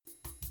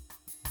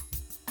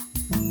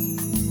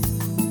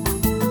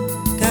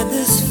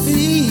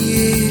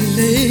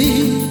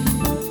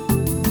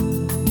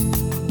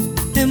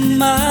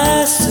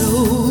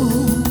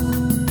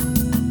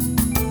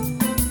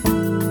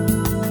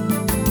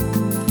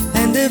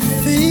it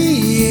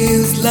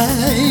feels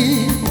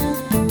like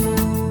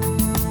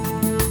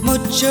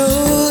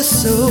mucho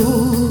so.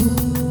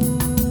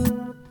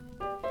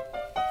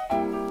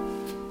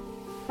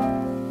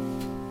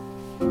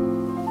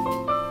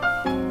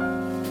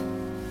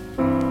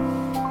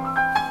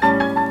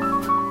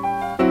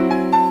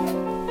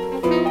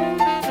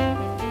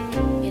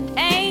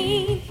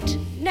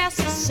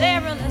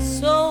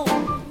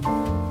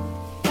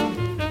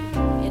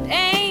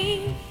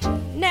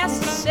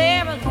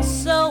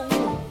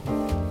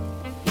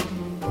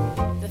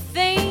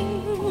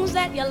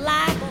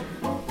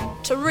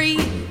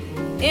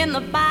 In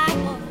the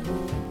Bible,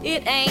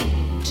 it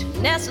ain't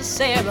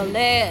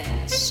necessarily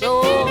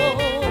so.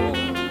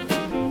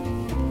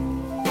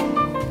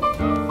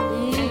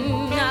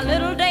 Now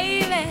little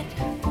David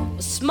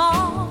was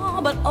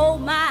small, but oh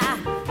my.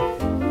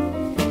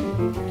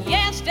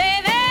 Yes,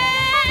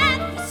 David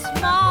was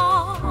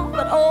small,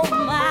 but oh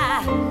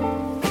my.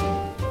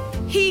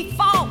 He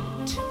fought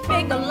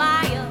big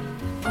Goliath,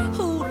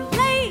 who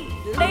lay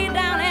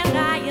down and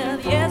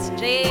died. Yes,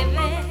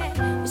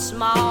 David was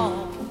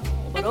small.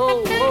 But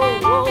oh, oh,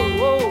 oh,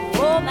 oh,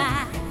 oh,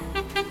 my.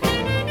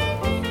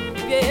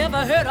 Have you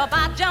ever heard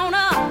about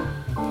Jonah?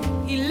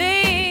 He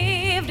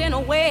lived in a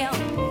well.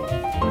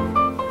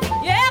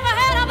 You ever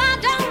heard about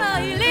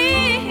Jonah? He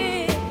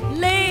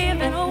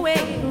lived in a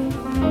well.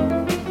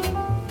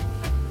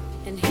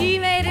 And he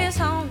made his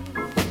home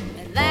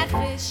at that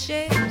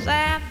fish's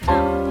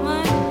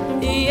abdomen.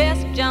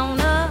 Yes,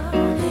 Jonah,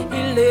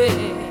 he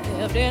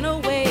lived in a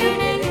well.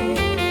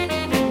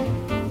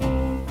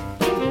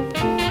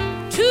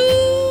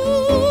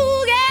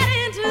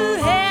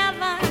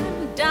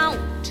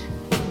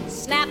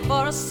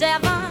 For a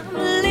 7,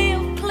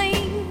 live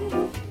clean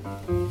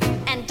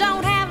and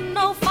don't have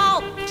no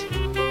fault.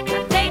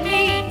 Now take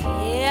me,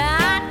 yeah,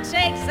 I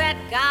takes that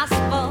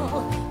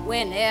gospel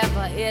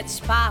whenever it's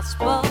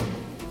possible,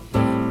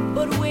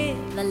 but with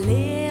a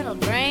little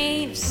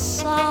grain of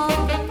salt.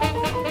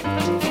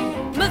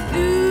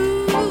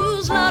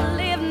 Methuselah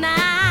lived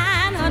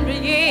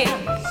 900 years.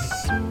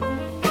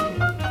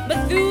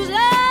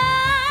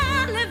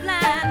 Methuselah lived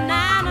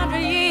 900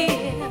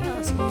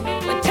 years.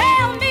 But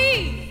tell me,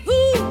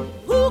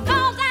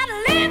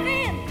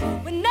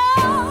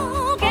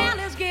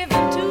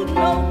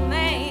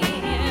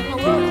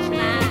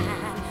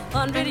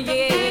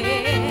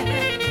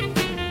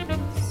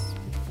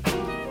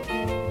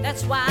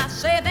 that's why I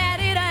say that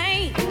it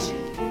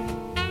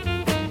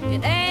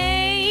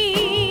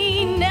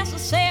ain't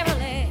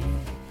necessarily,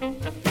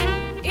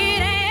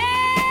 it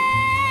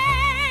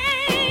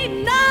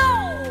ain't,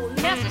 no,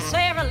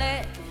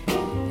 necessarily,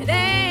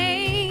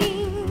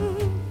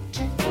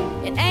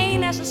 it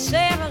ain't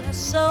necessarily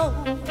so,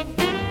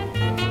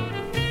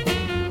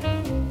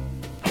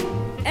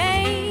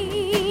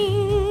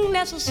 ain't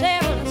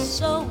necessarily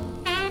so.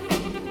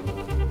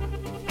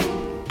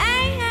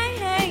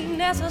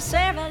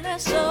 Necessarily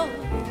so.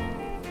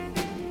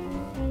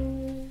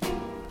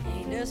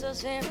 Ain't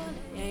necessarily,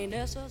 ain't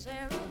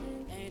necessarily,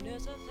 ain't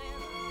necessarily,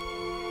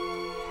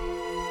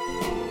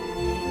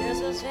 ain't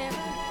necessarily,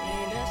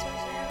 ain't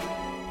necessarily,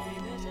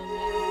 ain't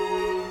necessarily.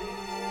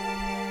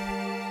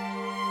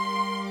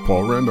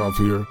 Paul Randolph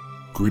here.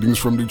 Greetings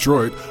from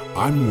Detroit.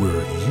 I'm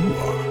where you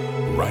are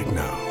right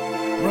now.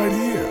 Right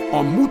here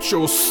on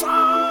Mucho Soul.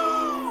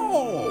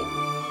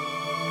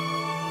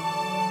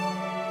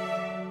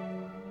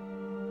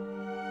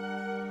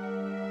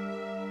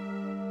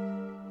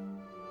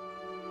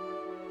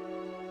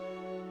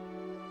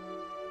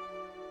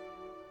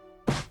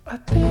 I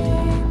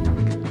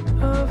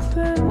think of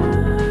the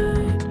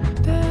night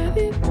that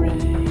it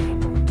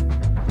rained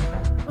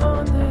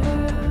on the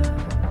hill.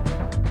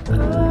 I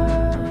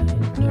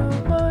knew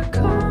my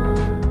car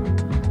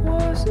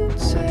wasn't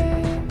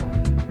safe,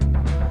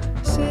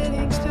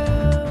 sitting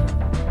still,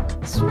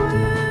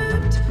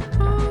 swept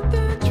all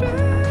the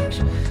trash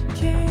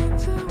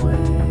cans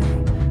away.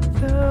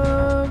 The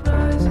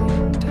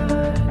rising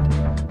tide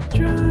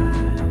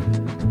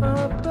drive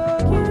up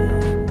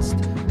against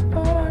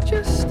or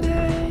just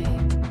stay.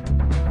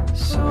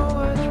 So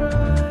I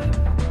drive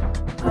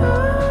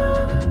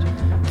hard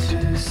to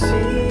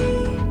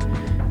see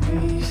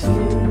these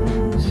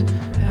things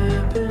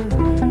happening.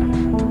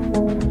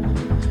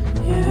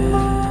 Yeah,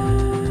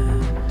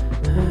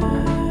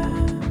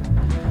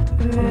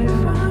 they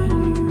find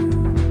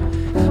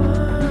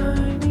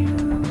you,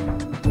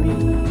 me.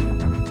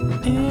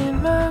 And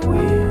my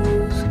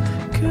wheels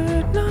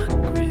could not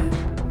grip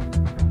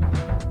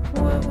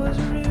what was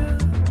real.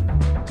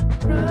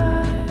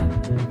 Right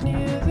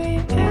near the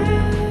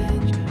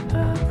edge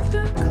of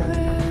the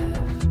cliff,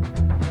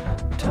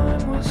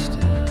 time was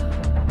still.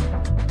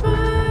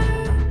 My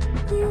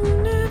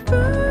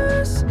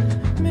universe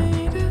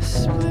made a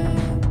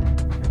split,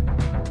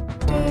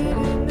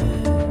 didn't it?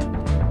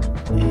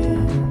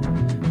 It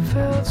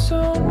felt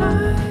so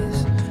nice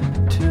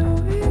to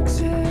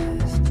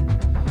exist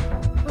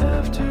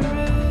after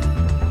it.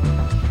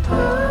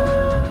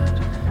 Hard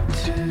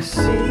to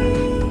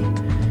see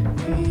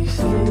these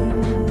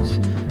things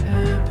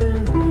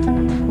happening.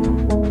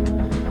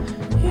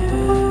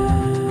 Yeah.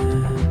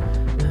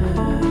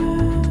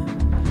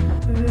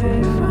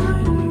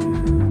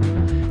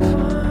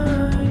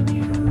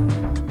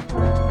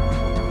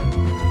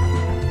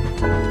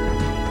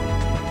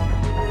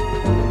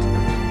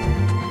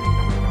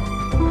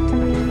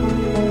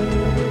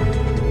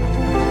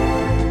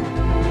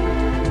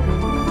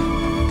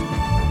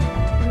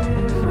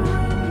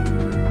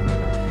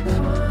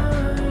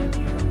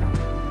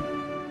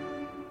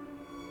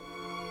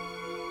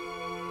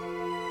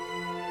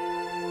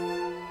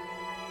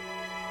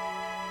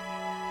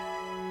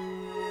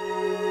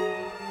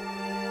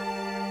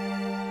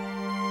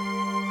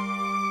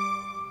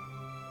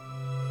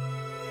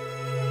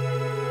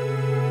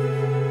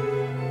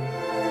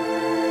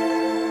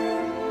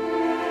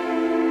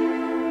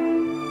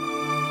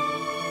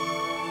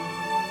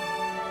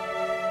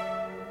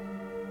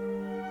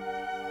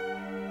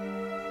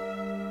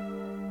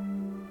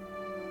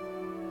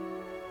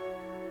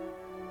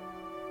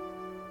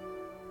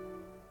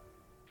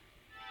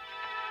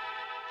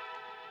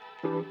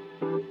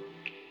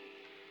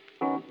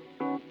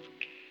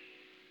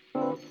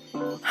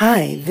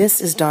 Hi,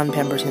 this is Dawn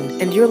Pemberton,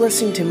 and you're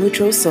listening to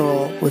Mucho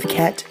Soul with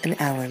Kat and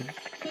Alan.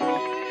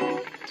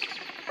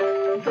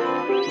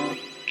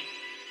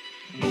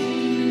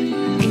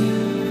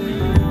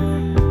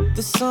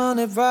 The sun,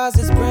 it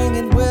rises,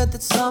 bringing with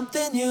it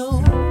something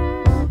new.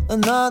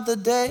 Another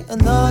day,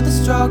 another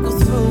struggle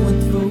through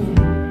and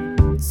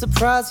through.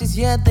 Surprises,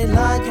 yet they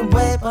lie in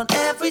wait on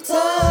every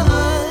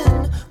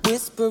turn.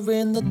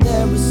 Whispering that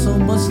there is so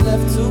much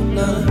left to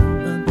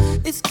learn.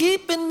 It's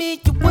keeping me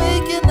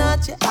awake and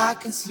at you I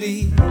can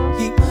sleep.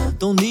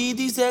 Don't need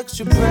these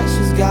extra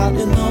pressures, got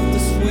enough to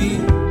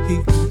sweet.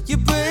 You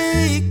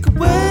break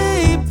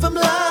away from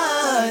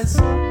lies.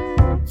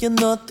 Yeah,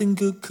 nothing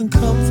good can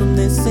come from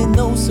this, ain't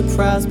no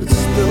surprise. But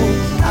still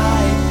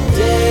I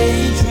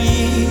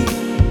daydream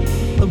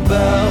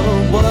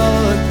about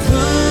what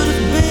could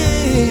have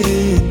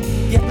been.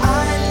 Yeah,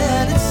 I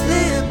let it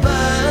slip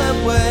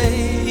away.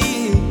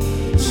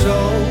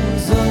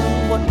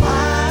 Chosen what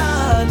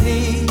I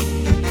need.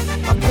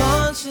 My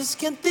conscience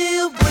can't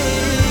deal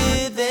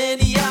with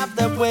any of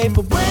that way.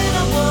 But when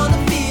I wanna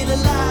feel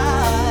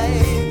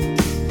alive,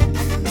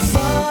 it's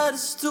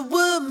hardest to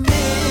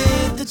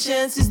admit the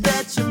chances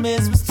that you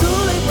missed was too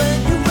late when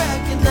you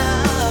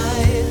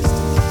recognized.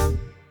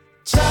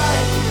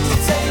 Tried to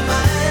take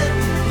my hand,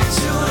 but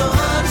you don't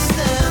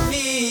understand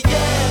me.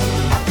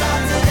 Yeah, I got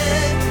to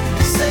hate.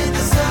 You say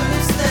the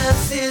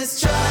circumstances.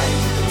 Tried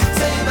to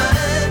take my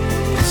hand,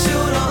 but you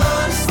don't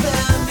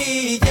understand me.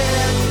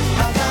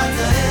 Yeah, I got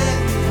to hate.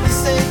 You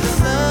say the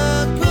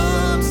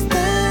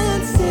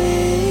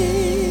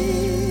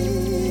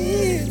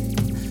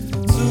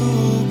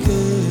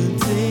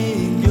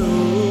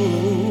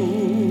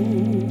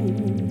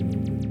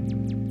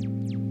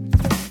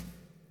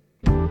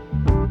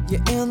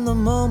in the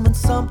moment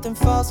something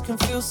false can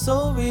feel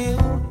so real.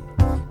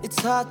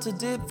 It's hard to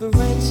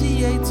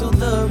differentiate till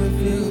the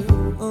reveal.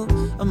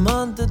 I'm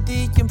under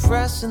the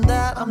impression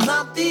that I'm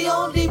not the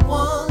only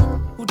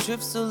one who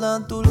drifts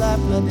along through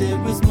life like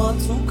there is more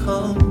to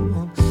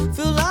come.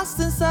 Feel lost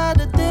inside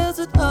a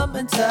desert of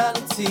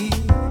mentality.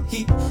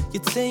 You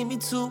take me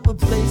to a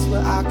place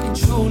where I can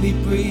truly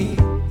breathe.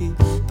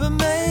 But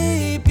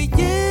maybe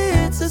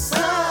it's a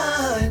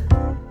sign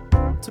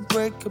to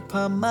break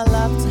upon my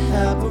life, to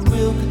have a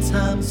real good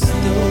time. Still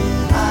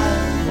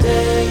I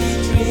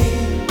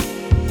daydream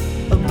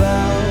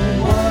about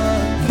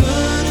what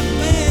could have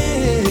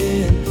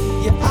been.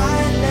 Yeah, I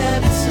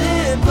let it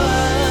slip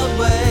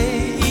away.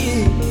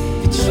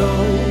 You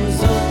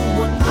chosen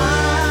what I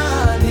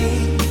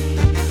need.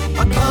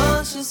 My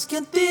conscience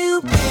can't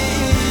deal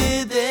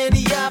with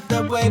any of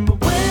that way. But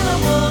when I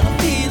wanna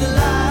feel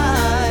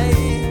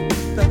alive,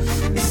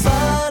 it's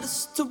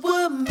hardest to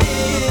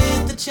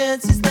admit the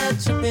chances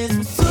that you missed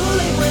was too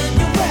late when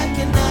you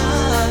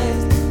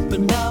recognized. But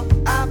now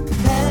I've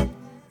had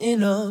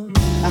enough.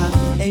 I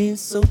ain't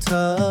so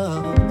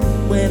tough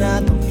when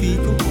I don't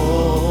feel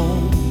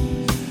home.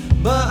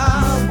 But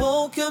I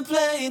won't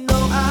complain,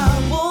 no,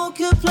 I won't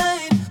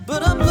complain.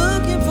 But I'm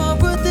looking for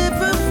a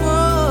different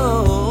road.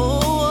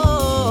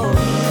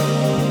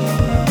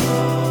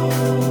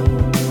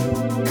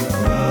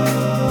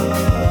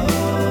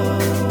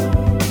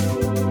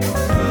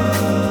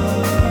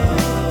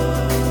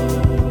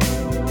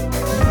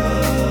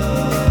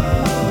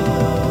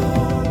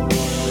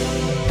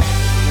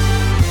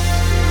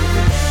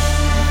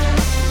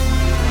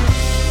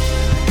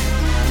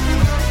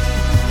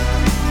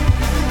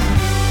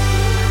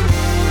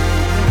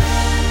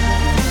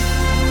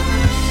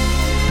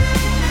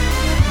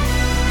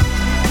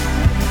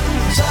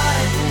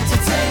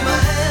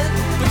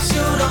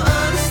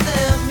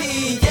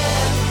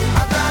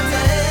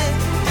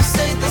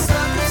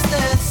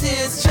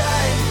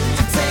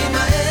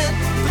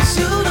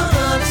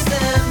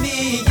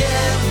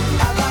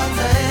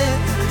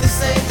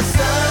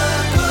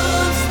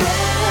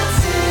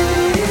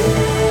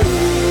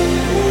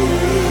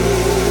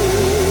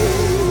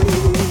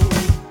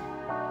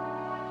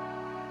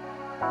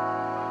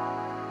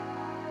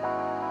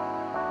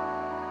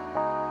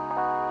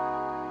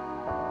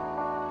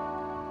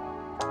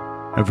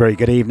 A very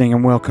good evening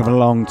and welcome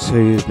along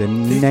to the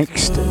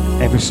next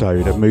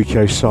episode of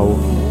Mucho Soul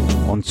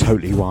on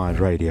Totally Wired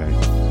Radio.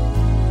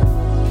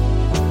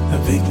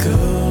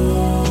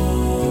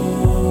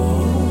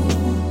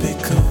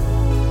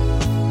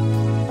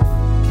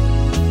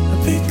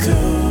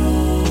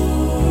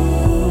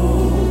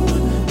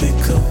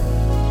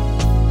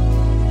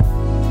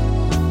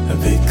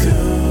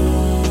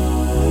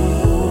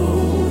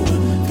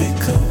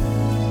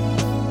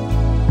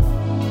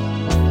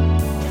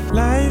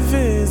 Life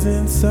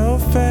isn't so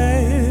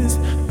fast,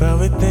 but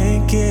we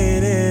think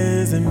it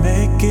is and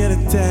make it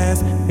a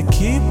task to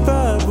keep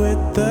up with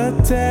the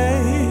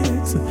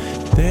days.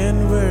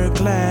 Then we're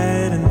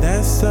glad, and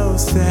that's so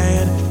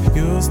sad.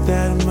 Use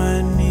that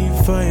money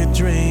for your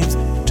dreams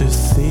to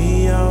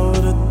see all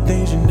the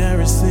things you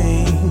never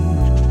seen.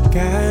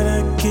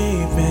 Gotta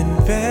keep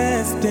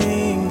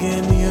investing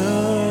in you.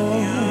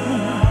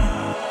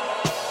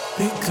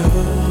 Be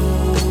cool.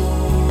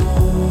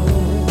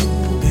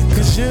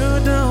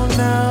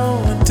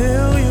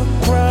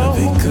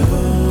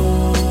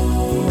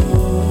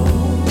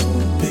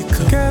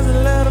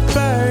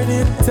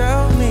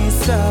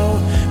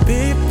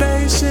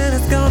 patient,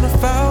 it's gonna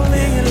fall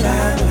in your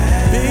lap.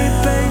 Be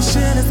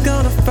patient, it's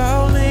gonna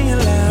fall in your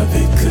lap.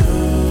 Be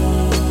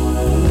cool.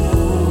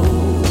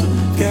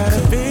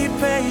 Gotta be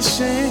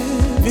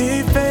patient,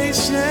 be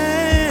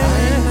patient.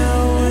 I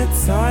know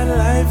it's hard,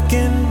 life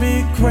can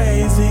be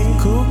crazy.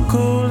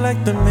 Cool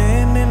like the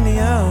man in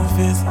the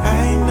office.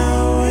 I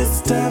know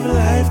it's tough,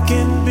 life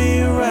can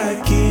be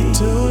rocky.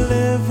 To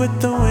live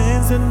with the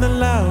wins and the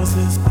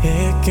losses,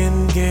 it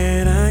can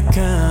get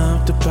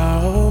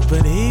uncomfortable,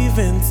 but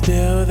even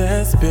still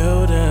that's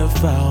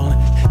beautiful.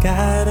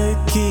 Gotta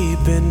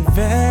keep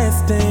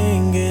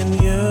investing in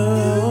you.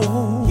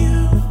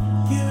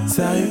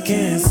 So you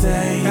can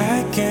say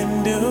I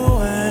can do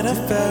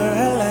whatever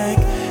I like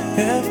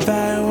if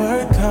I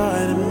work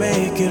hard and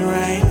make it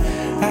right.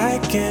 I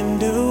can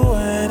do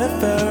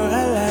whatever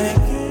I like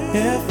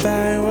if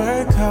I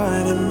work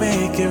hard and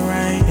make it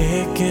right.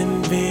 It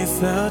can be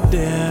so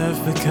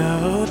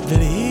difficult,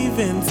 but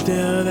even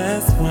still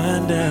that's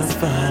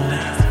wonderful.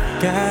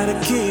 Gotta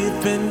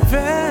keep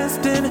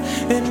investing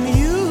in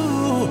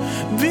you.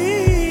 Be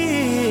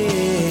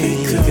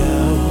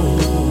cool.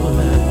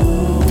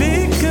 Be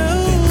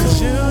cool.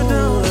 Because you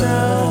don't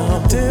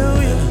know till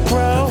you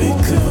grow. Be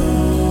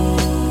cool.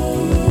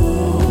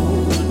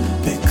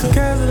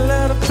 Cause a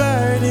little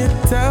bird, it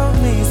told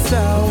me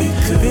so.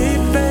 Be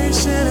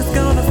patient, it's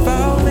gonna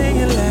fall in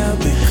your lap.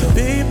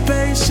 Be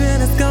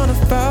patient, it's gonna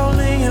fall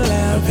in your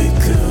lap. Be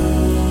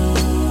cool.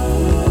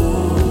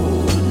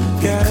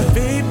 Gotta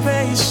be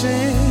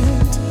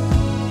patient.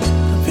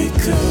 Be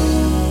cool.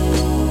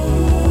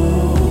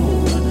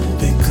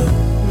 Be cool.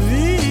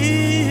 Be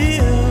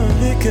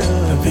cool.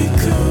 Be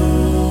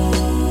cool.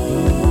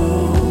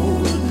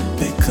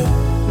 Be cool.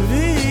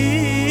 Be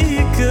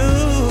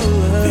cool.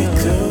 Be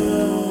cool.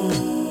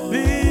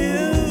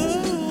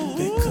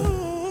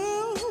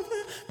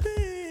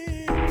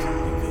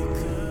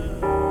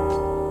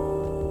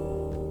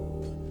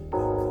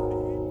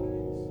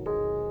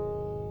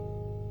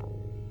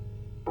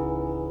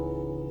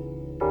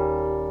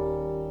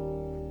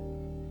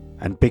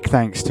 And big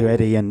thanks to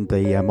Eddie and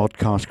the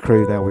Modcast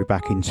crew. They'll be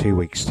back in 2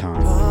 weeks'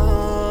 time.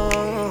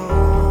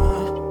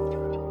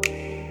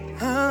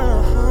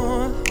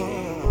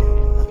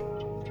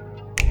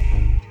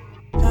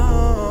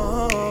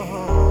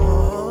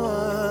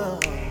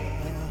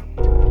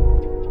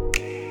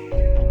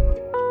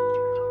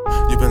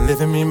 You've been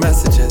leaving me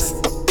messages,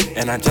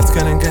 and I just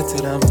couldn't get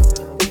to them.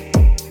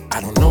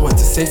 I don't know what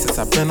to say since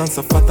I've been on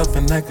so fucked up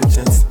in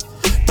negligence.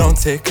 Don't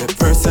take it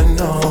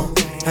personal,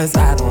 cause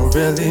I don't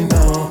really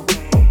know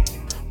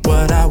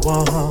what I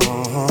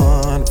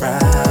want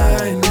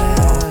right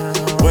now.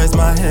 Where's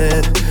my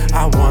head?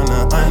 I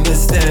wanna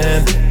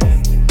understand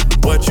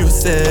what you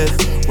said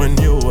when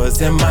you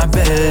was in my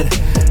bed.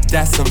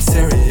 That's some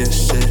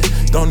serious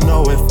shit. Don't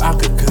know if I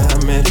could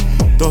commit.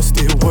 Those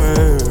 3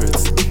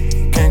 words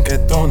can't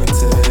get thrown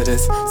into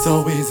this.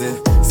 So easy,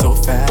 so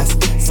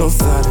fast, so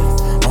sudden,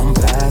 on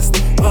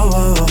blast.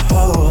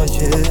 Oh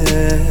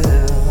yeah.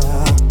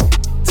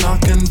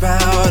 Talking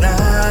about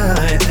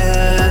I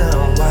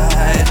am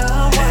white,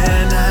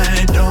 and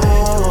I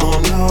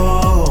don't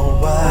know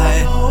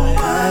why.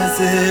 Cause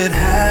it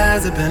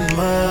hasn't been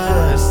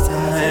much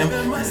time,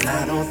 and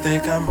I don't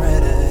think I'm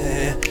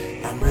ready.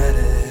 I'm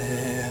ready.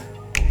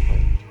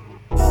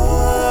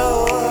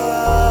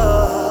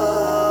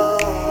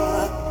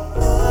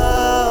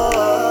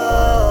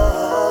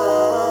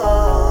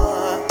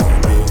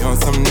 Be on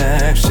some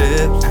next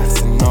shit,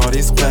 asking all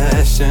these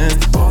questions,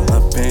 all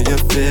up in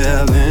your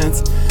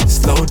feelings.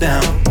 Slow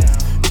down,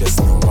 just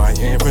know I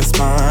ain't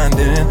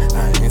responding.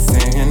 I ain't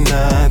saying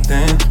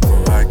nothing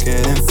before I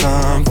get in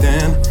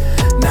something.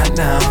 Not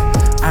now,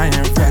 I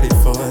ain't ready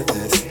for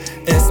this.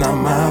 It's not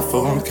my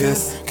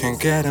focus, can't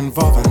get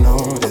involved, I know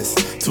this.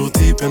 Too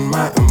deep in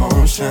my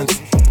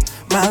emotions.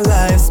 My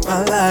life's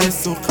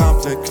so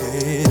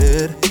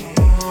complicated.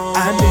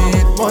 I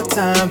need more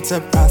time to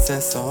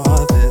process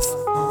all this.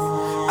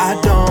 I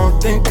don't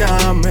think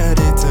I'm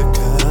ready to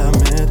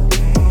commit.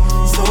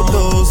 So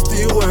those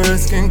 3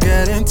 words can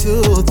get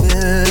into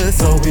this.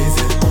 So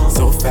easy,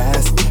 so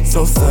fast,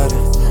 so sudden,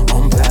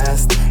 on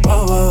blast.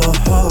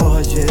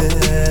 Oh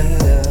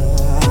yeah.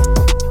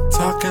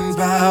 Talking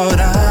about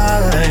I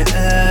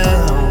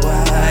am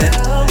white,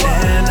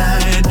 and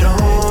I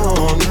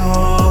don't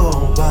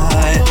know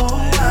why.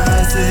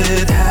 Cause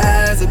it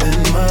hasn't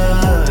been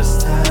much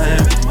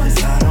time, and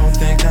I don't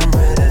think I'm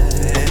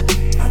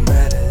ready. I'm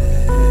ready.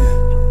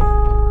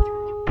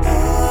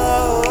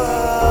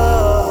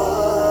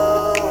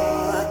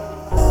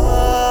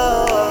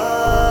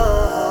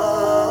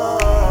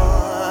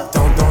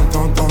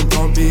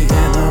 Don't be in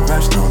a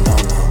rush, no.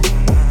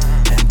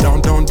 And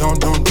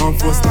don't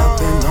force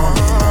nothing on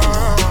me,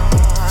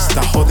 no.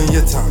 Stop holding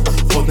your tongue,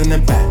 holding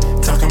it back.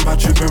 Talking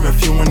about you been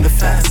reviewing the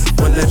facts.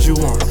 What led you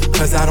on?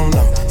 Cause I don't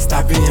know.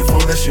 Stop being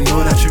foolish, you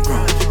know that you're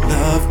grown.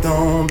 Love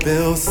don't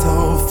build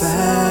so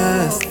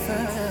fast,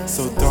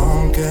 so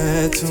don't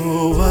get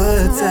too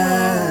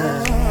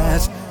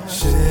attached.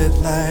 Shit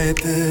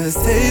like this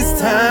takes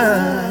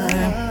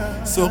time.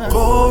 So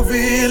go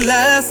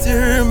relax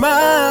your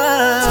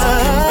mind.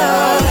 Talking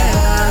about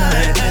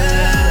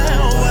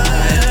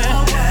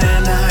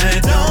and I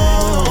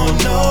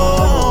don't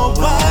know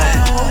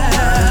why.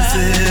 Cause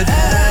it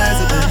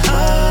hasn't been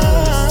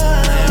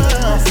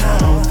much. I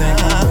don't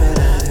think I'm ready.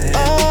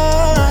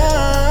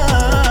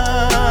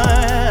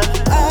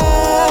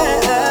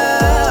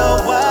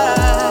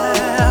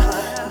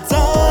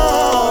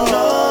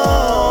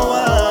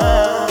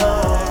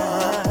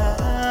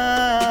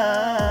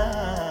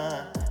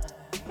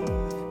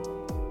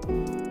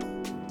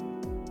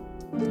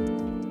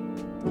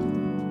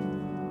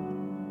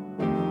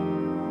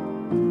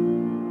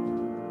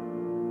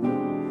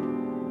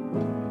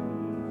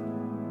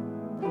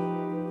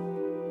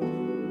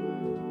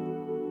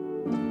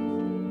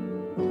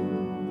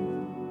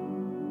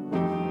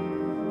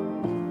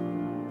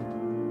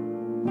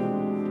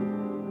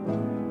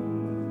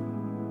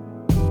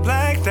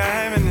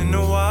 Diamond in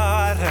the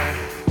water,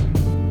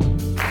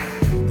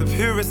 the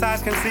purest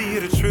eyes can see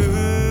the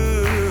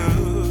truth.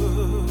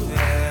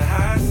 Yeah,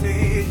 I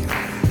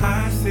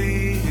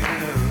see you.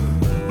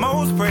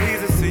 Most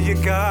praises to your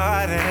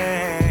garden,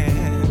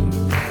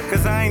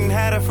 cause I ain't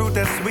had a fruit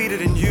that's sweeter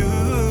than you.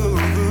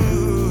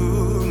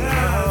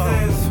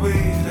 Nothing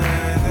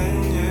sweeter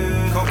than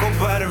you. Cocoa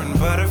butter and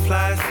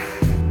butterflies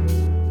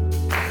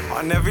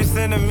on every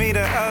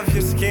centimeter of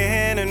your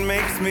skin, and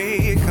makes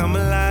me come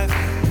alive.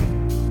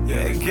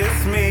 Yeah, it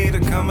gets me to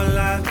come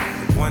alive.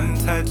 With one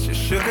touch, you're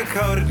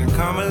sugar-coated and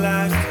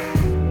caramelized.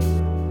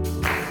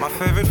 My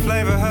favorite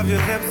flavor of your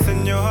lips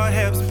and your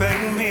hips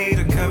begging me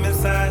to come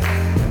inside.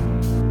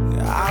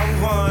 Yeah, I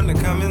want to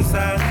come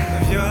inside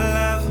of your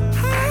love.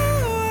 Oh,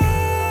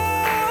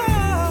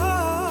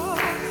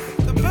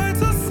 the birds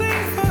will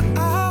sing for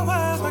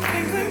hours while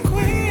kings and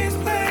queens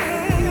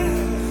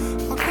play.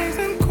 While kings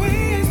and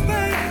queens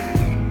play.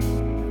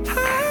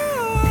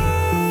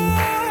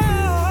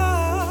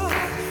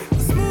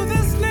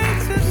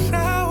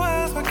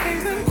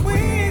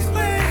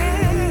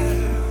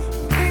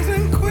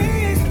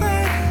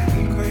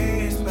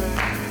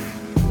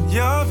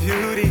 Your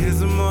beauty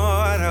is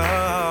immortal,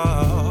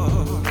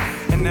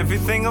 and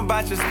everything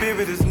about your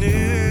spirit is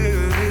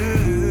new.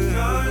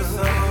 You're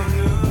so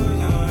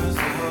new, you're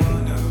so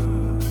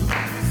new.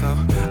 So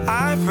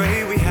I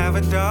pray we have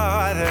a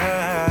daughter,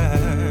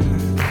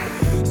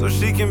 so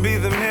she can be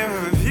the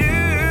mirror of you.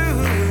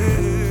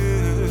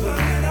 Look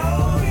at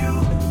all you.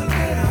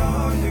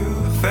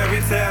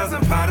 Fairy tales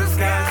and powder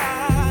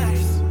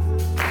skies.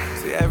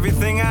 See,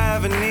 everything I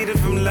ever needed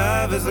from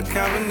love is a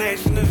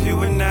combination of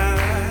you and I.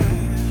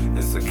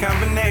 It's a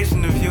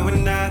combination of you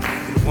and I.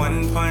 In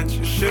one punch,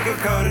 you're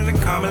sugar-coated and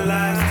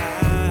caramelized.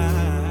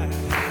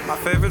 My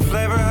favorite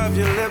flavor of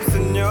your lips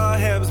and your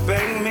hips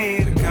begging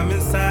me to come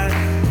inside.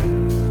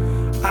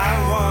 I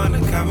want to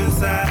come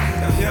inside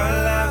of your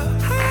love.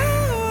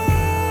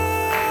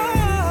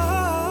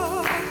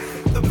 Oh,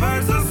 the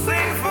birds will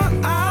sing for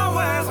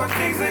hours while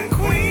kings and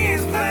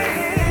queens play.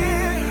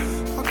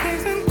 While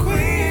kings and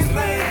queens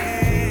play.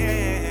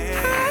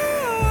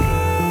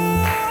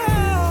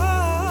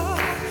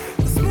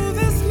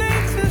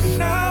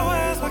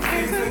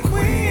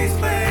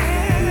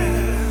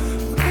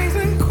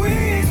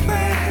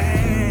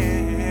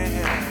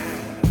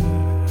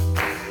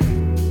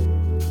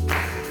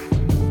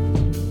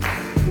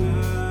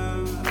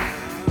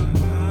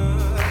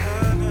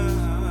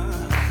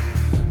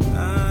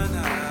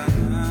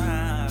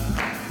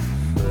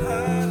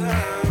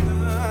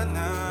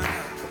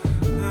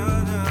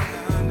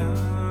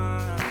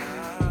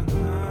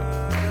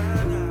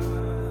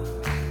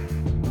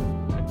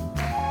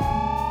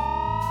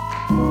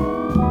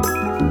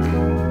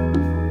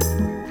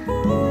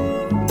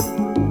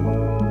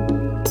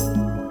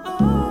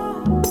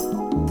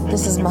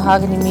 This is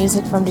Mahogany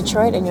Music from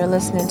Detroit, and you're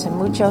listening to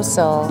Mucho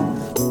Soul.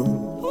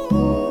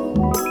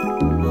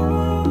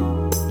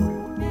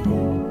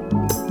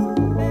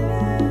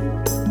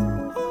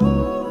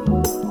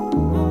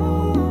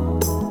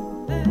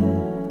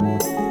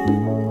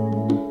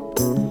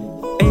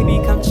 Baby,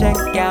 come check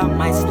out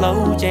my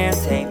slow jam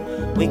tape.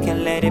 We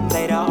can let it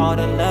play to all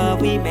the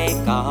love we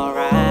make,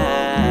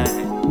 alright.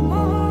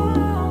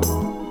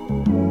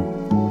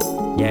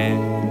 Yeah.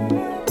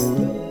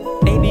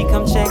 Baby,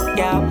 come check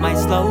out my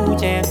slow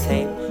jam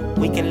tape.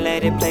 We can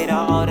let it play to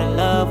all the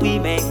love we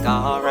make,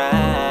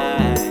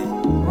 alright.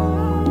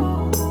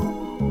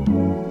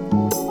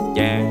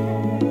 Yeah.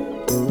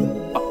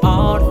 For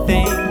all the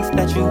things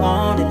that you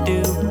wanna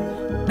do,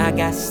 I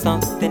got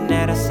something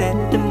that'll set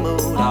the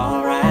mood,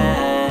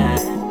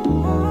 alright.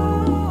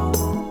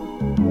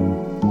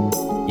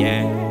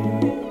 Yeah.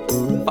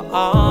 For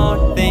all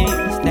the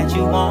things that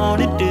you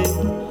wanna do,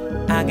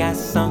 I got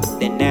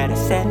something that'll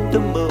set the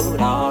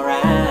mood, alright.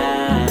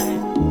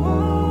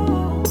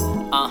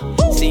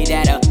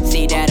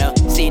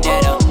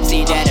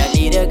 See that a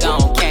leader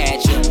gon'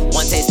 catch you.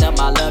 One taste of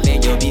my love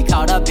and you'll be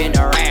caught up in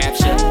a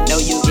rapture. Know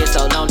you get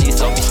so lonely,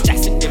 so Miss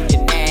Jackson, them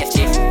get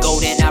nasty.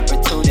 Golden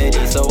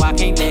opportunity, so I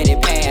can't let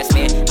it pass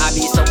me. I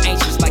be so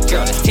anxious like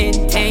girl, it's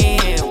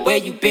 10-10. Where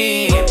you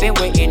been? Been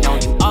waiting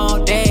on you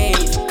all day.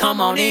 So come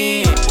on in.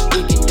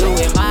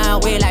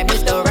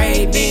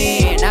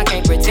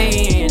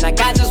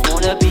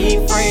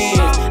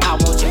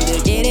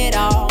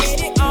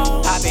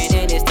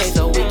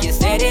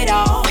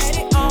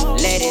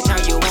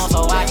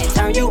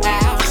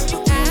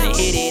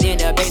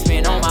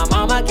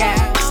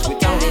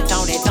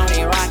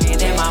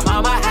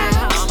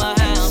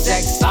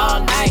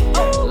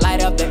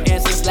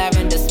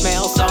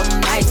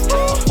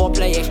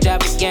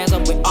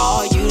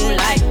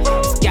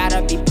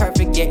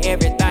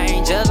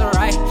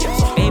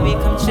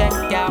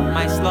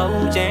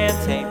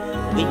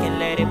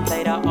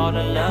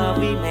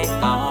 we make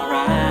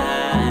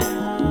alright.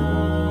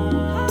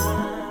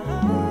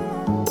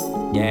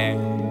 Yeah.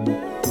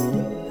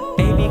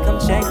 Baby, come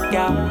check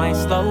out my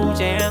slow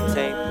jam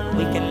tape.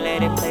 We can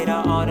let it play to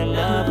all the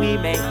love we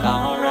make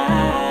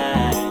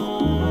alright.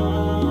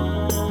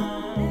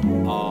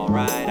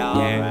 Alright,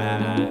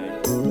 alright.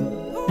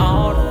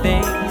 All the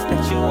things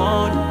that you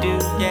wanna do,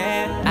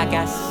 yeah. I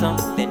got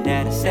something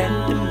that'll set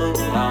the mood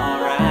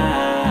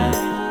alright.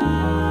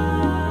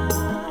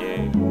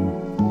 Yeah.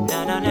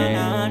 Na na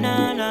na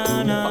na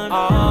na na. For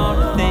all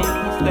the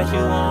things that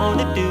you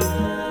wanna do,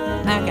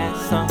 I got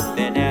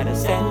something that'll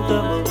set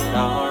the mood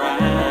alright.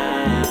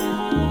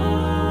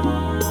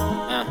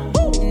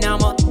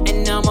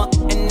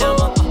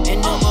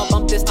 And I'ma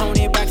bump this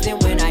Tony Braxton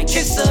when I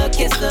kiss her.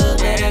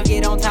 Let her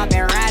get on top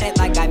and ride it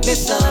like I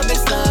miss her.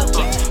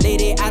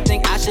 Lady, I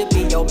think I should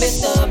be your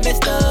mister.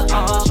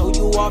 Show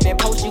you off and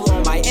post you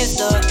on my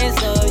Insta.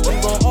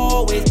 You gon'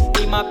 always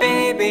be my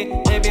baby.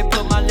 Baby,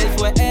 put my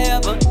lips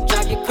wherever.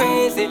 Drive you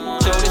crazy.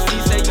 Show the C,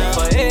 say you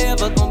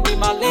forever gon' be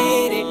my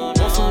lady. Want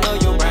some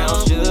of your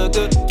brown sugar,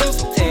 you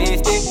so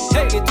tasty.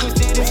 Hey, get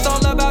twisted, it's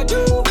all about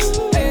you.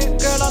 Hey,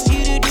 girl, I'm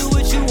here to do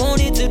what you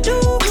wanted to do.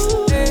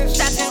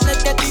 Shots and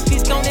let that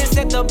 3-piece gon'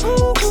 set the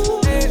mood.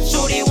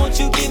 Shorty, won't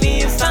you give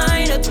me a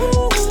sign or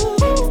two?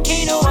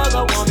 Can't no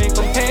other woman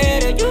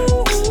compare to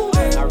you.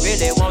 I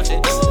really want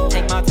you.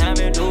 Take my time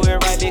and do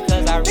it right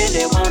because I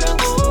really wanna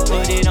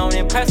put it on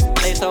and press the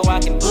play so I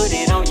can put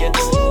it on you.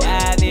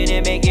 Dive in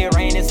and make it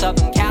rain in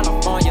Southern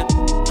California.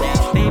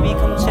 Now, baby,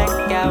 come check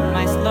out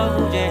my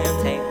slow jam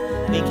tape.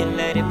 We can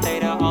let it play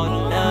to all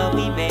the love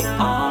we make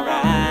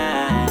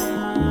alright.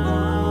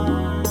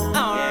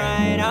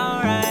 Alright,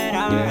 alright,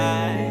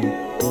 alright.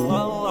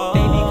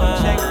 Baby, come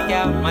check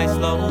out my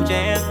slow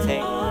jam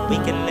tape. We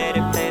can let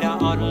it play to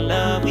all the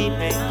love we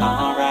make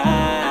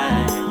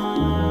alright.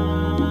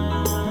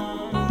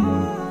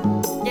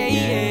 Yeah,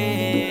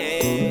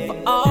 yeah. For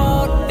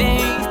all the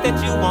things that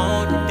you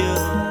want to do,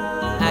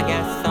 I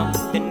got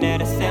something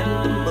that'll set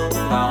the mood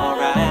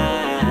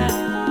alright.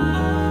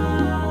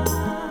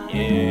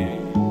 Yeah,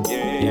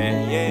 yeah,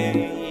 yeah,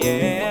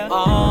 yeah.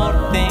 All the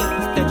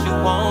things that you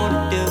want to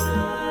do,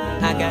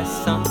 I got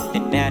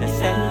something that'll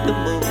set the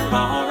mood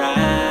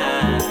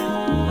alright.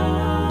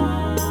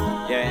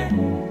 Yeah,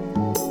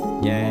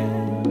 yeah.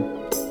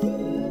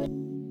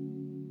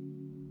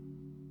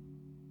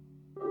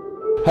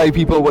 Hey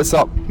people, what's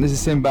up? This is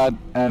Sinbad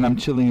and I'm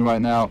chilling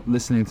right now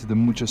listening to the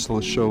Mucho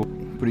Soul show.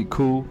 Pretty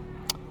cool.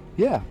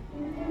 Yeah.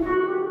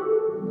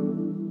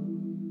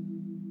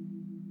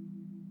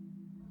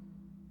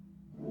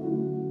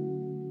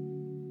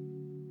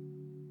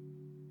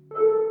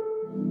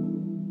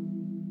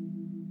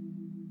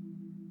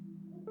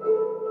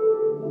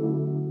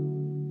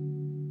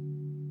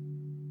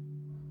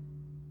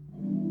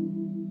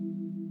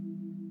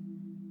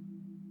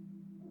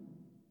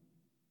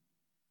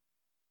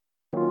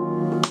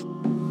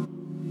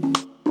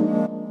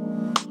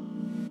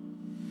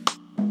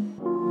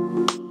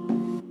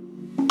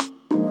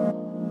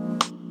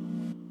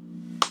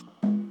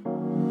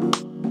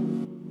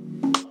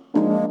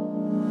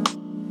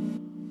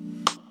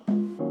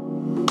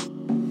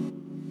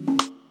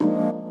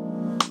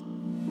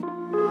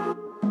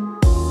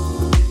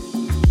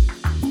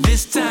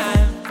 This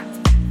time,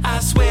 I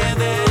swear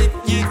that if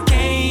you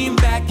came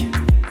back,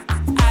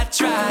 I'd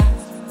try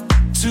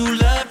to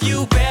love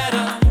you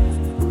better.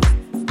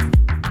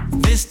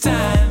 This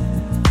time,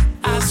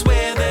 I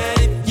swear that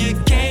if you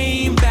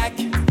came back,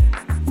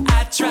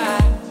 I'd try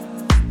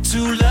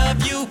to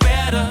love you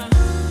better.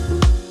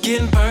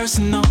 Getting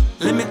personal,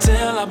 let me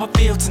tell how I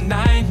feel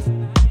tonight.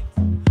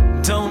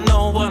 Don't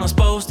know what I'm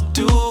supposed to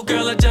do,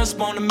 girl, I just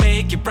wanna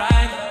make it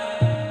right.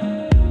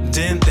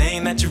 Didn't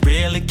think that you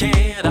really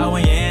cared. Are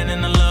we in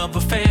a love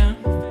affair?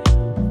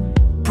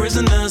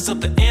 Prisoners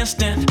of the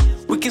instant.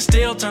 We can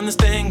still turn this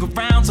thing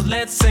around, so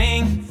let's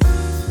sing.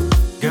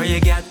 Girl, you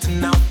got to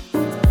know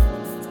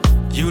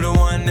you the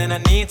one that I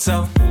need,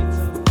 so.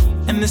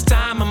 And this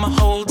time I'ma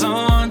hold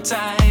on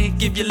tight,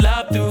 give you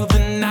love through the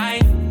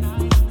night.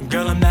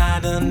 Girl, I'm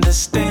not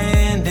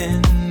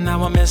understanding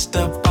how I messed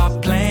up our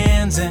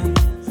plans. And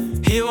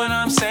hear what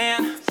I'm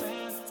saying?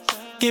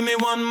 Give me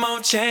one more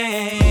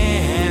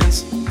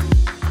chance.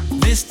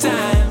 This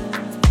time,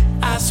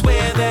 I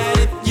swear that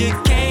if you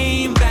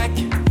came back,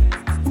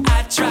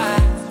 I'd try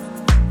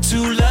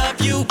to love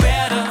you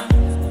better.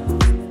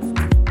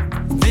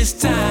 This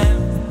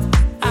time,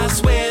 I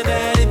swear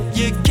that if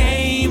you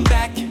came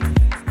back,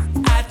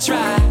 I'd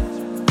try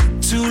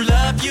to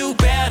love you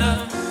better.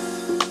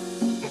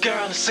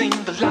 Girl, I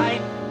seen the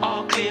light,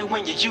 all clear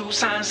when you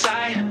use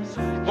hindsight.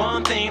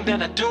 One thing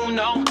that I do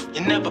know,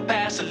 you never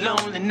pass a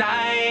lonely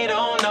night,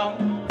 oh no.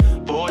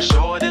 For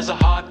sure there's a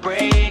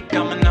heartbreak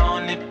coming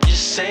on if you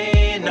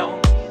say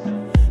no.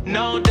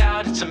 No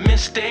doubt it's a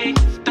mistake,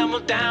 stumble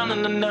down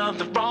on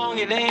another wrong,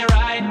 it ain't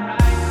right.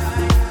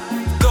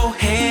 Go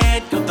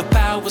ahead, girl, the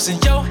power's in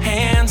your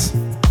hands.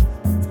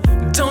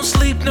 Don't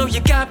sleep, no,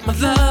 you got my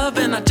love,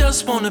 and I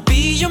just wanna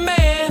be your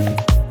man.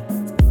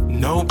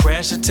 No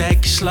pressure, take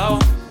it slow.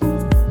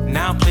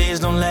 Now please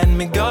don't let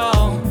me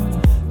go.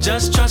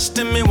 Just trust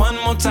in me one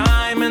more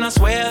time, and I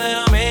swear that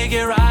I'll make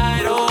it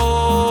right.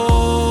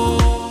 Oh,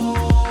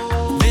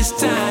 this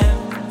time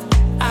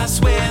I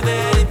swear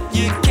that if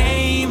you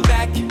came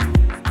back,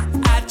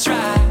 I'd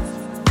try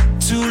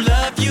to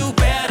love you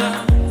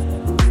better.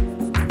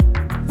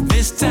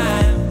 This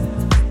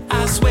time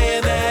I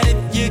swear that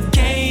if you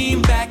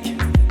came back,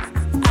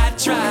 I'd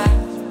try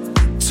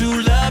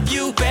to love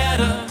you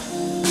better.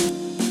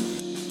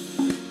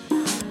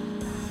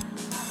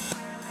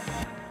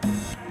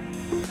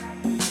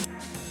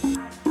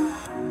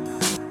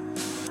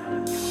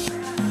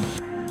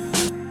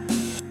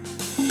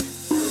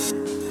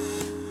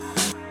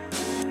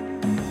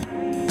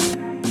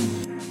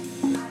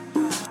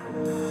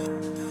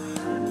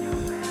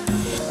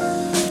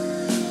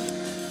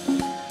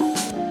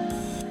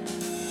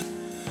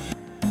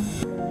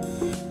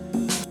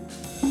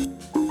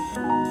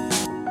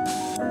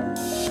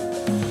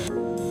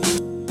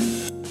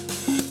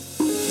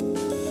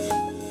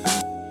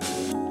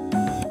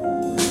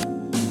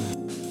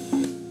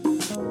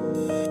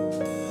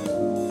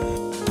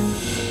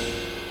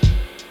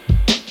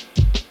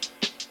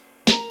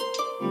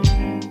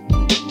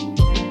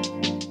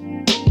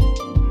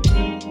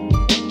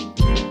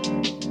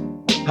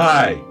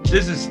 Hi,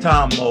 this is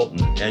Tom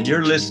Moulton, and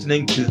you're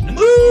listening to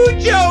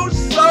Mucho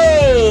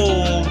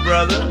Soul,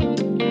 brother.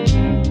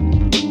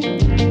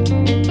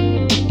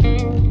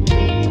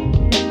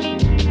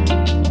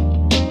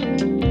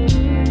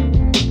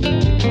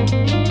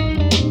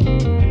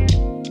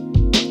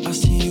 I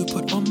see you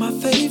put on my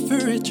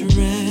favorite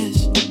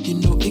dress. You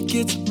know it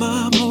gets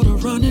my motor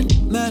running.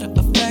 Matter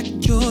of fact,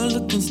 you're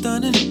looking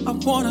stunning. I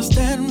wanna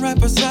stand right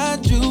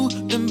beside you,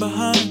 then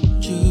behind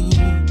you.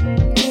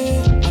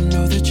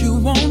 You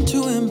want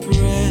to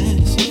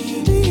impress.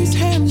 These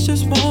hands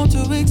just want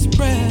to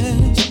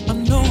express. I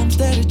know I'm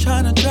steady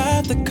trying to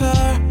drive the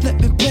car. Let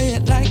me play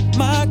it like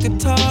my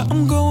guitar.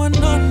 I'm going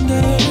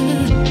under.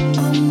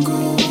 I'm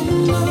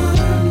going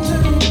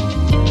under.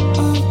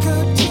 I've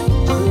got to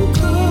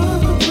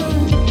uncover.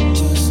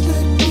 Just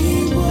let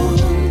me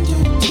wander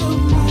till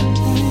my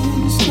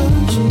hands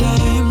touch. And I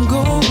am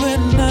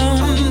going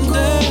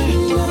under.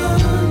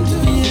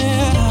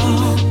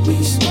 Yeah. Let me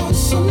start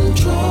some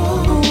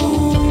trouble.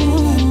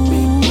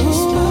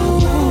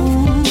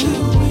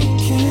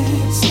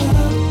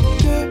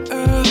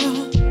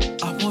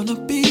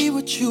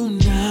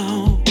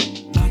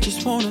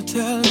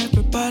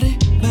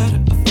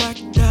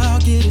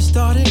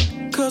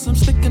 Cause I'm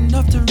slick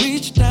enough to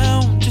reach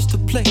down just to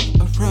play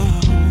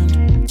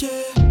around. Yeah,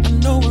 I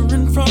know we're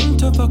in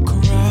front of a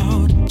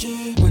crowd.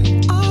 Yeah,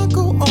 when I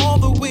go all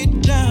the way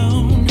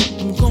down,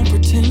 I'm gonna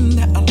pretend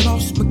that I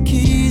lost my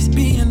keys,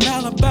 be an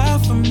alibi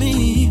for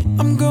me.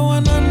 I'm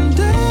going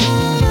under.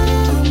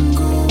 I'm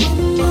going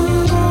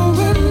under.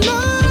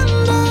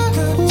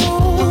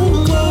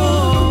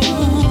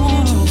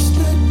 Just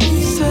let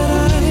me.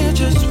 Said I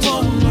just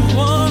wanna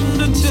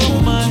wander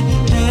till my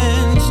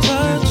hands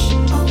touch.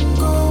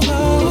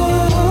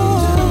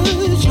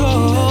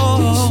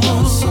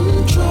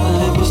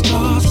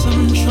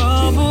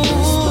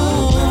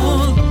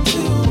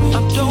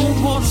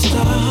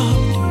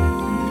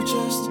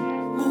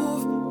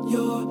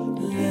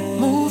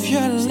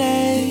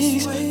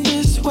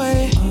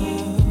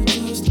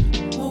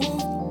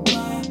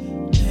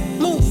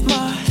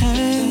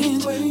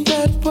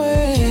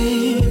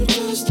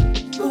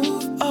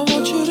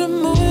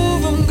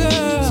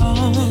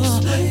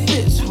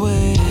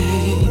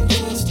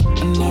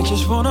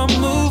 Wanna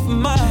move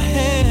my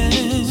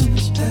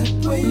hands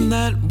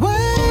that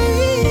way.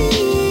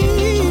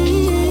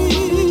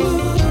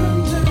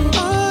 I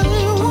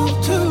want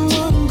to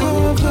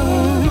uncover.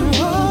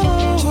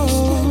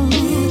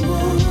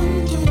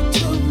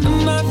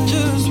 And I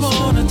just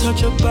wanna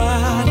touch your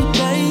body,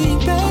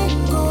 baby.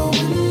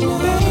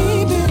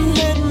 Baby,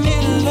 let me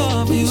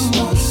love you.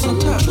 And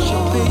touch you,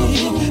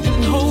 baby,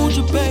 and hold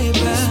you, baby.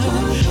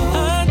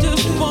 I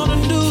just wanna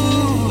do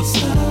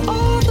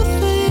all the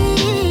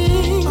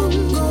things.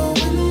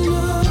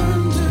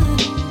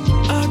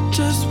 I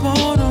just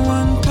wanna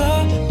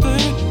uncover,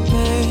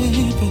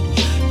 baby,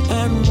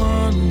 and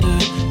wander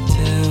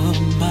till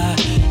my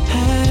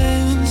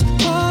hands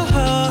touch.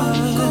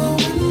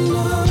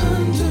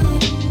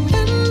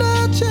 And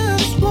I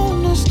just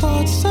wanna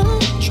start some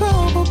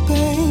trouble,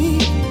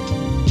 babe.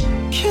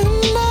 Can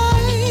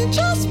I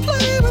just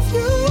play with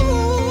you?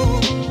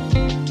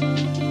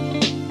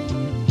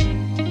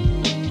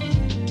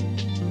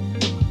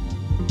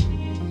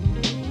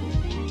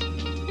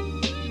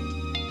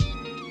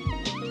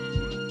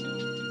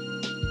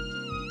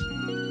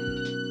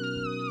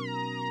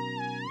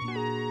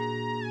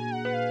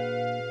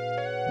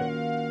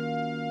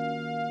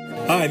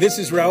 Hi, this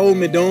is Raul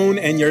Medon,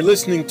 and you're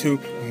listening to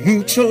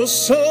Mucho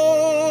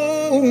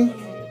Soul.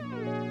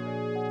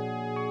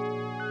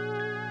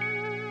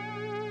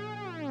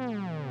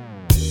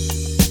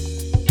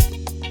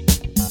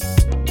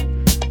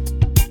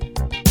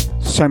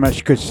 So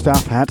much good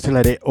stuff, I had to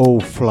let it all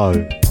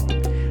flow.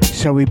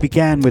 So we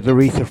began with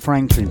Aretha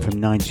Franklin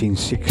from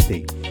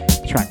 1960.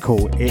 track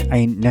called It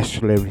Ain't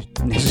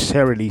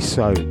Necessarily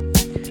So.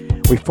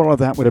 We followed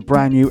that with a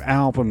brand new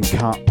album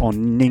cut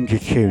on Ninja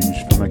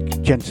Tunes from a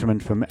gentleman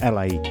from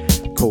LA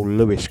called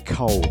Lewis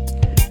Cole,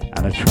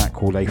 and a track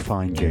called They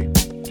Find You.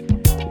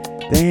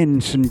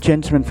 Then some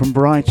gentlemen from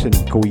Brighton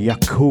called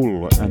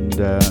Yakul and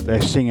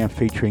their singer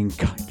featuring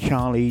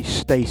Charlie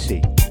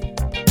Stacey,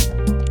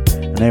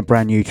 and their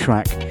brand new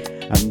track.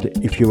 And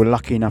if you were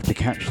lucky enough to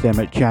catch them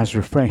at Jazz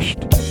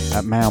Refreshed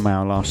at Mau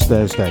Mau last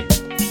Thursday,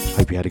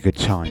 hope you had a good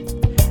time.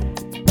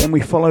 Then we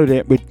followed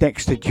it with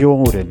Dexter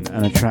Jordan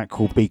and a track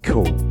called Be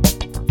Cool.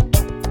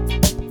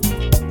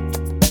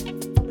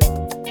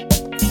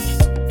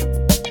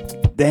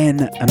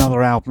 Then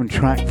another album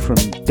track from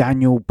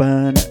Daniel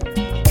Byrne,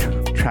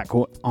 track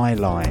called I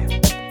Lie.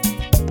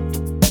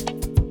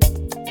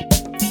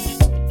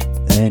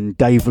 Then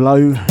Dave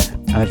Lowe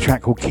and a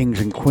track called Kings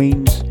and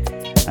Queens.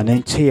 And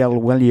then T.L.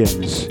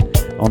 Williams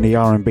on the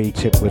R&B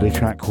tip with a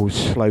track called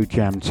Slow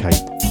Jam Tape.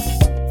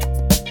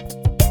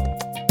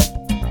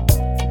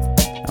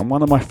 And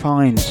one of my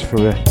finds for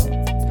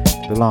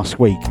the last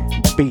week,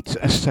 Beat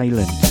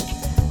Assailant,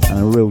 and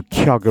a real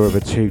chugger of a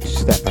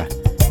two-stepper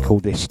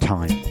called This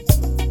Time.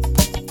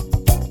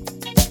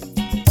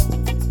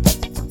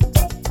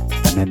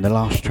 And then the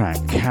last track,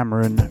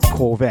 Cameron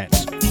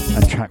Corvette,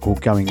 and a track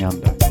called Going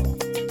Under.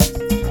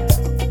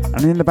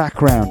 And in the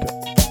background,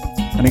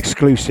 an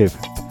exclusive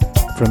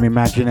from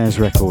Imaginaires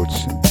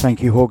Records.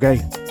 Thank you, Jorge.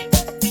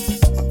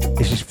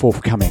 This is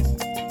forthcoming,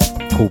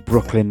 called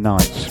Brooklyn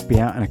Nights. Be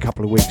out in a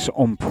couple of weeks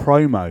on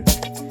promo,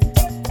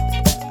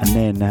 and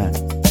then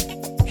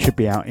should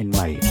be out in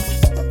May.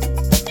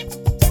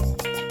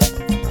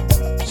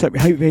 So we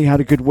hope you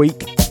had a good week.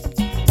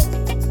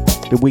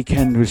 The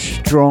weekend was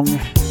strong.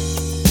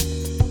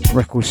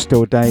 Record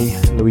Store Day,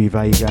 Louis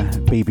Vega,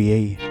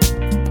 BBE,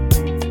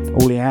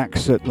 all the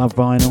acts at Love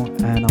Vinyl,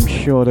 and I'm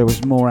sure there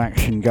was more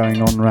action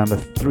going on around the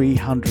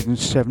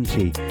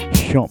 370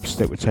 shops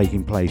that were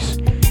taking place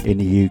in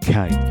the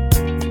UK.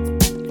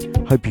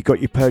 Hope you got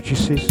your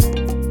purchases.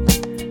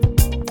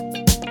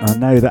 I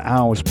know that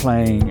Al was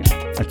playing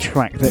a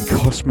track that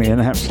cost me an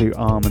absolute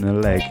arm and a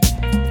leg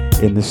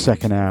in the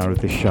second hour of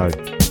the show.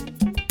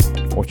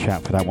 Watch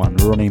out for that one,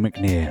 Ronnie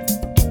McNear.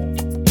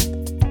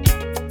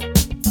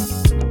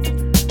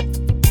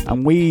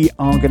 And we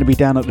are going to be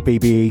down at the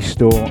BBE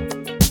store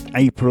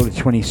April the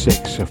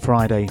 26th, so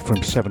Friday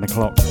from 7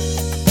 o'clock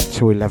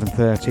to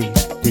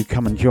 11:30. Do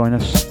come and join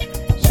us.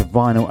 It's a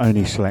vinyl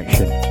only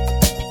selection.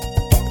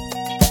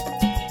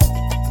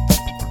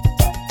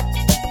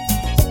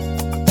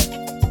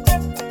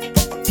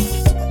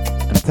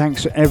 And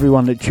thanks to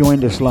everyone that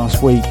joined us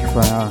last week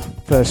for our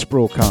first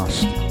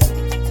broadcast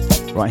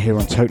right here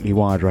on Totally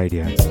Wired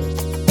Radio.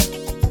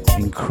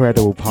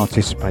 Incredible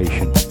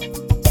participation.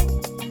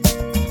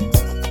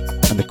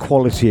 And the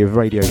quality of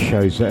radio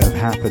shows that have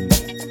happened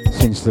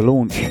since the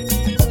launch.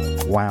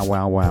 Wow,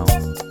 wow, wow.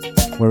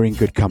 We're in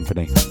good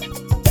company.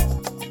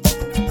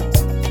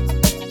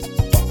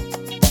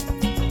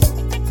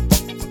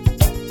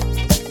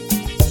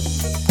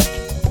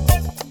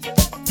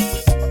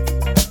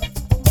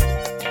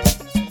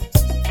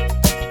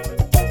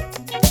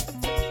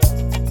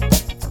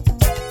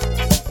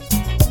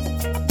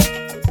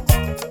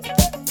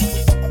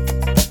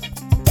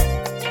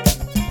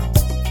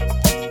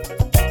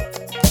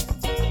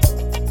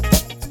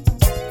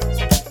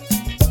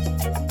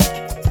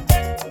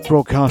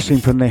 Broadcasting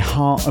from the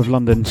heart of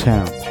London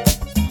town,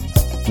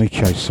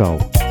 Mucho Soul.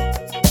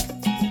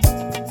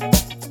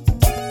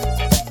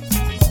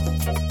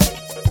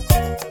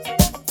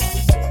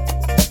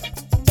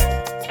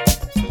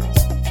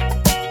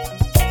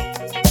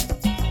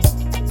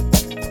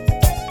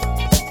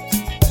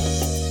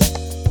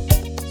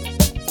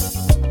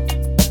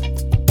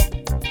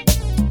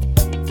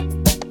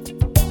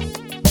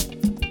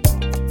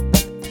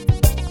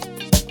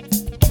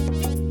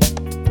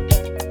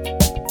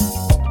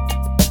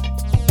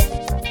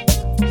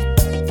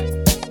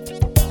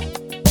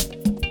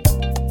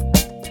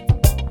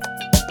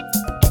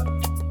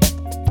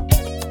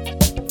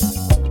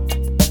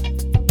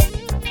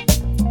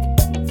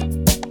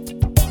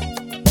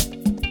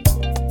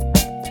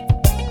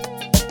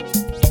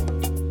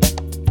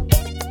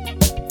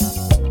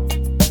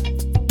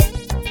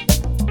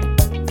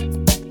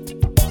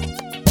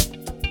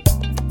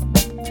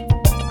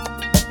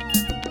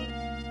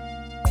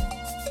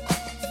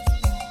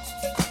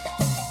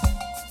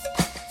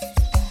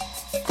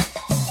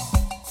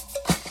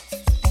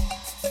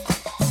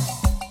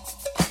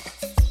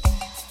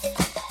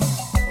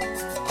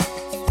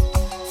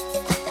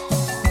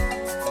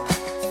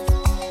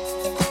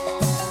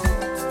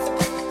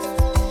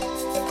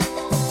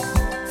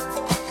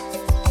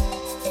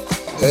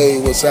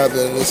 Hey, what's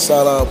happening? It's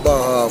Salah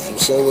Baha from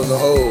Soul in the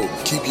Hole.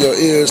 Keep your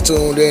ears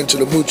tuned in to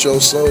the Mucho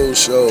Soul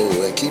Show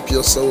and keep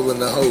your soul in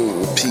the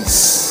hole.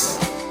 Peace.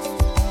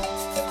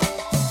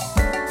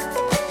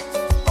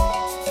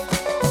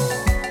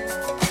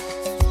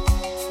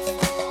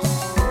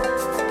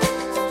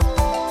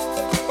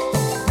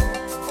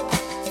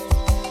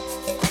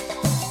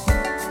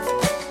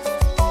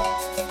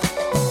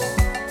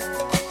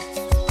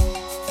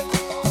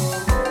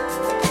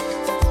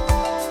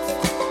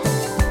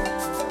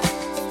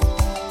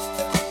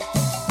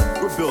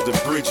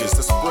 building bridges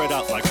that spread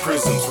out like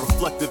prisms,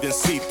 reflective and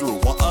see-through,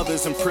 while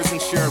others in prison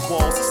share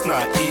walls. It's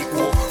not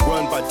equal.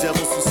 Run by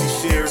devils who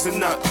see shares and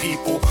not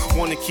people.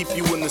 Want to keep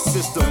you in the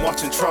system,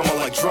 watching trauma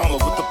like drama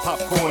with the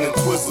popcorn and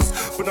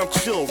Twizzlers. But I'm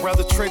chill,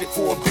 rather trade it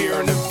for a beer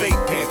and a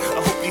vape pen.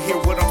 I hope you hear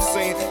what I'm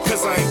saying,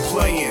 cause I ain't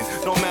playing.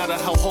 No matter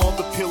how hard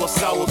the pill or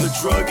sour the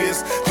drug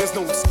is, there's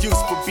no excuse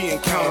for being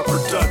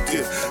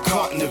counterproductive.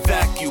 Caught in the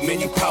vacuum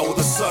and you power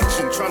the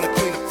suction, trying to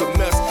clean up the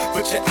mess,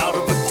 but you're out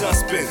of a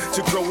dustbin.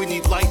 To grow we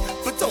need light,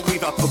 but don't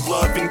leave out the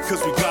loving,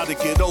 cause we gotta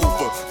get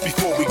over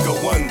before we go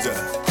under.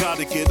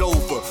 Gotta get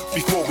over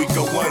before we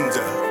go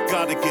under.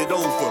 Gotta get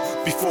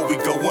over before we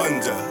go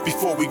under.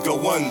 Before we go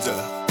under.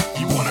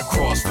 You wanna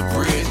cross the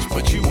bridge,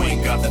 but you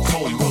ain't got the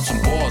toll. You wrote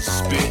some bars to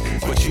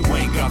spit, but you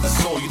ain't got the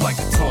soul. You like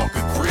to talk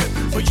a grip,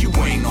 but you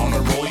ain't on a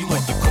roll. You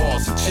like the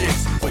cars and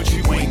chicks, but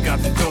you ain't got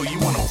the dough. You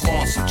wanna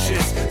flaunt some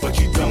chicks, but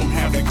you don't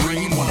have the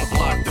green. Wanna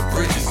block the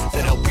bridges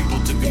that help people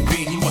to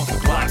convene. You want the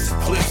blocks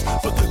and clips,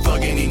 but the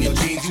thuggin' in your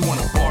jeans. You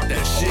wanna bark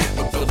that shit,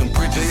 but building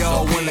bridges. They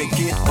all wanna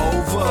get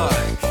over,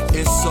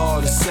 it's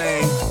all the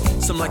same.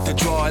 Some like to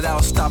draw it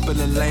out, stop in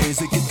the lanes,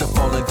 they get the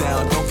falling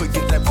down. Don't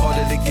forget that part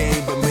of the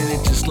game, but many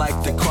just like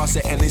to cross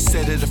it and they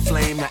set it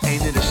aflame. Now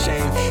ain't it a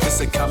shame? It's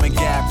a common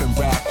gap in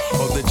rap.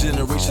 All the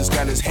generations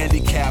got its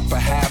handicap.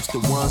 Perhaps the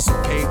ones who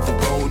paved the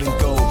road and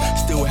go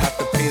still have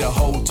to pay the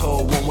whole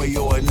toll one way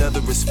or another.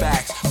 It's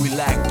facts. We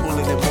lack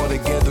pulling it more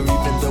together,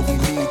 even though we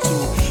need to.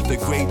 The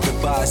great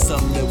divide,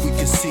 something that we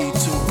can see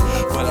too.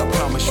 But I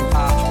promise you,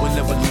 I will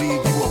never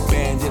leave you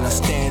abandoned. I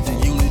stand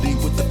in unity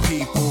with the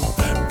people.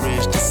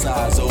 Bridge the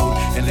size old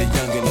and the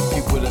young and the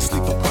people that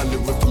sleep up under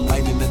it from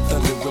lightning and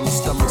thunder. And the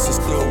stomachs are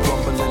still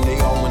rumbling, they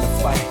all wanna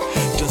fight.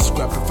 Just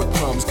scrapping for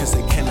crumbs, cause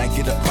they cannot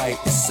get a bite.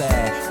 It's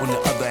sad. On the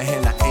other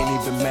hand, I ain't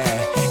even mad.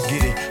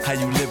 Get it? How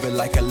you living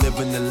like I live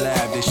in the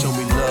lab. They show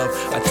me love,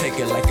 I take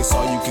it like it's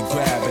all you can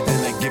grab. And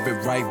then I give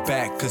it right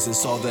back, cause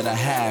it's all that I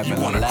have. You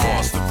and wanna I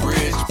cross the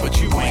bridge, but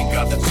you ain't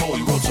got the toll.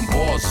 You wrote some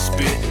bars to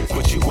spit,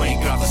 but you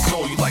ain't got the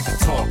soul. You like to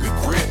talk a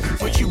grip,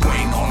 but you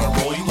ain't on a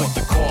roll. You like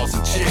the cars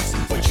and chicks,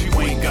 but you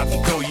ain't got the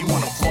dough. You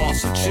wanna flaunt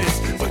some chicks,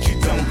 but you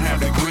don't have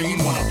the green.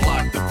 Wanna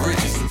block the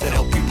bridges that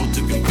help people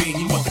to convene.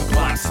 You want the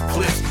blocks and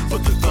clips,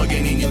 but the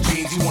thuggin' in your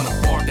jeans. You wanna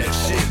bark that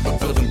shit, but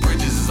building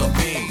bridges is a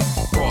thing.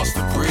 Cross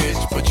the bridge,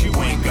 but you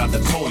ain't got the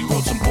toll. You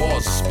wrote some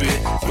bars to spit,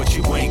 but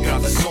you ain't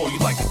got the soul. You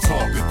like to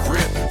talk a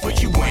grip,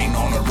 but you ain't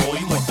on a roll.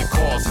 You like the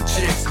cars and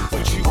chicks,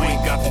 but you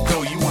ain't got the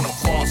dough. You wanna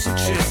flaunt some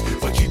chicks,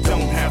 but you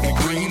don't have the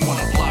green.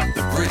 Wanna block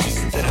the bridges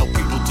that help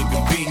people to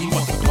convene. You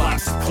want the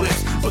blocks and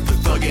clips, but the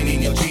thuggin'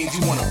 in your jeans.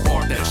 You wanna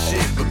bark that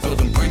shit, but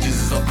building bridges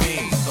is a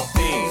thing. A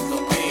thing.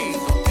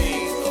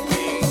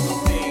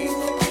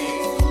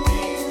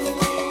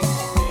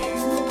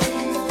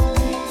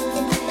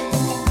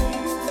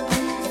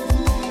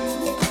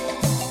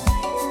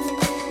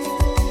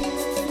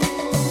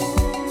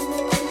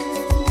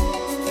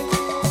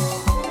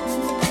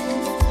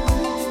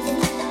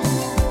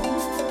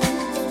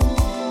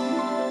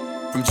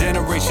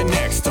 Generation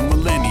X to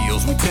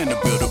millennials, we tend to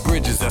build the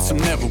bridges that some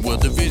never will.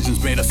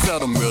 Divisions made us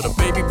seldom real. The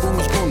baby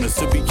boomers groomed us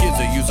to be kids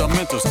that use our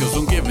mental skills.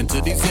 Don't give in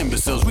to these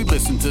imbeciles. We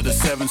listen to the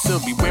seven still.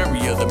 Be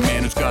wary of the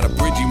man who's got a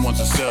bridge he wants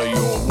to sell you,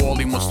 or a wall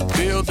he wants to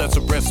build. That's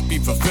a recipe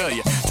for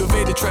failure. To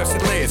evade the traps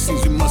that lay, it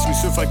seems we must be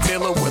swift like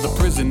Taylor. Whether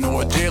prison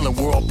or a jailer,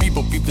 we're all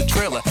people. Peep the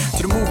trailer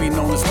to the movie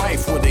known as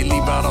Life, where they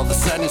leave out all the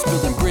sadness.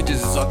 Building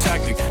bridges is our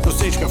tactic. No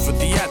stage cut for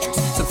theatrics.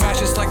 Some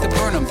fascists like to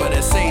burn them, but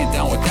as saying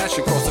down with that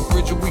should cross the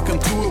bridge when we come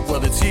to it.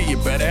 Well, it's here. You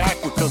better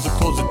act because it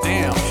close it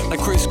down. Like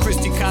Chris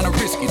Christie, kinda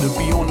risky to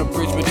be on the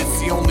bridge, but it's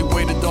the only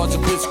way to dodge a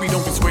blitzkrieg.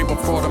 Don't be swayed by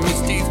fraud or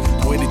misdeeds.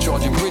 The way they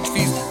charging bridge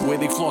fees, the way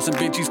they flossing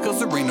bitches, cause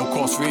there ain't no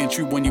cost for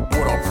entry when you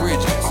board our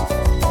bridges.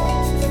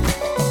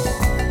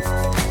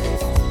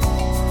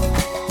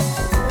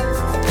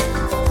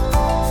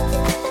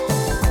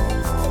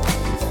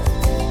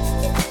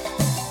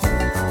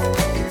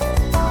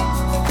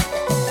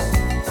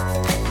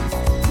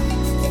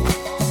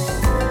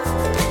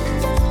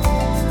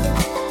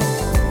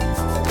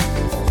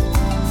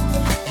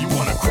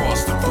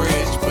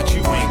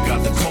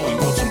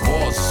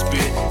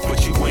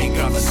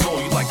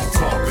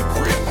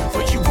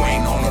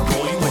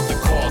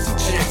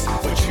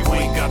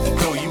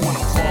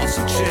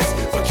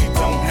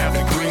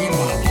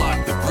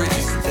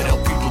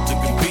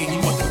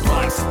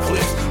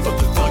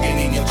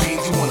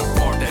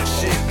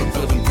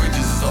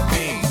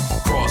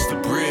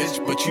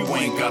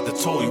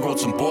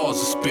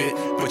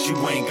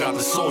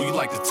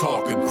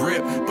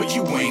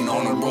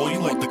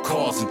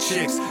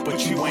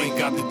 But you ain't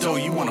got the dough,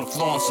 you wanna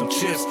flaunt some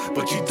chips,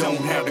 but you don't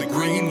have the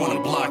green, wanna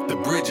block the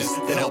bridges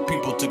that help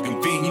people to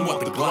convene. You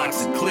want the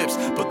Glocks and clips,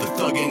 but the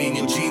thuggin' in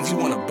your jeans. You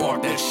wanna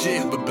bark that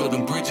shit, but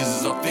building bridges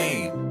is our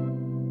thing.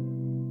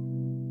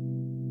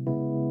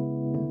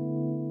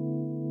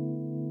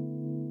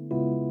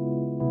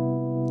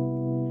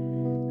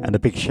 And a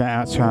big shout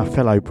out to our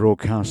fellow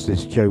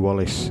broadcasters Joe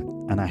Wallace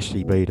and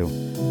Ashley Beadle.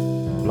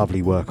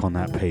 Lovely work on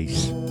that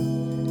piece.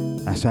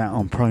 That's out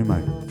on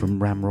promo from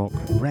Ramrock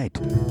Red.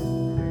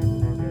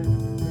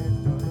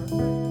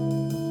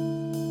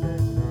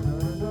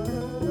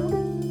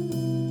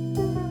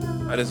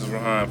 Hi, this is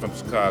Rahan from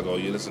Chicago.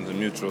 You listen to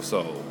Mutual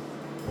Soul.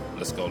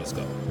 Let's go, let's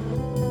go.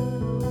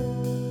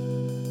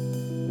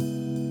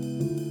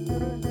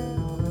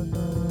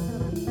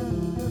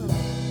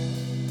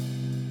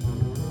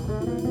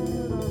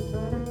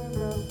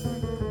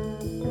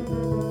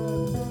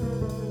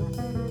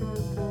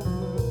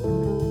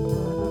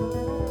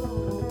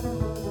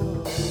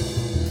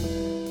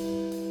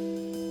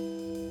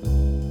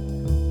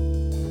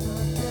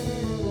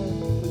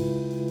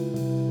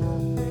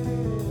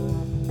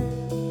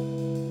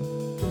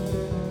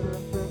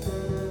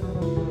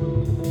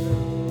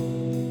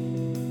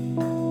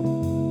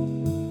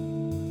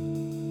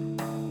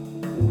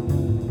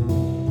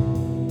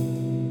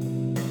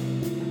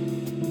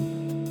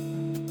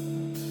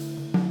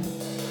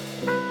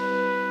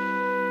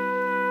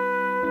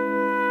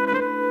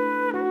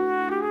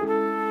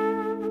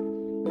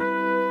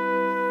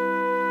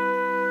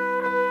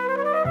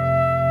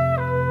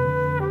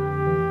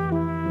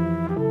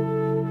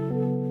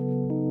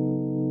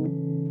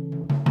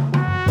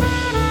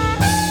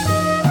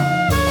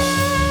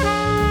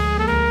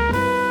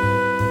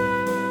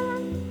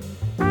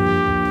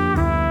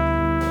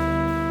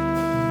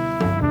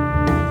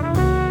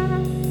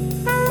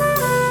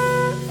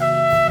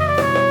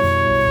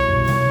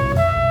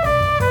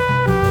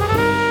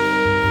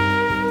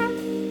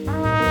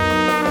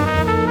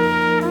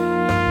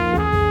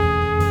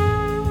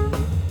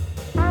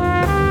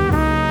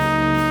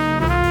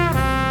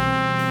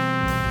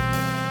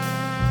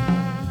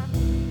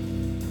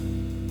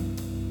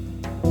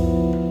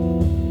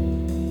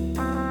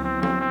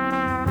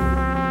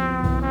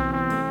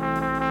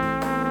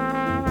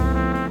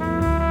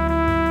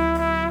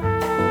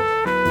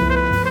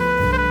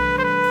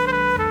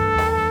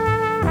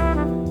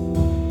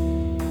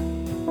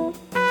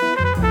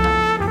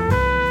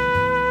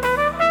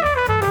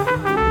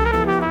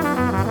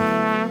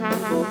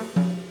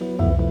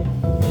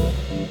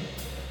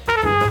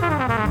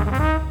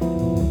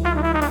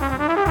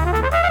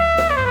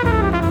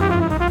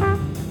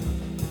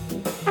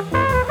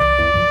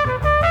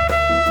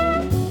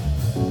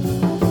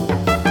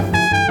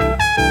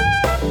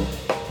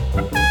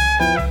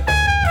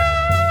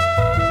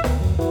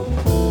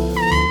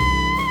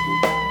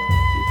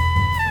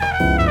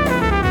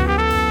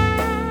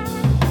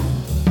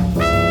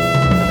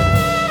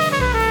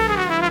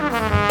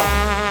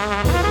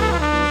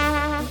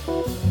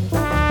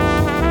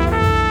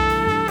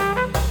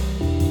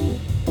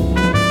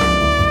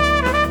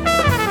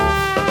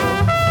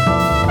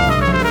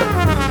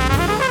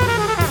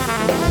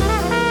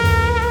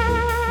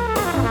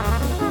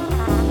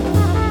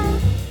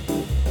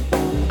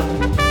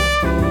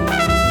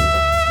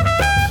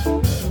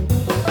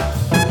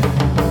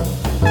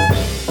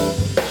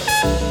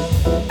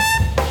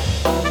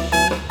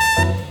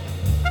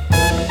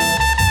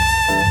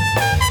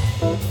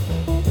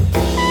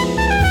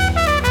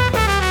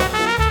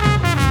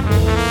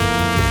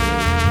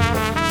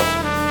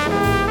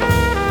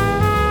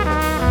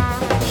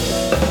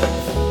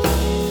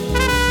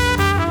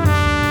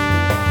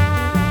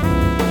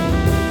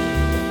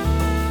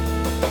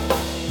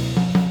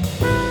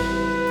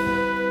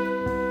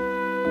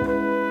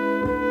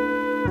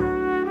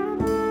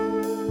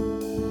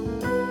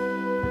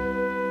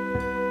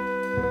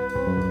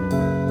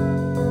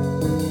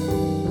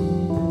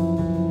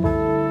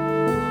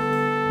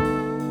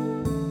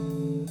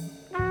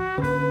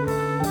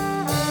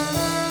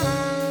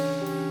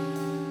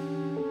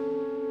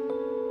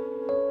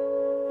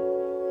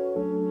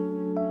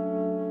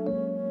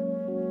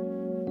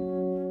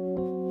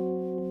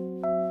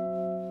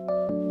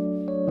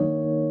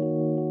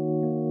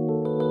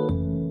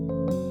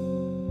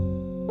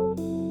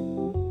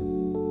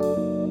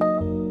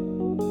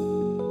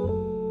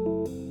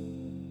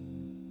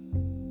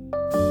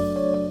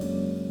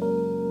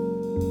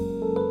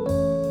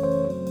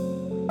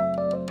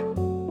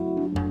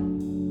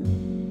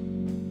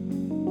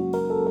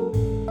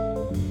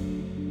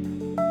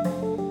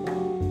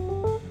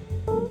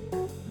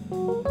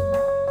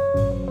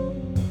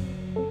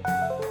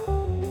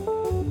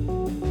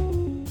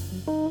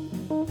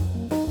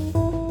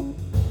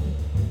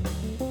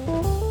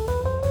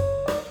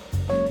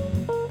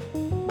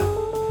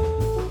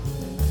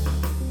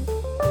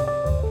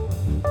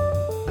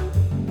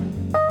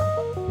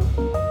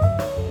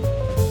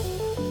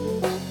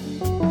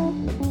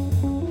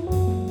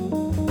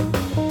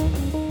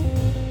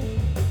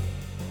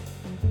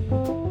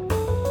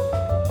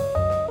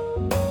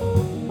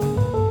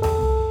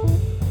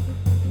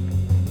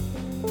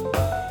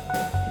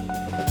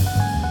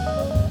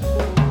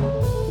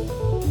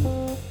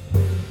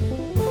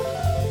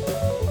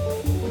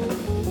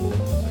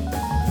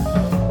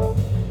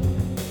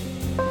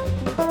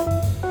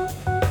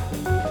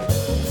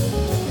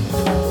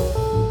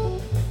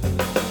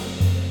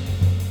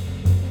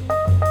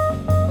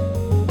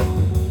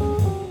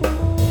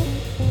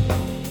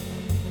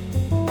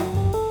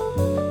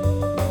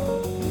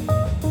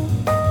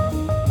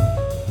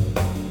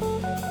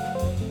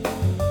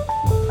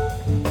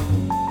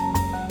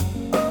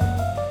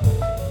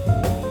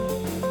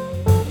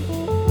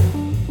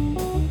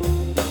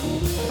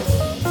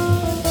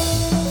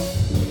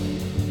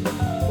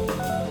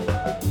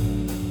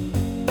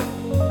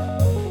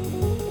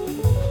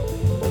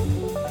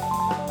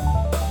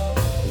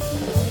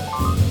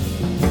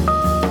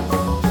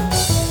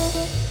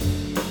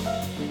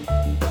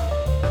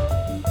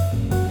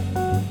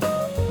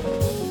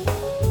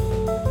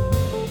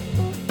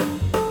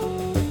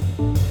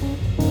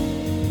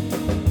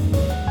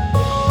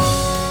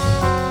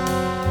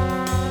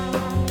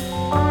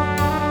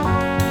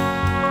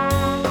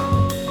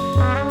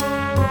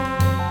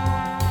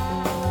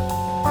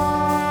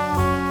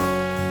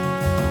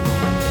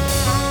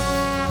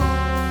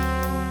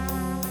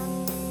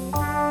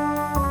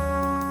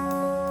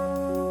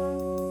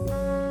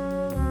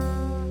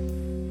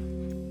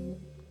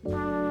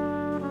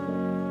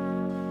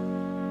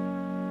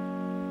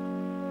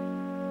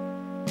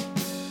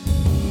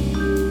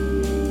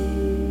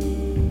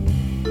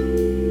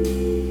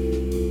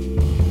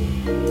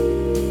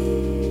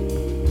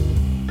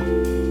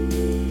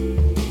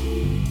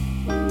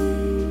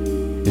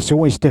 It's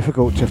always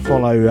difficult to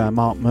follow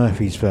Mark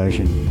Murphy's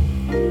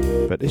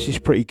version, but this is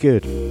pretty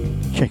good.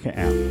 Check it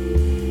out.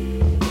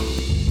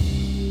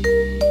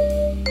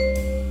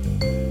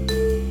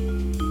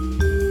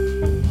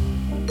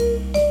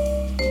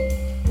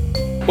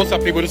 What's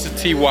up, people? This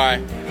is TY,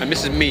 and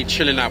this is me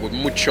chilling out with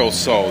Mucho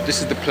Soul.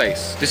 This is the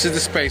place. This is the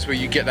space where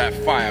you get that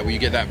fire, where you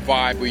get that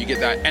vibe, where you get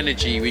that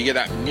energy, where you get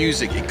that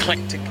music,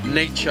 eclectic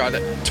nature,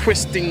 that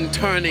twisting,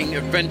 turning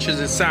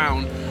adventures in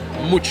sound.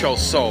 Mucho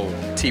Soul,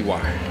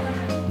 TY.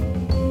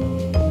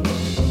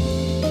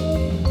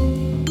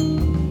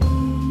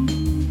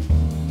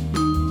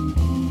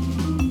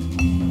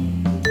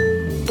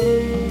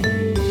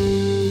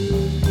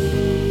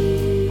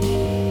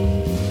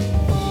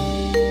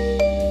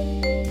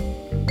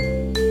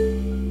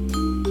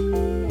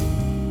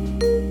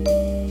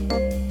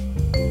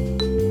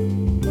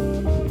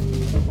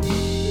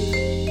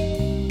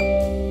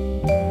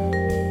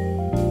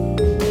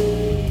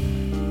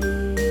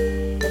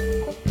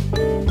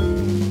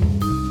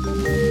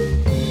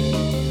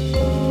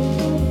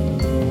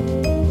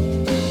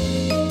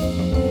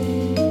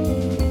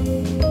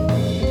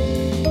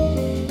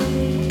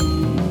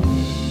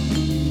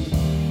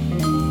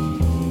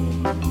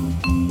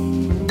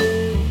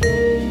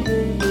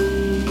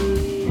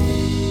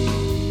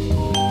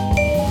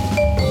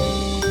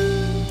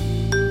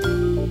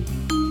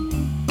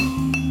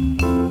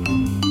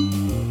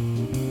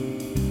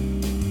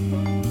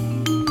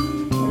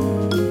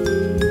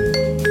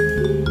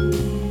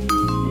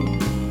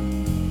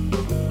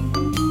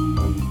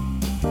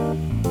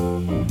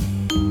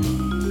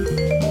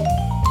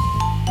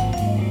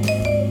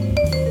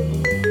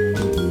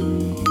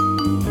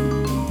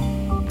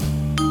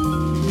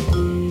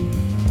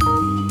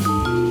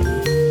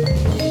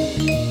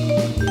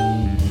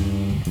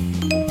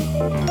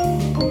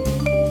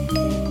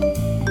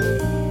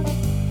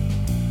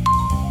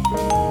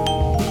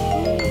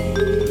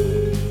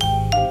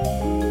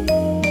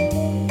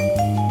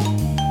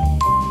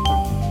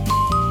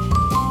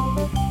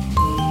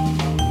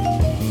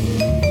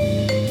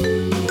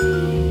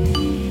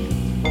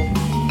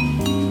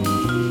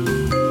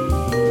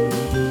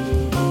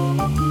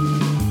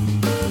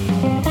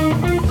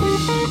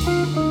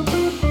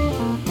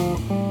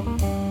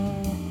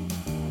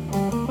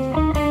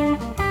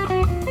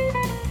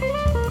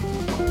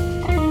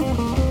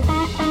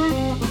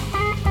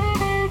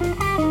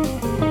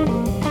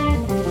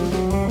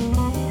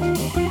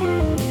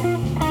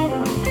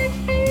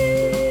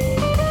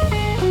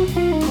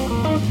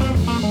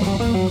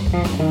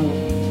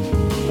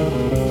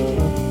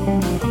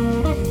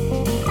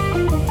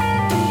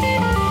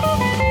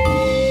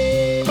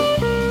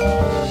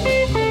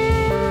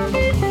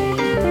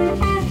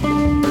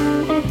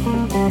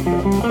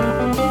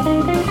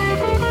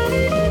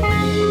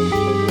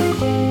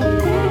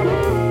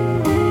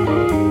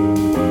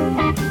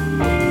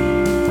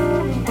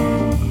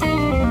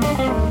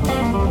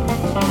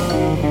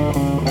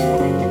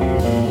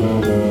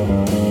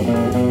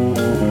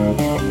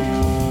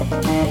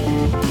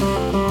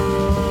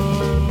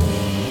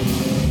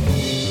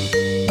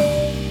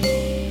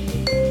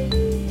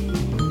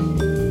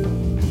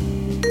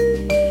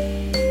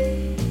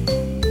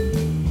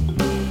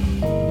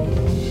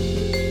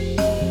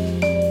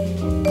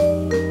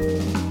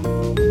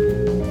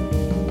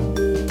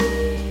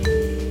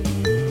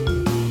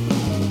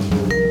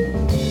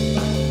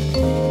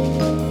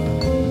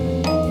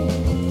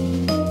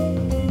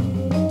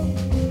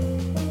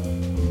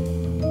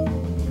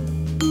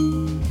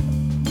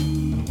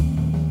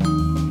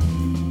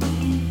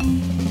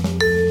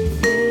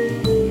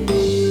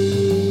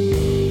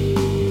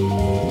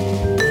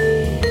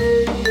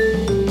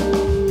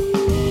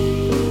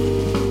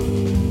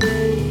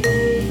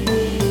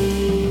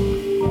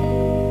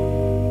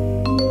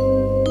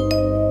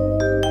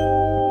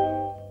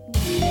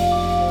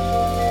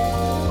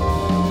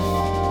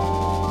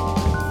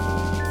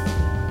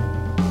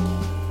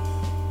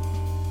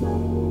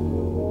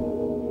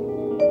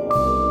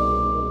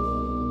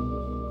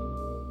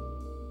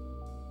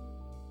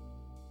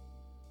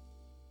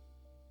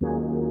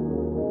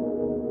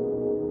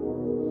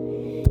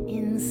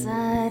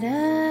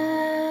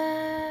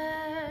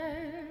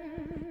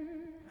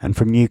 And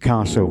from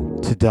Newcastle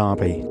to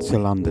Derby to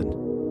London,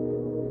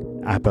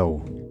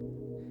 Abel.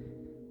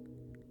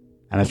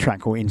 And a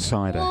track called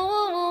Insider,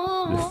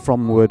 the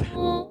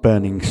Fromwood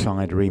Burning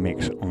Side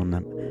remix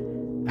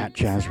on At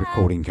Jazz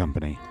Recording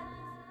Company.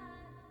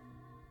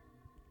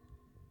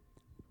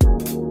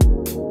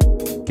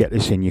 Get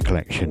this in your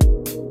collection.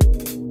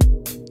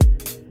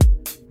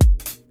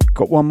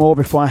 Got one more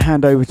before I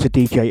hand over to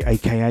DJ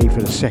AKA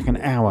for the second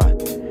hour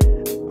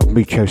of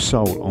Mucho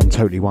Soul on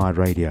Totally Wired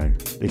Radio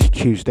this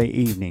Tuesday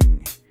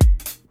evening.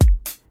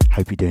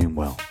 Hope you're doing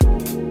well.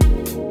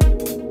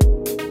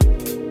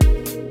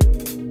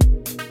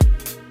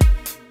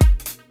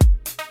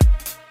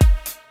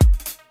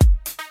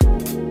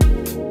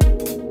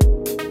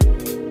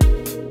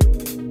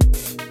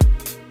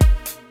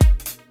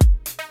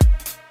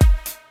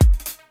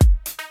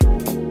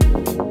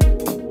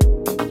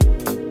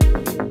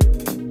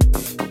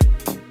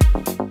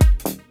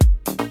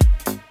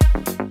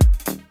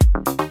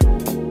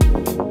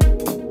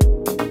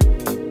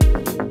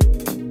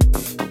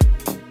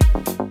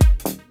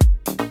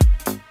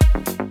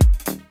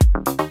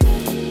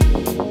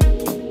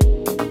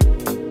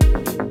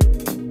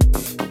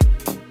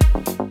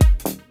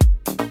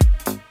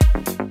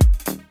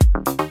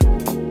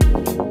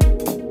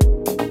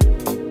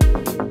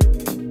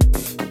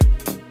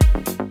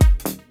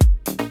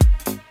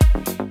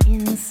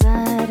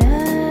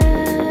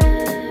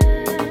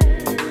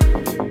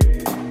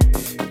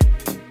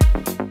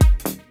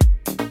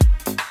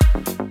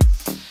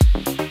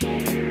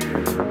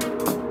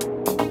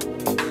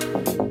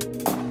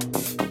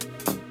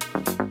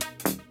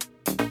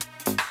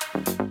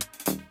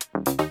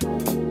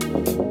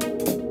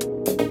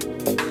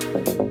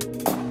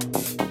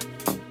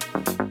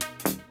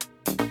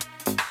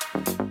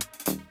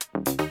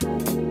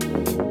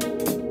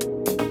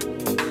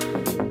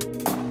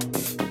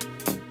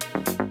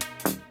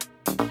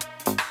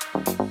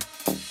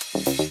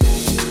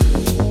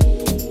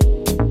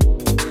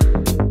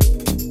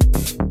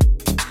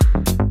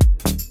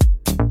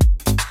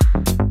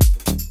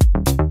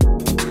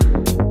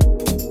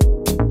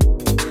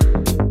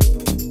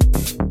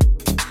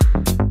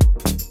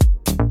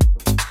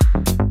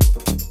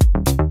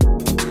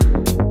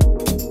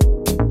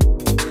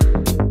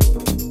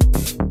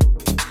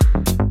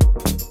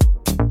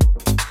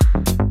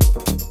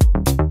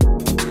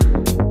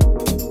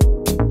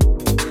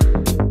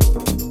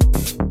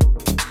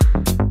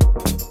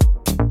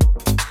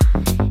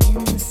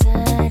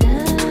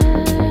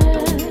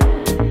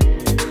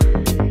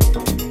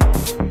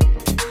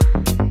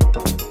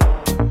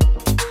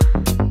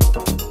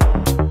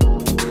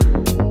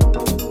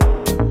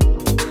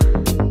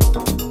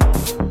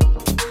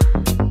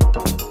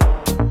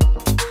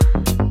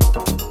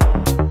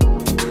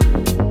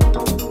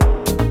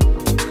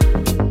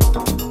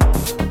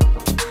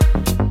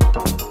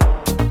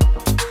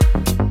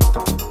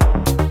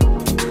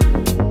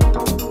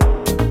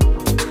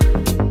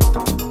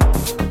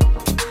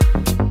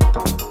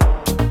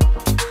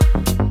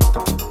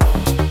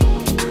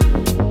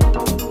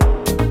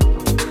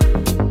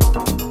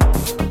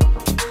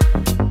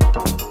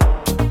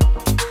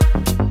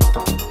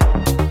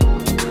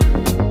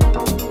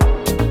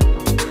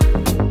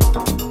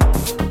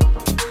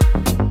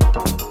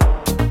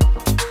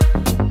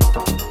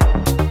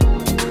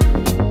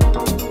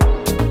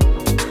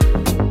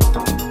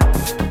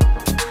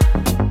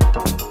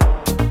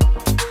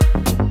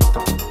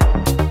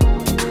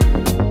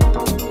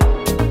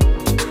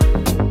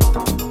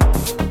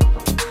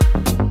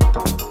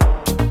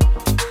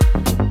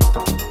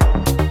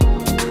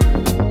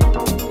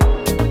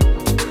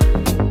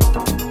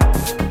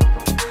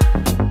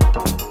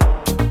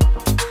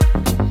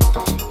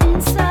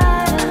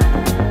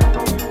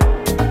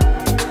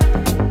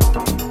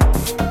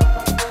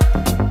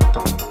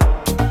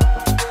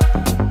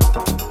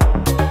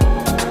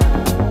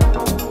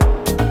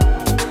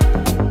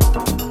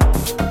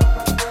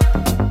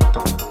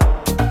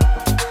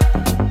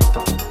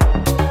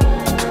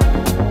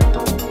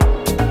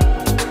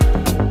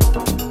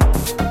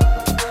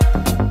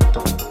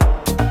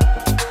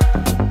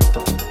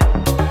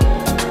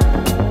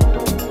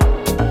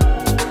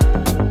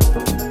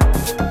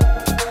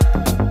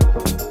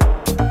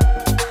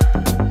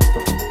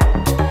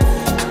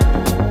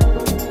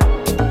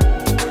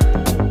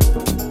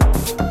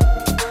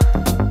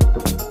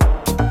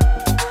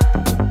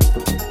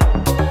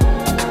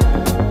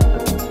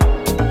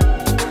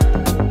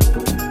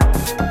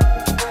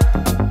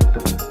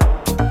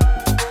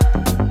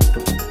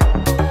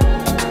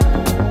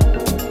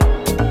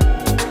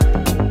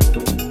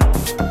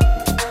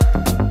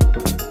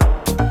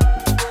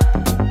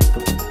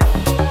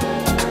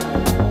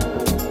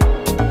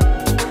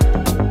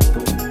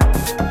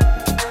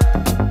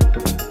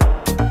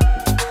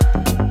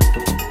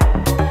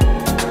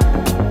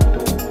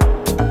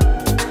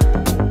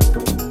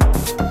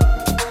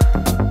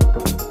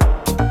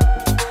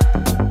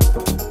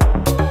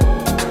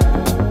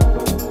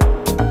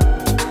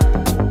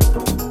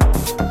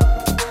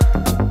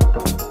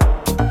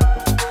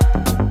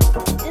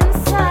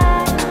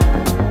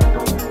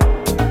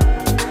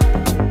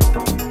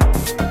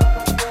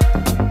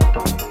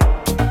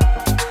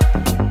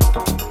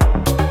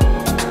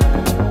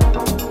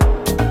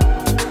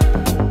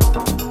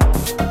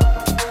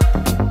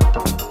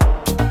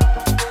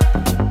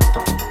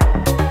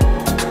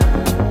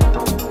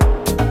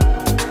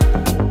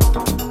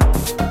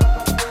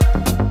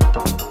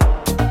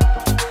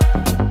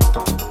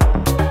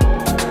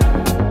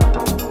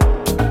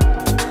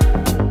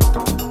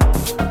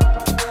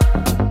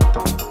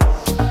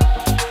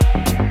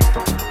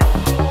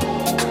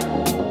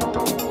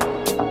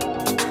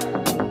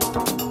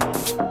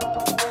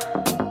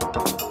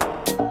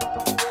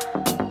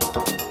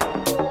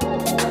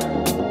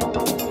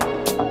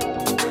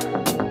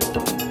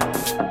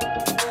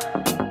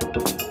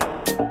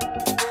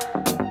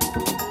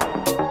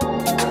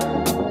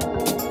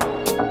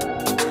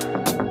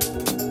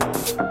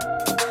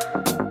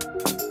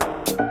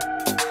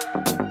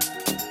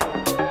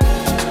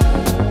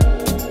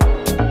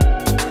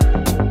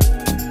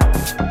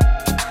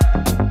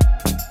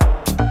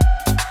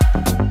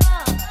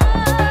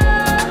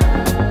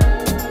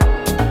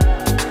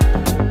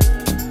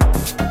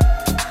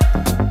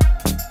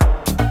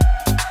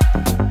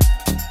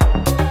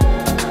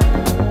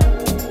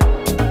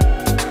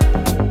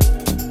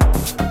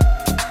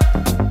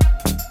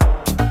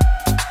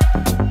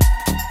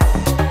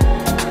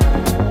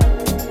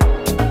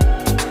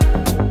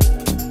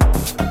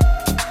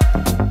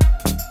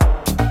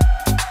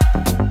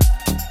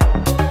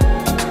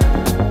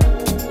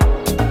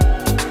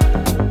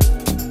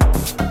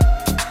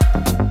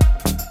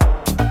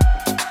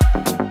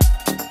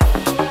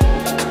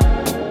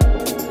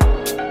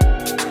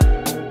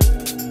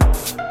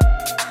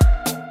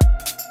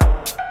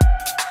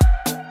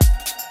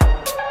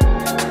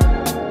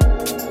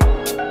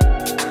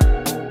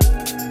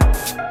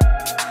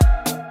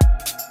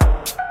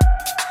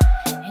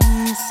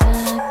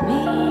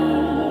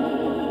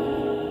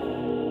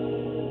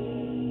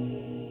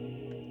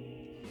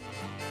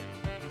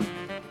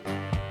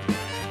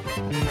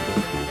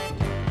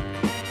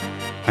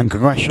 And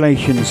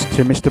congratulations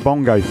to Mr.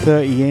 Bongo,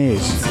 30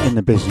 years in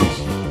the business.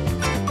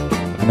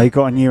 And they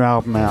got a new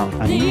album out,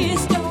 and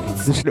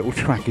this little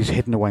track is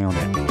hidden away on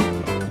it.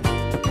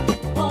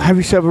 Have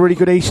yourself a really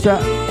good Easter,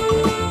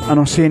 and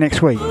I'll see you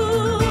next week.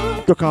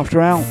 Look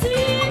after Al.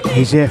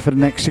 He's here for the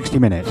next 60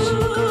 minutes.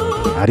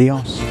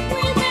 Adios.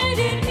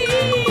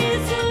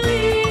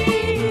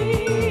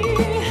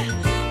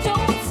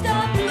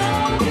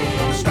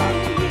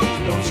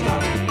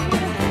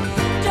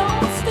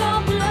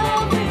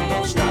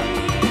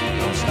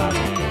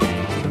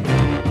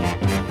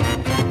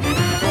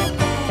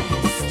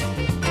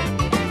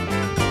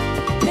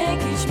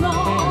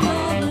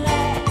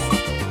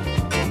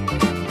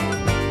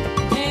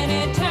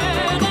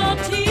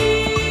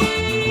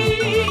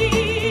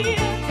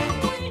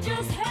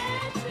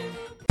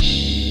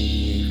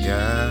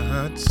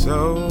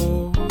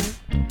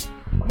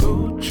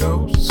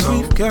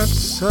 Got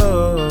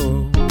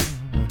so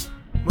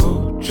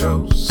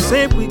mucho,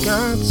 say we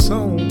got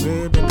so,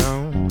 baby,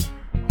 no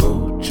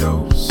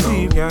mucho,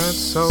 we got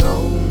so,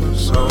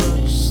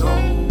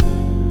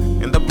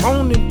 in the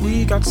morning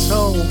we got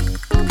so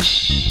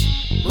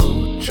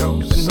mucho,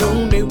 in the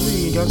noonday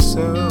we got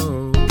so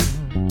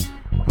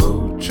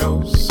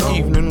mucho,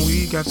 evening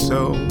we got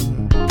so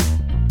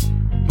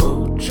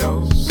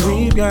mucho,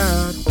 we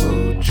got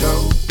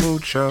mucho,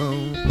 so.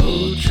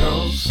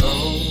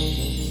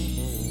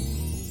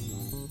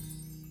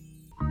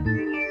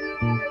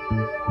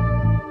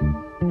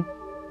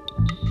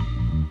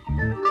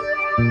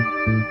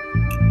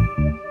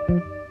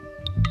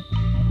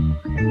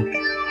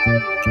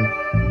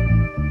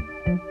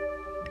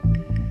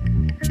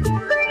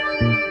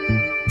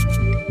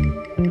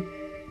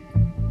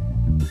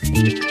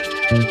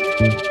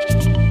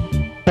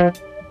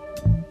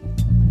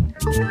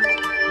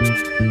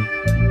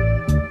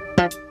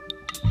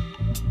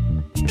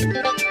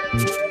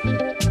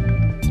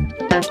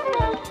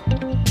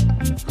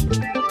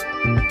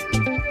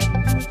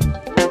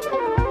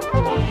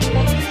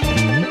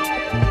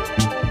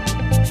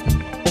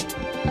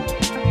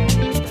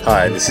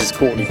 Hi, this is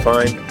Courtney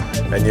Fine,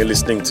 and you're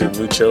listening to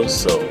Mucho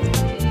Soul.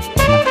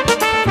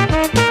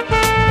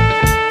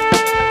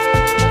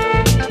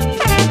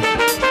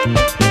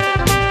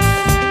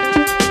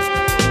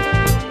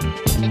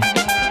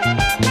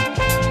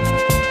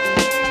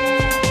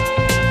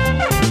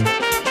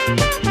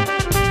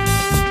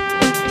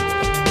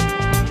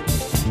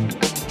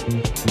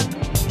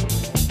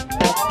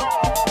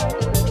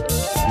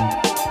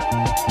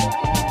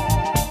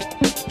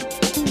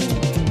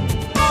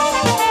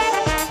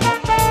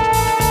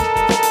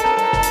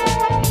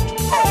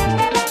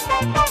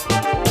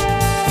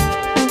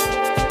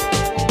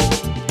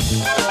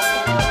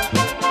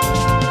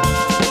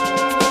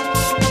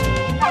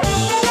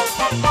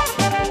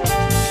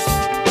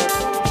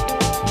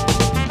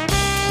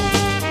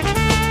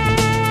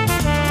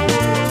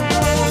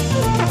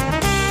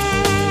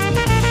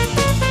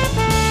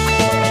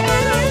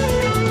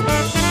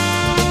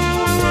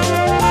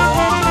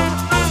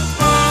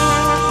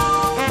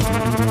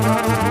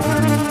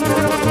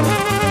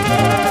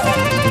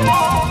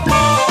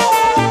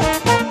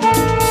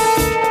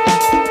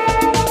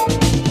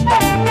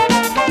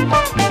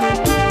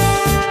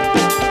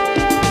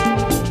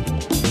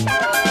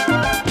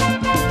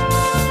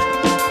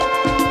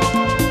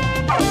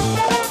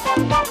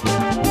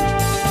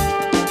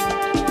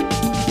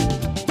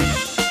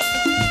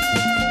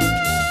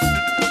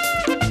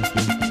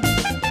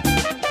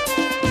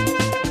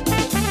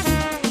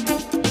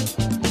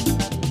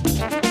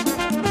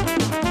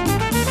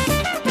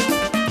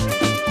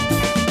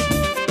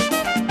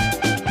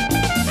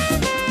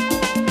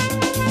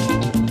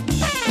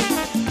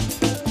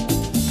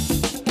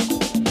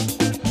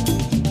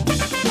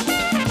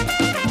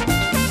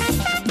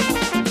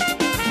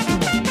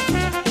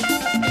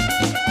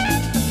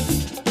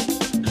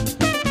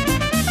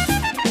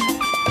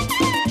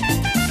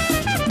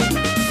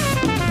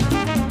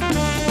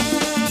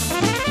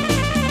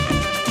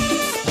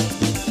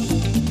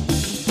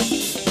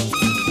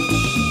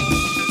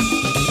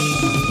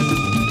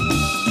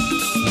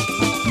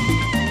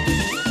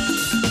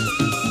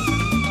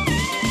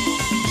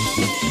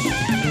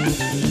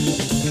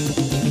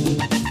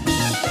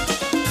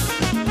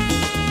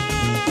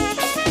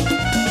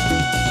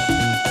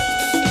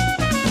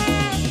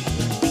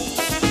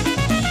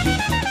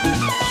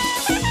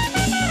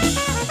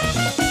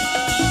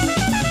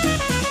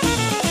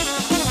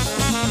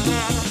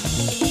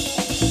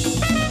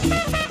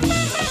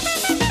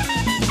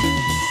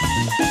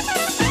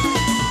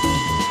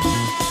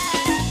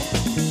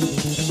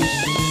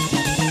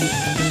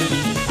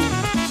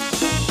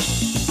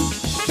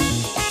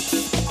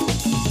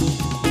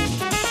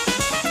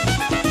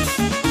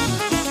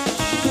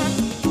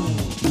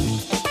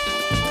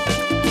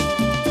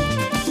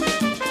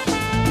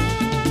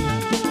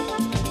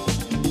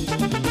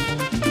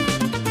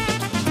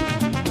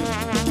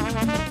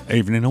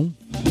 Evening all.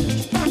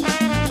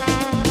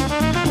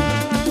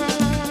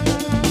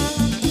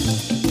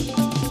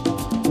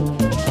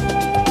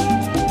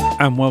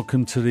 And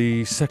welcome to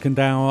the second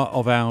hour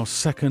of our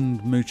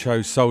second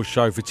Mucho Soul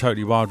show for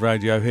Totally Wild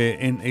Radio here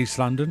in East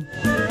London.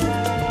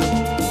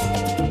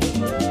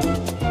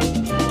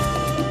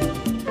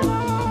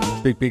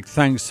 Big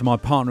thanks to my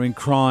partner in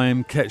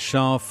crime, Ket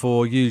Shah,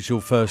 for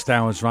usual first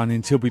hours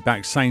running. He'll be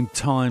back same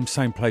time,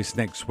 same place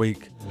next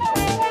week,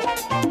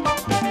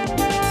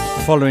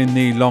 following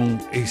the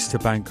long Easter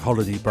bank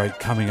holiday break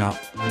coming up.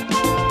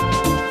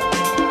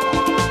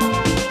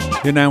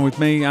 You're now with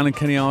me, Alan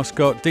Kenny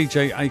Arscott,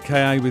 DJ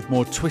AKA, with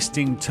more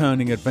twisting,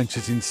 turning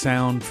adventures in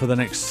sound for the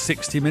next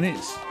 60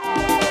 minutes.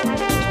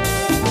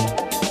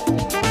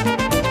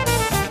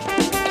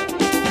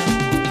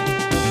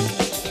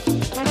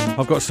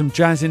 I've got some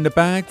jazz in the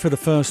bag for the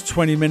first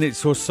 20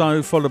 minutes or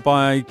so, followed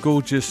by a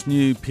gorgeous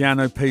new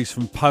piano piece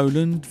from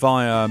Poland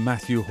via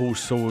Matthew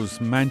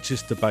Horsall's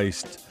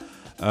Manchester-based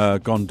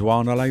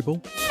Gondwana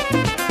label.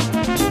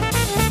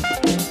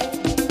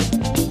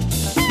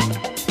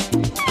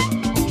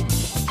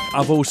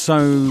 I've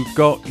also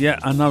got yet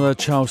another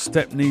Charles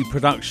Stepney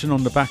production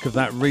on the back of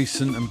that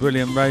recent and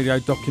brilliant radio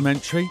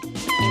documentary.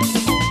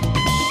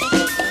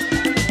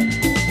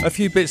 A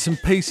few bits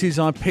and pieces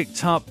I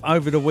picked up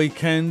over the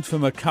weekend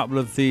from a couple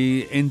of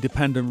the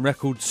independent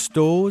record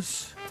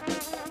stores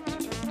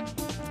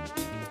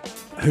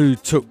who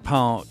took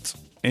part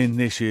in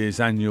this year's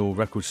annual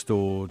Record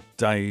Store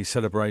Day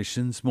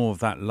celebrations. More of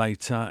that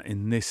later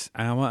in this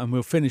hour, and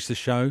we'll finish the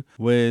show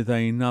with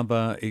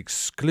another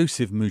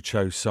exclusive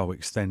Mucho Soul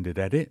extended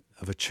edit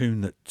of a tune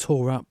that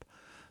tore up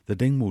the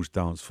Dingwalls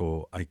dance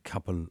floor a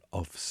couple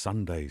of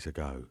Sundays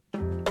ago.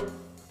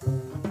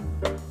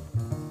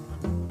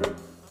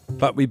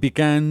 But we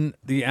began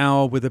the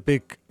hour with a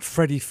big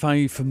Freddie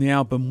Faye from the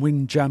album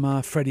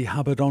Windjammer. Freddie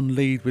Hubbard on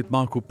lead with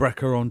Michael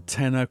Brecker on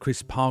tenor,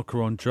 Chris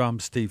Parker on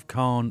drums, Steve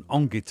Kahn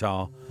on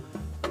guitar,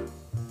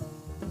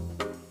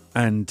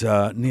 and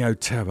Neo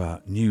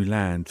Terror, New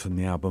Land from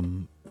the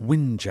album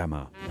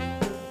Windjammer.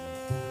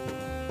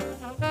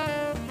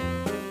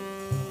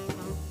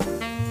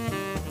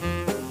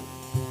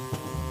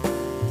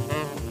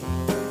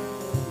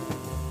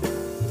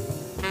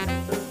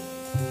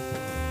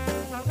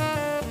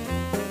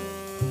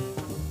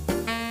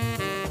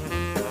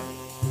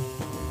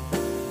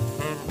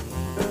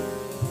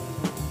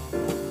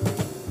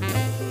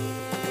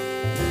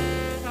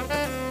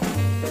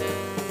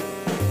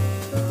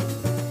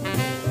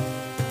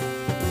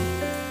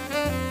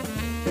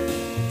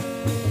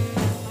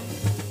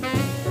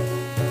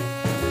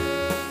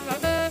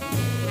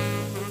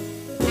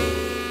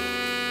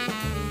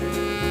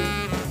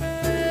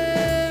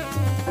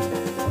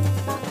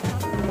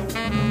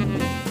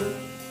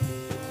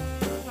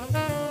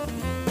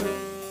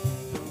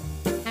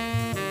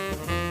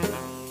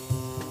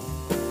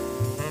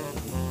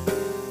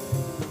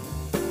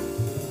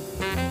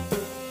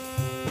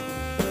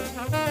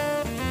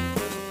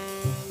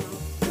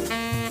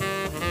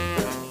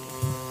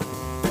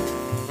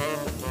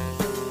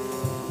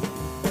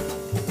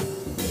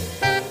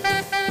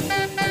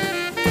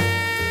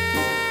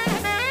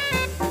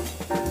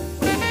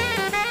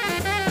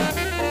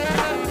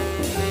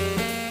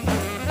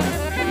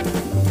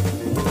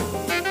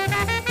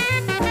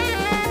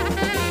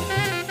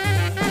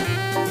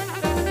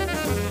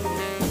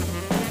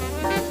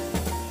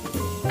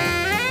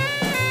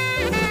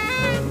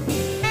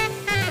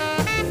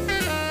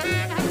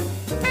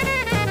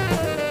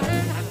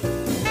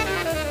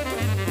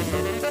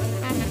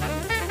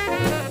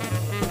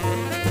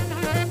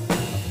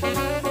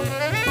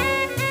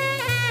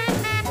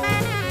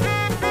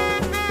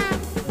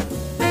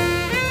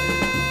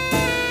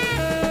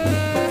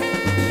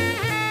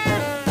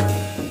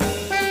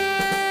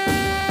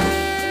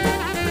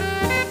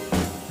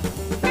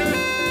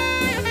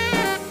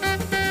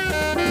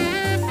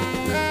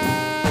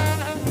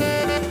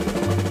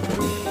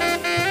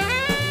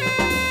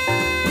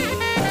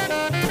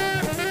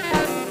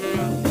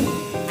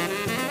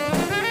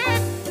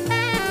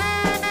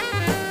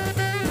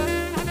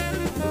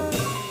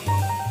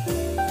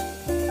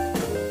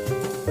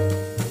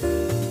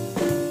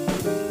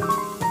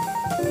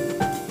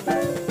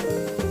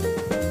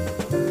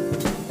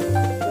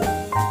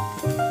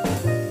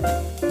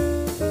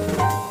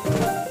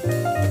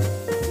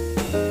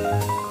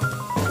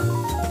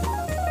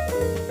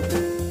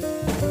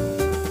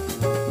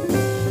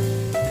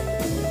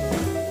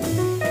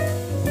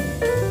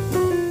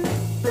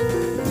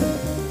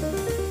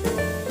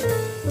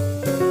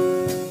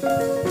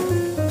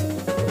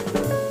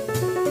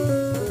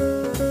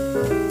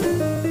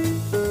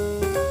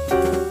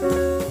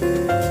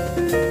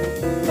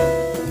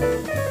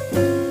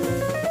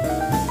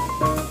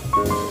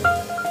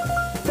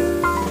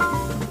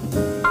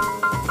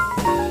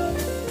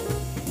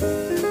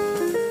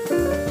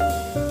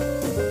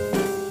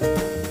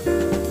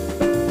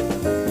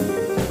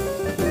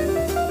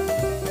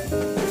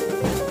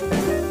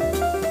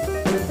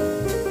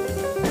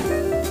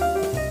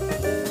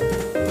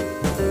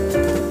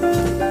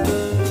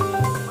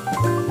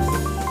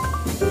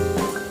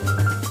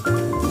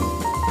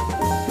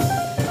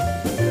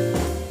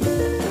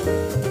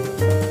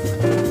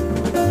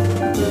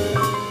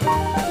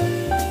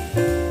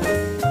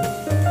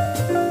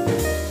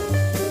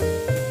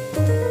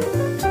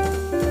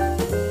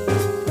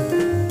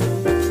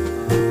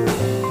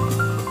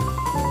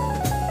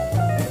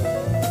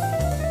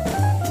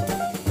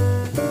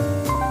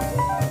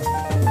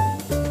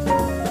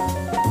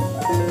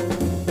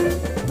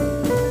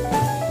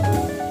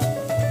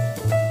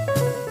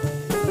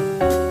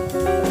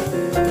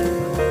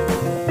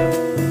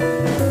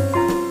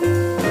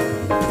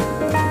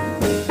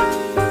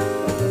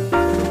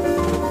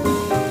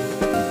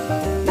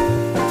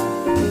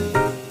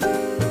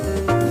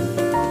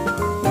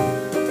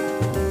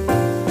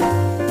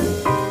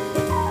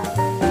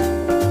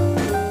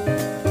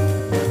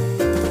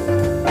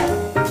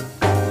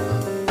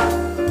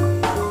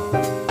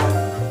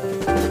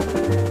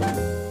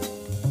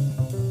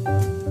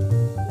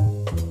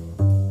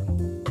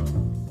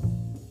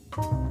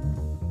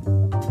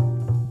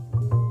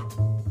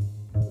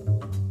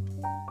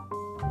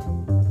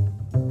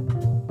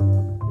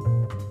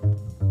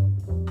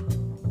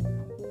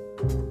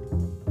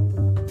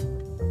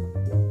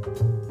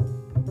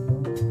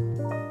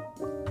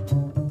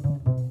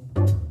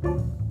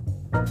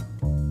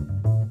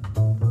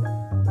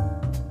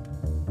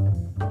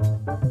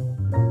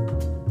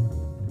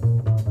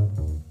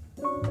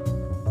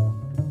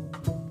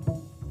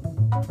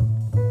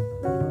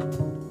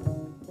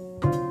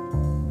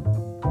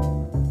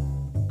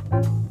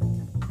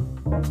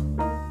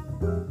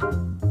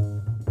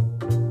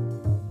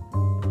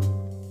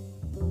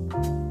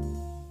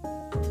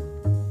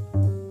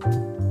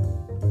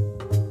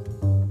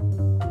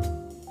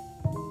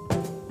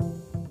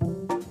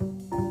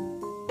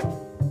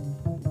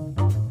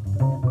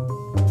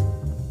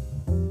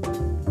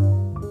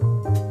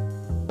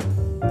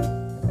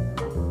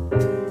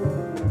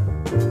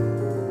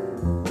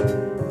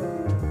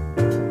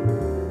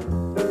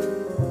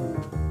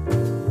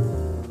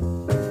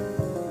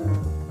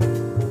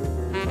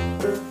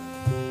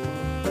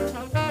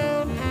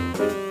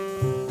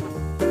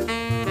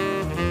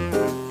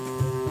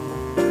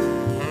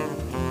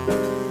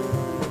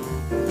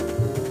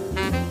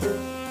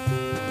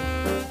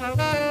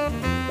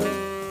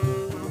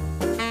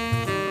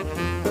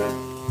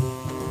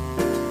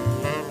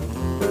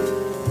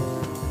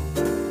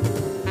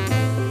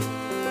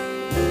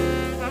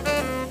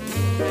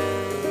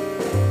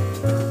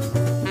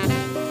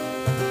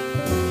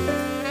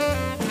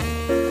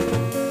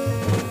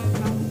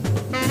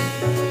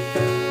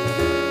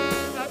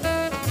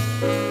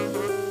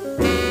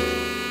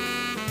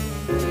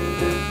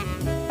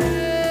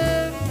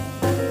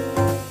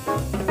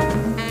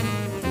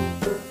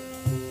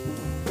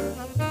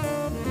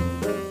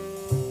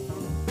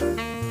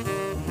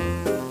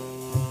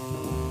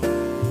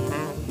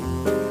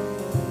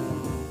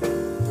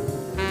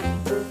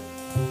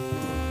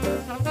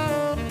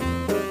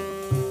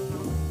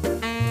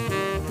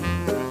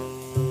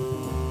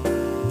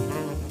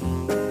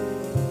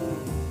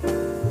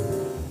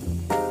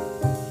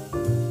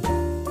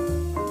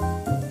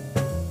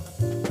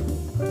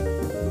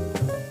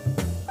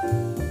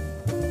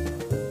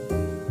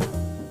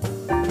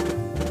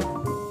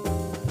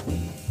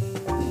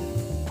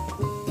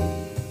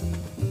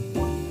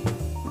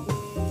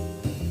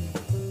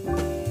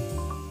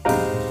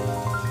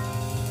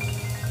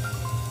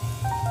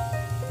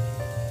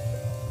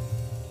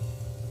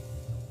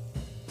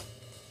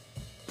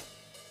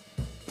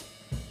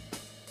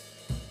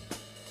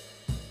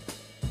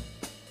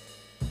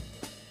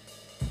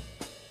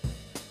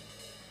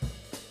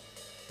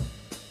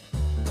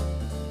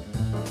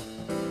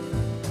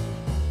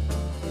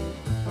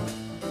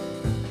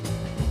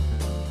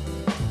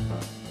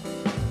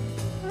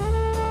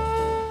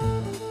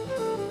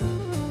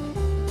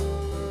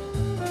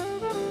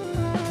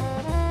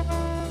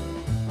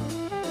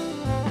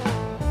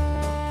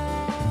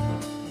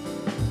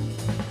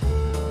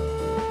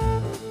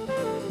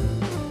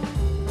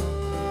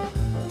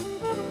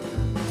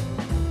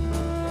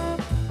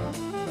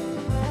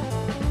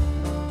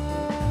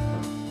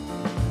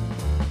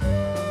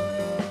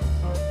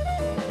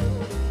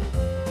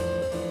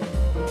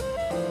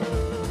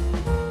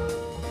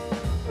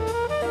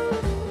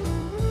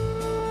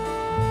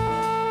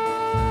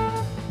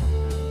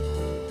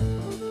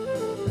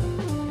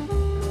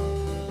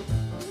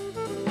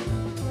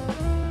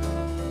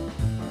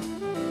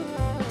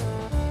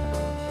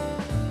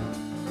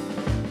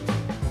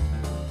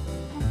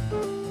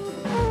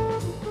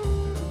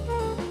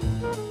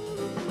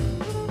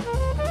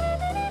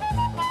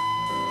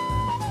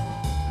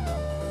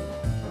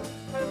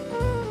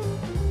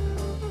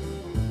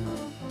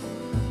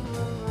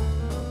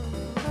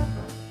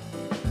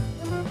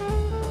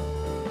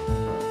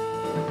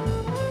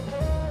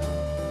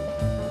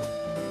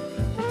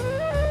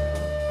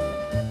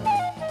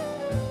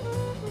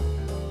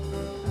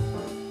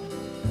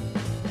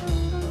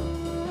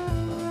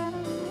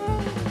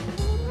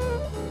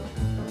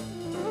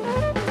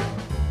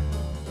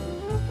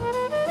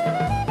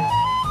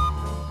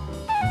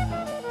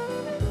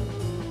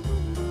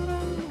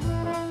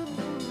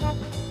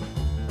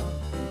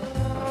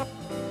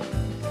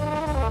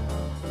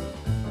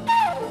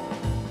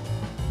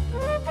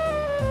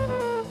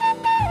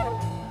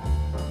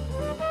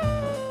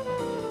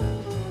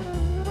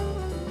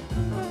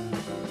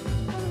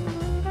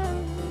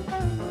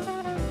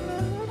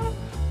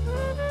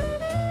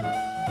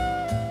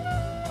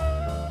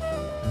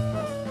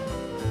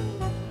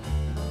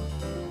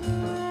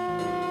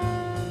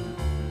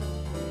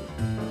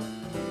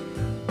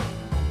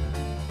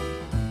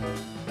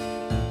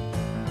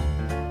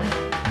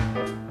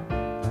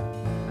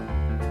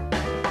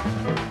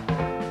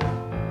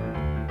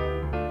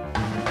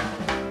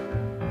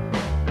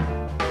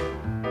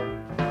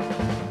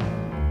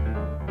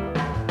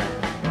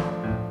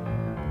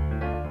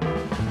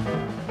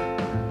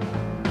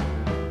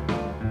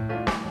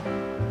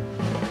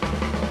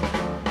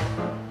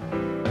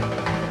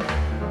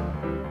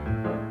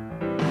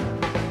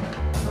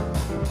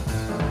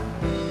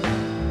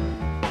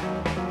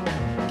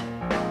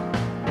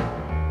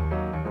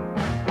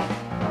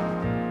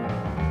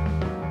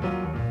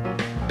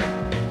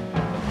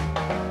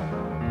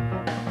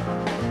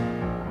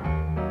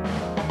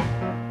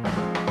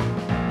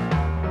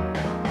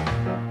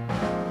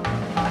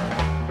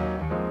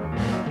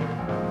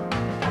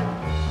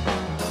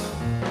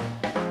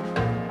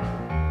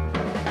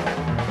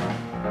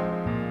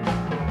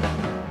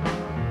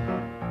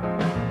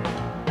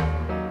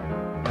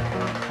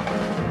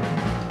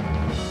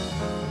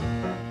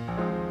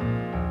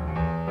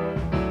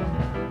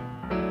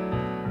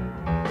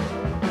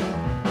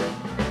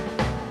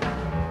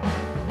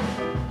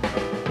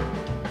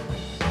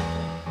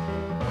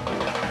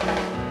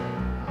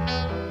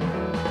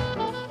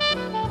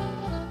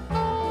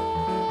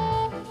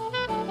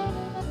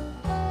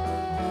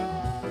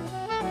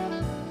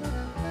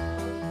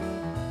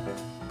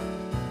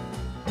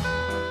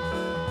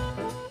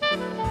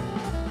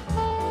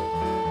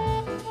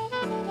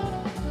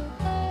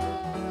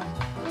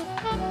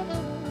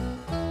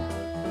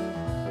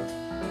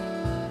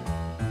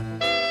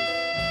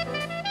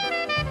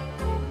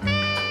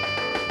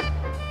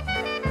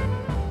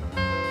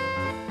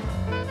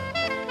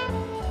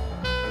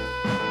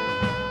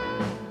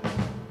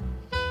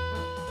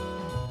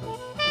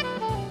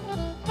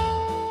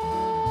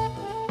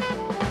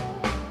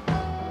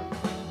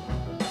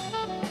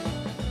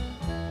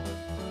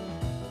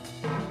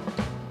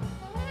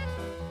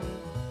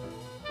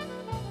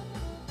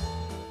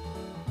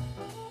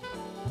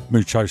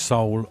 Mucho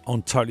Soul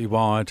on Totally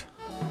Wired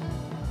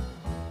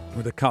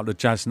with a couple of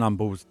jazz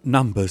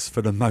numbers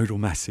for the Modal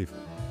Massive.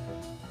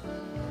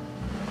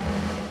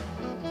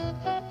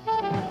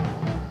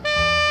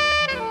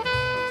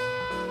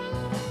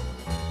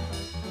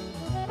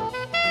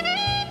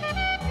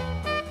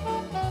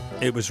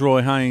 It was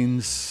Roy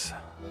Haynes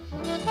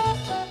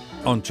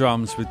on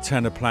drums with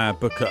tenor player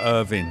Booker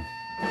Irving.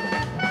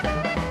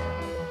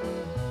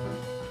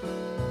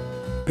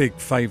 Big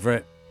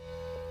favourite.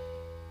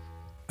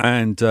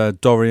 And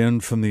Dorian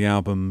from the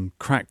album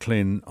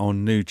Crackling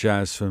on New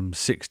Jazz from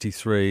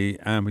 63.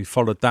 And we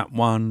followed that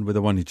one with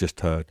the one you just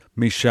heard.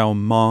 Michel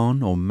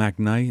Marne or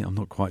Magne, I'm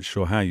not quite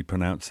sure how you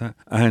pronounce that.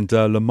 And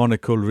Le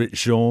Monaco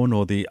Riche-Jaune,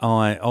 or The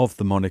Eye of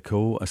the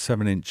Monocle, a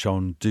 7-inch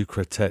on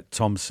Ducretet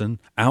Thompson,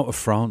 out of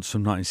France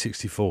from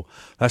 1964.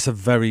 That's a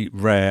very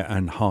rare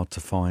and hard to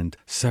find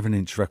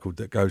 7-inch record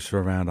that goes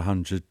for around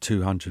 100,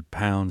 200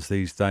 pounds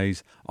these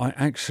days. I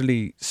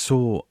actually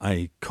saw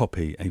a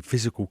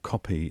physical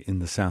copy in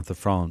the south of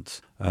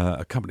France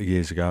a couple of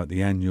years ago at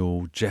the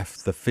annual Jeff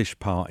the Fish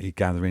Party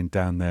gathering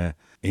down there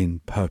in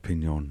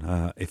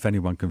Perpignan. If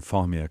anyone can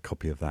find me a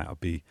copy of that, I'd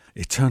be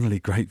eternally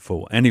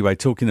grateful. Anyway,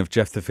 talking of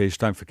Jeff the Fish,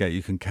 don't forget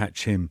you can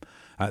catch him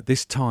at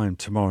this time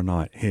tomorrow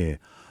night here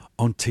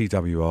on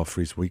TWR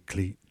for his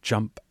weekly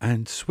Jump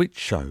and Switch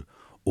show.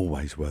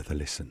 Always worth a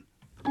listen.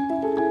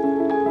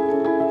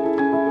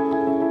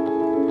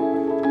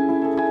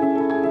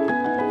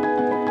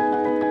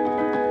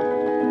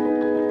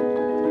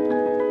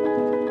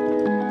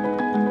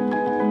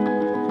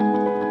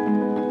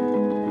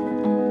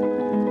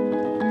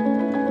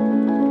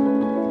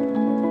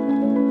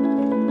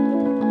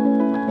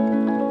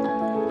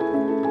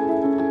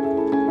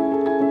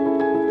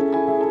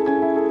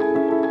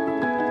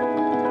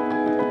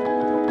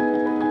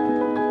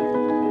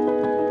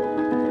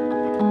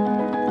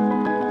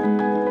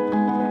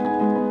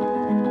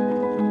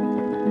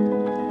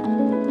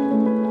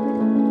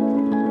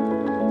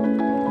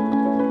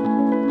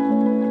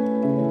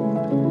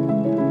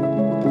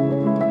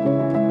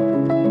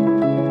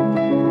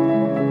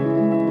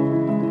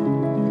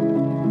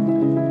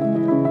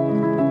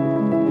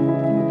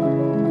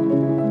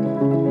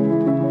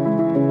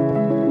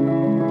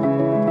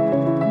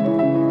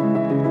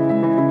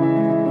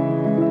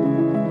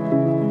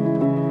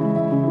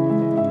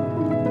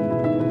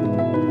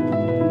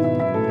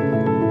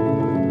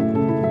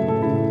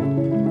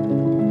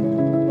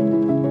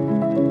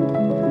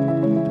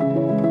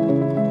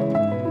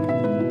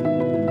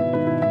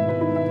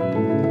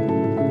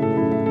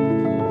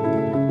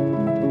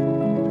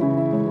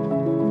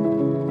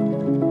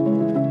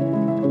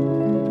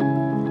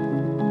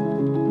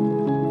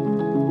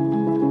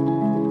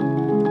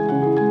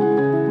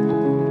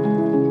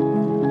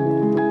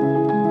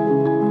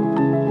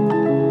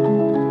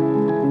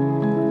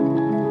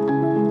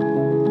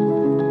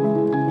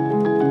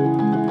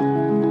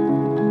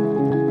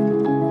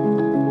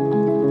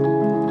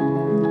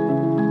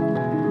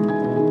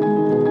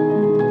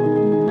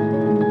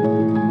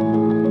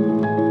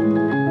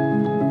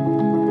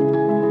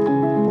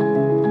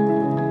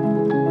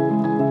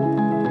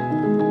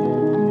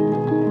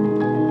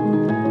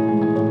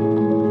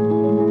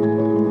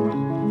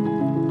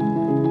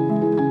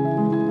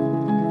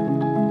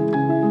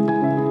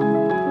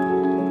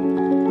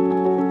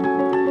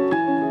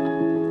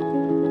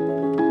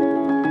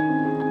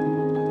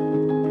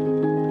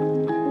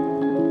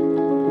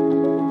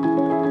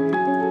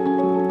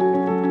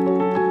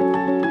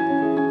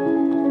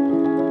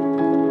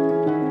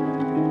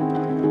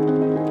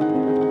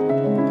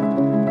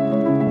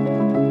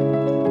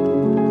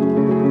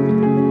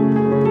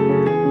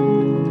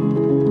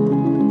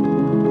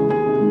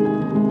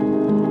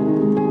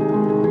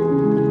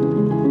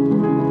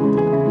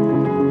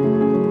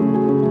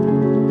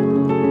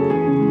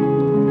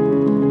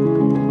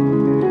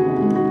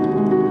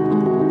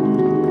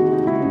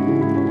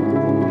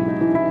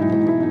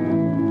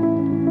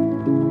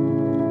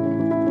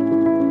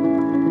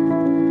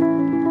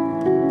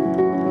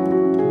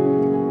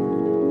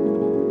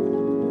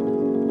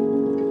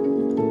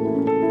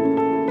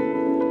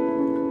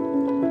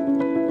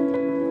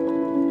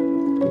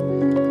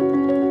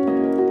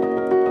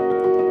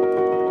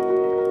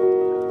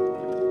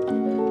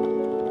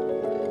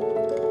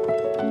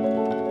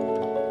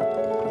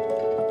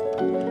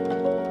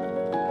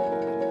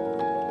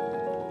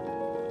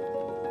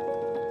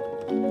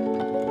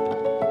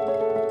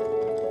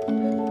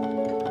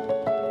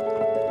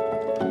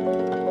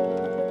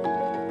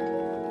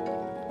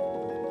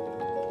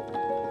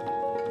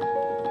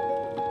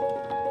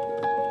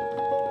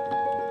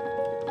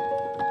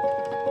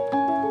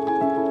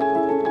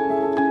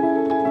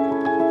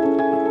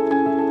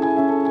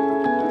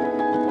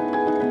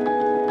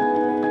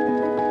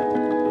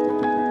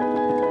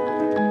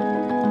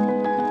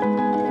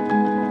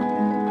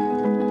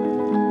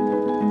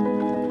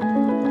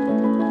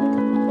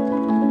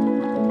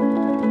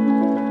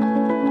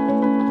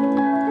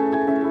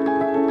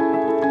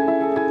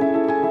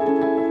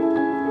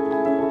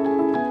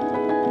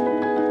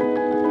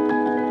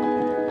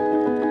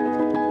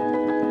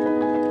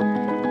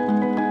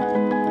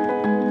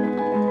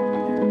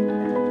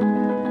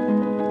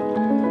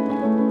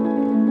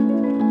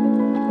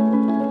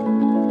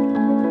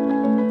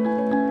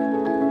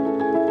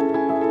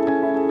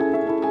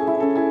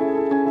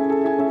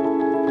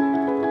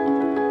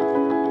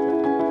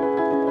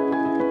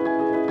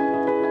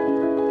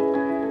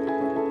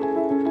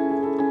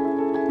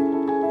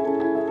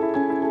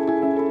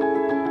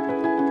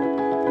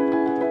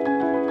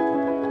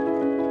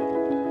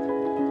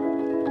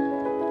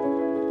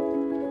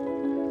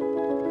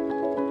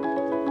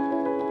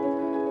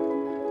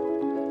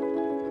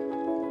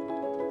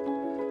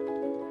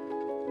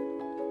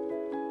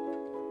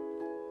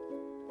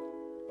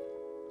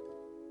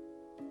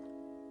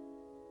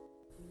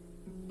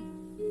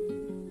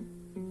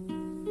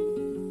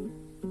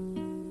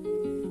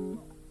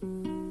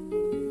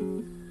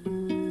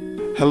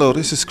 Hello,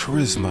 this is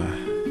Charisma.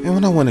 And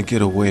when I want to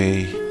get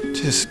away,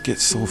 just get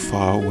so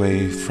far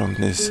away from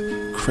this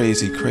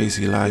crazy,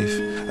 crazy life,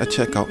 I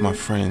check out my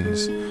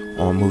friends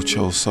on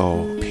Mucho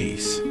Soul.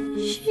 Peace.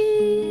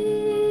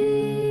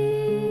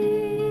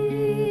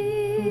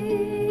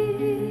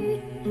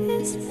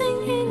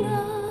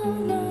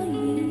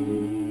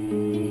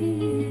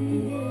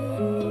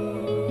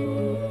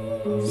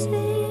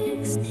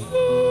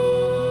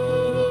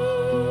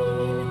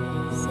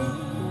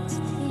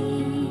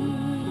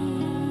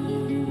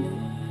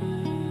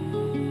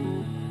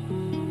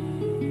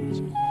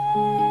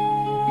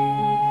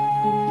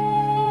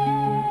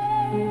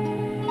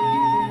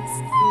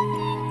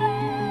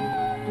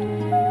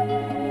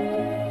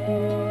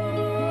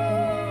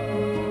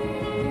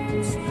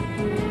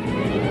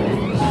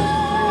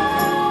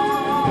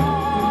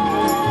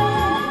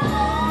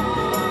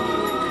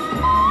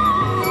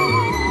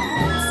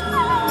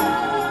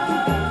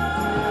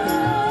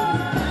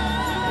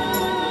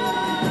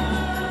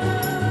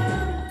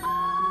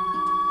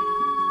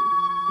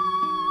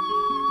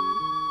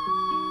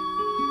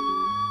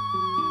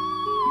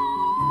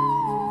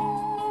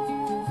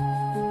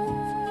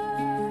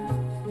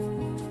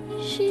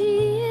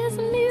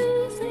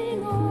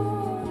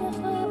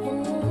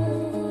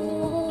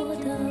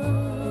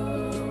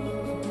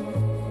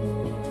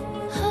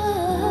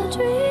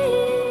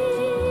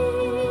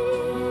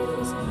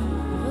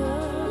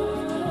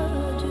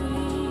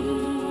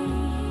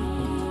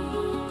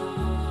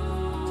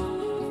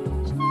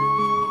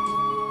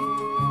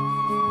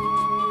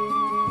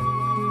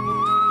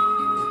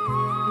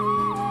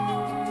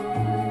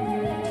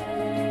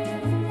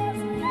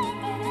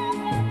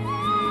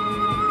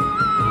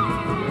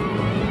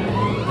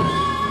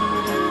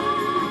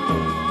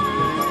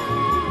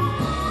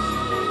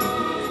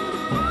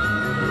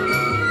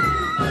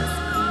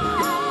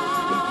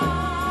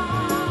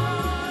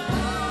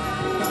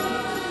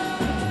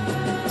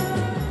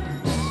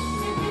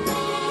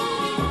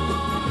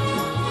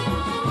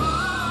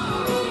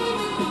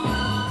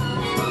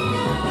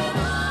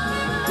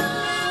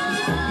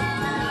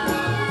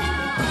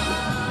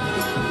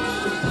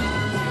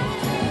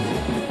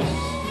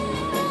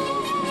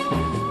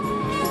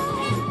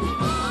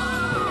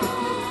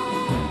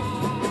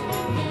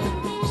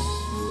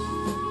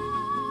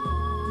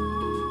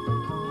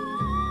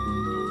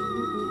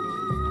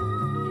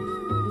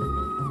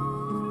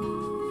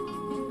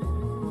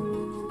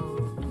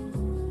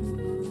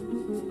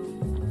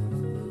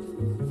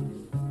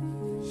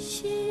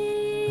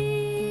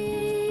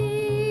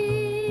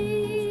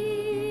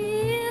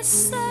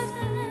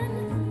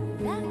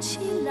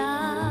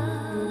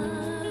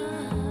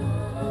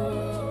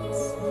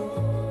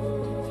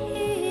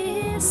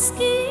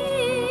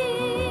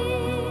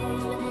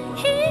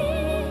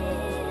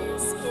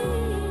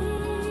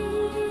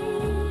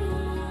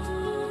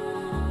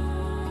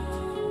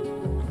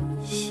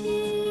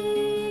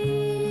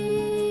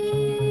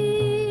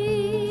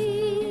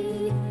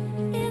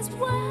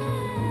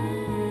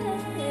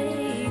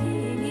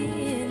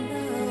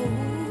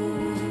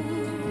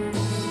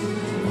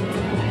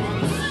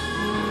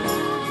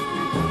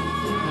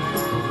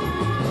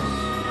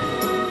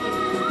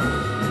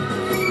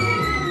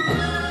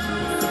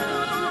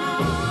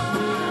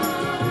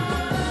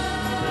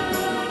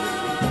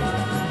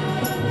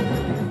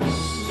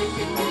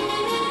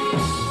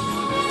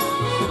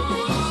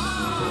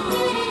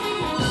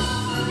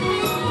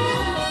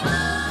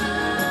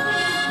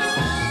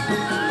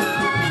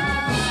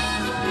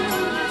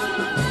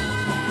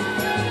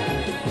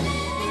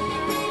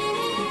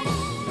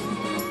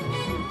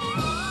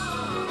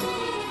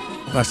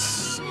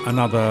 That's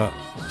another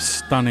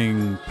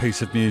stunning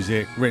piece of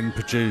music, written,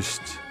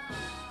 produced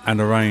and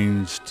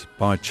arranged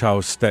by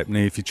Charles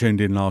Stepney. If you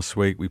tuned in last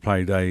week, we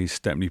played a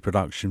Stepney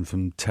production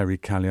from Terry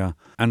Callier.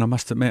 And I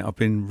must admit, I've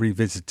been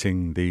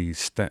revisiting the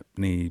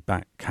Stepney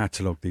back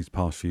catalogue these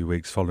past few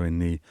weeks following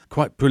the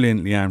quite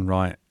brilliant Leanne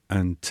Wright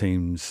and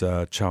team's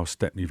Charles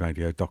Stepney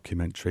radio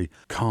documentary.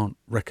 Can't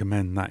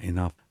recommend that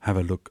enough. Have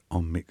a look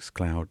on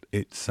Mixcloud.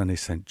 It's an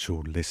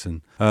essential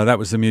listen. That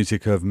was the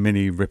music of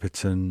Minnie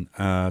Riperton,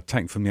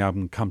 taken from the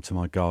album Come to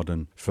My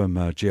Garden from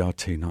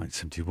GRT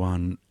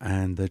 1971,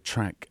 and the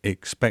track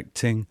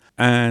Expecting.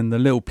 And the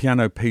little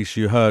piano piece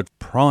you heard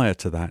prior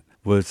to that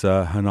was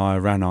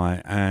Hanaya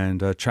Ranai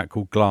and a track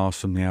called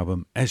Glass from the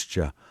album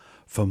Esja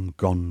from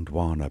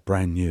Gondwana,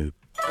 brand new.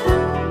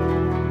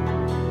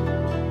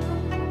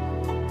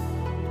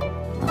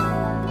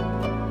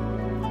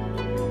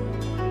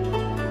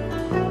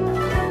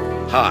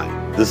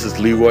 Hi, this is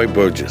Leroy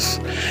Burgess,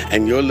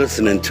 and you're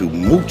listening to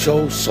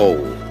Mucho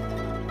Soul.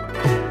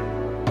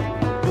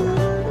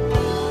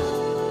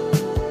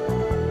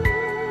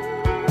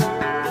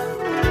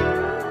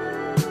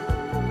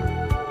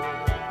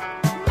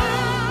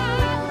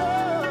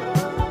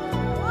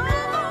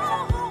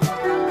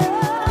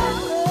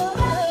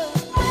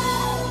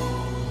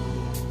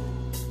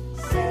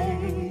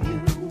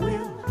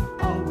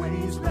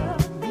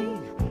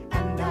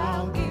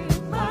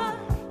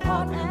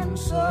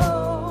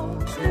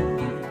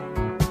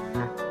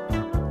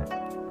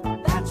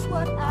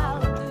 What I'll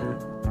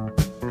do.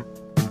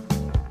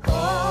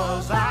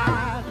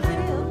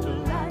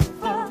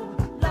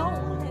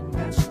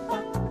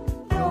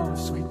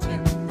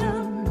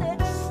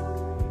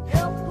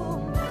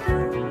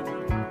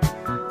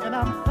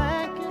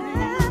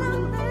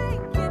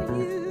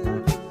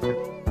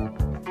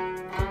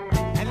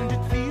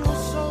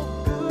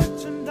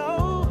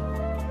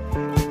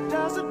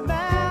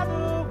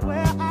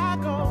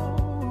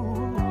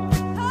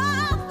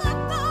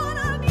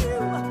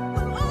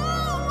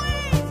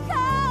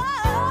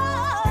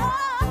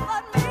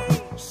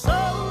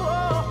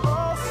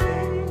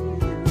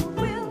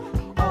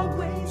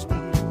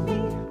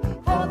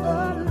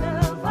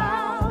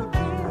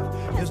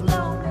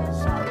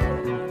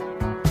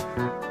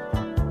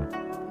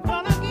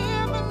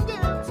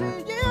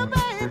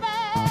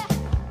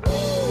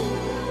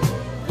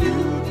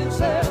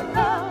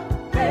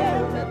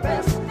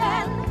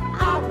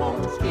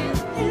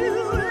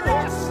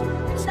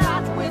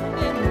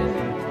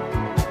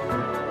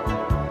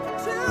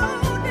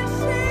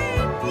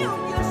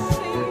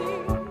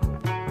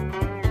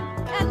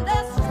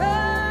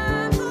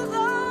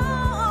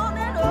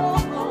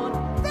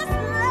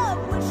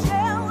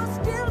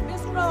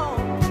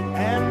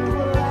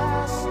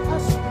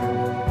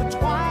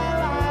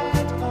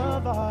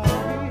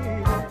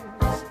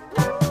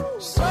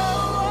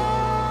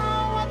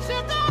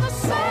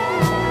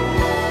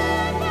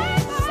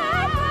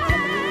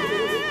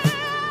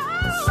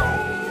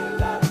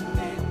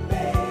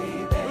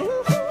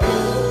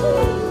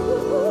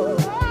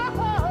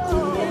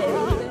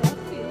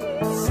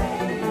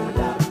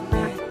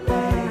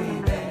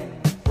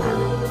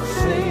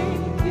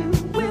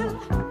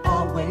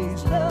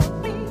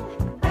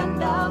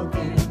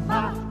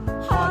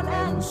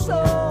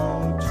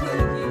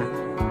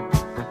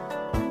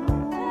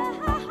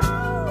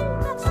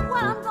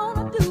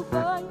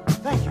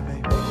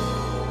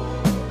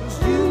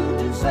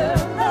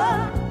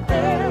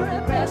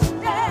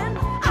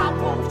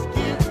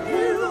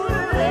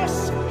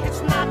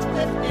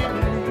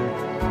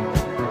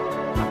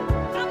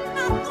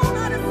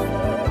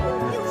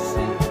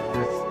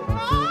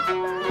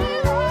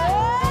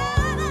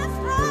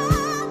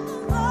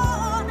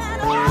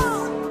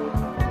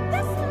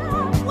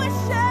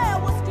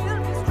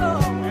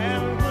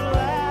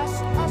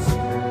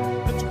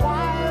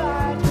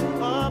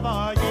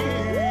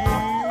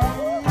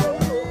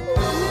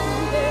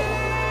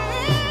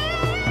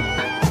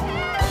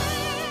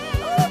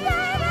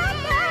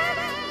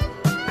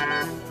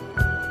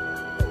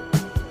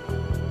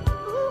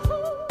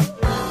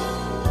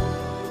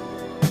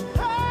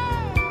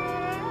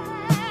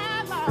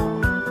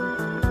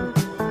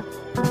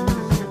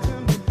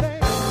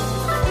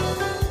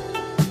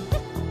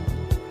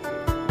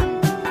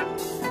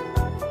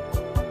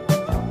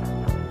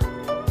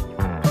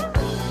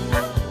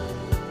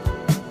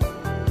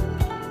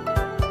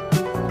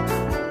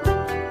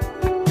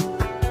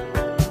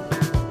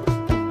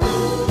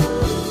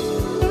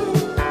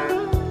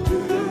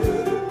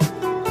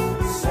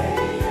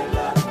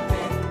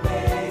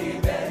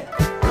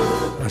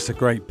 That's a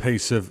great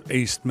piece of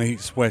East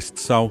meets West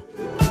soul.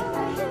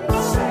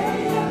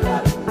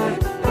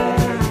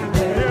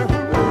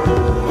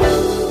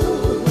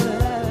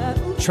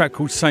 Track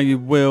called Say You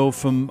Will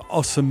from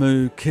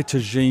Osamu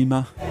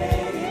Kitajima.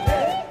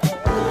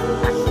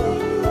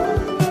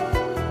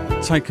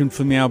 Taken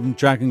from the album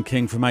Dragon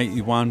King from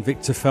 '81.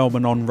 Victor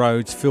Feldman on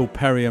Rhodes, Phil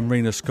Perry and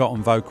Rena Scott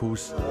on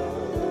vocals.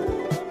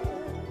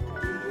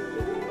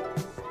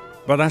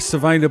 But that's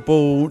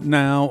available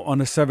now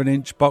on a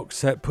 7-inch box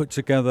set put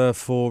together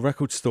for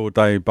Record Store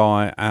Day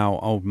by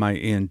our old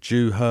mate Ian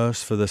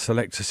Dewhurst for the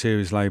Selector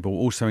Series label.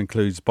 Also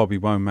includes Bobby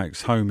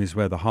Womack's Home Is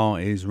Where the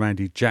Heart Is,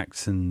 Randy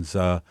Jackson's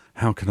How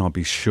Can I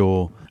Be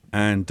Sure,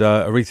 and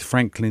Aretha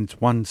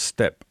Franklin's One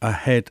Step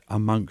Ahead,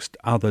 amongst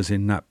others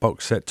in that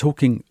box set.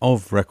 Talking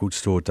of Record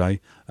Store Day,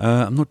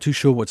 I'm not too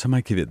sure what to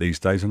make of it these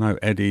days. I know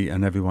Eddie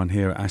and everyone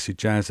here at Acid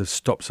Jazz have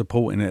stopped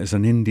supporting it as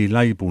an indie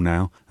label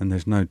now, and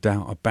there's no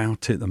doubt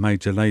about it. The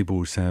major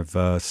labels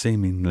have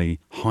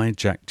seemingly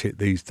hijacked it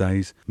these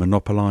days,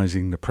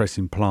 monopolising the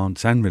pressing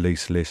plants and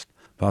release list.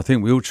 But I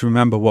think we ought to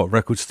remember what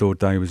Record Store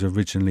Day was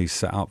originally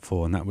set up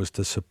for, and that was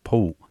to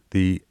support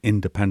the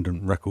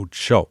independent record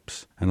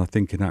shops. And I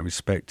think in that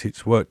respect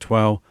it's worked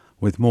well,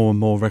 with more and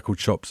more record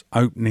shops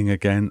opening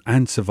again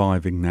and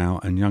surviving now,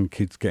 and young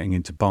kids getting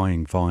into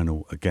buying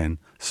vinyl again.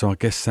 So I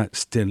guess that's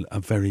still a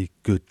very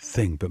good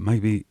thing, but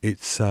maybe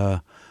it's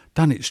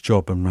done its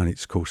job and run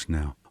its course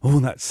now. All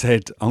that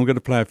said, I'm going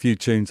to play a few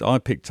tunes I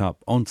picked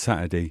up on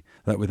Saturday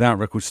that without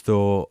Record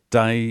Store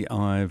Day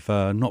I've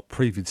not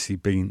previously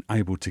been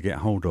able to get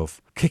hold of.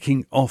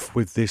 Kicking off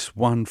with this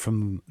one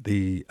from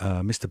the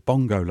Mr.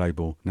 Bongo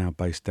label, now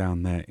based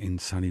down there in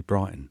sunny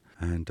Brighton,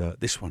 and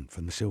this one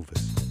from the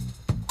Silvers.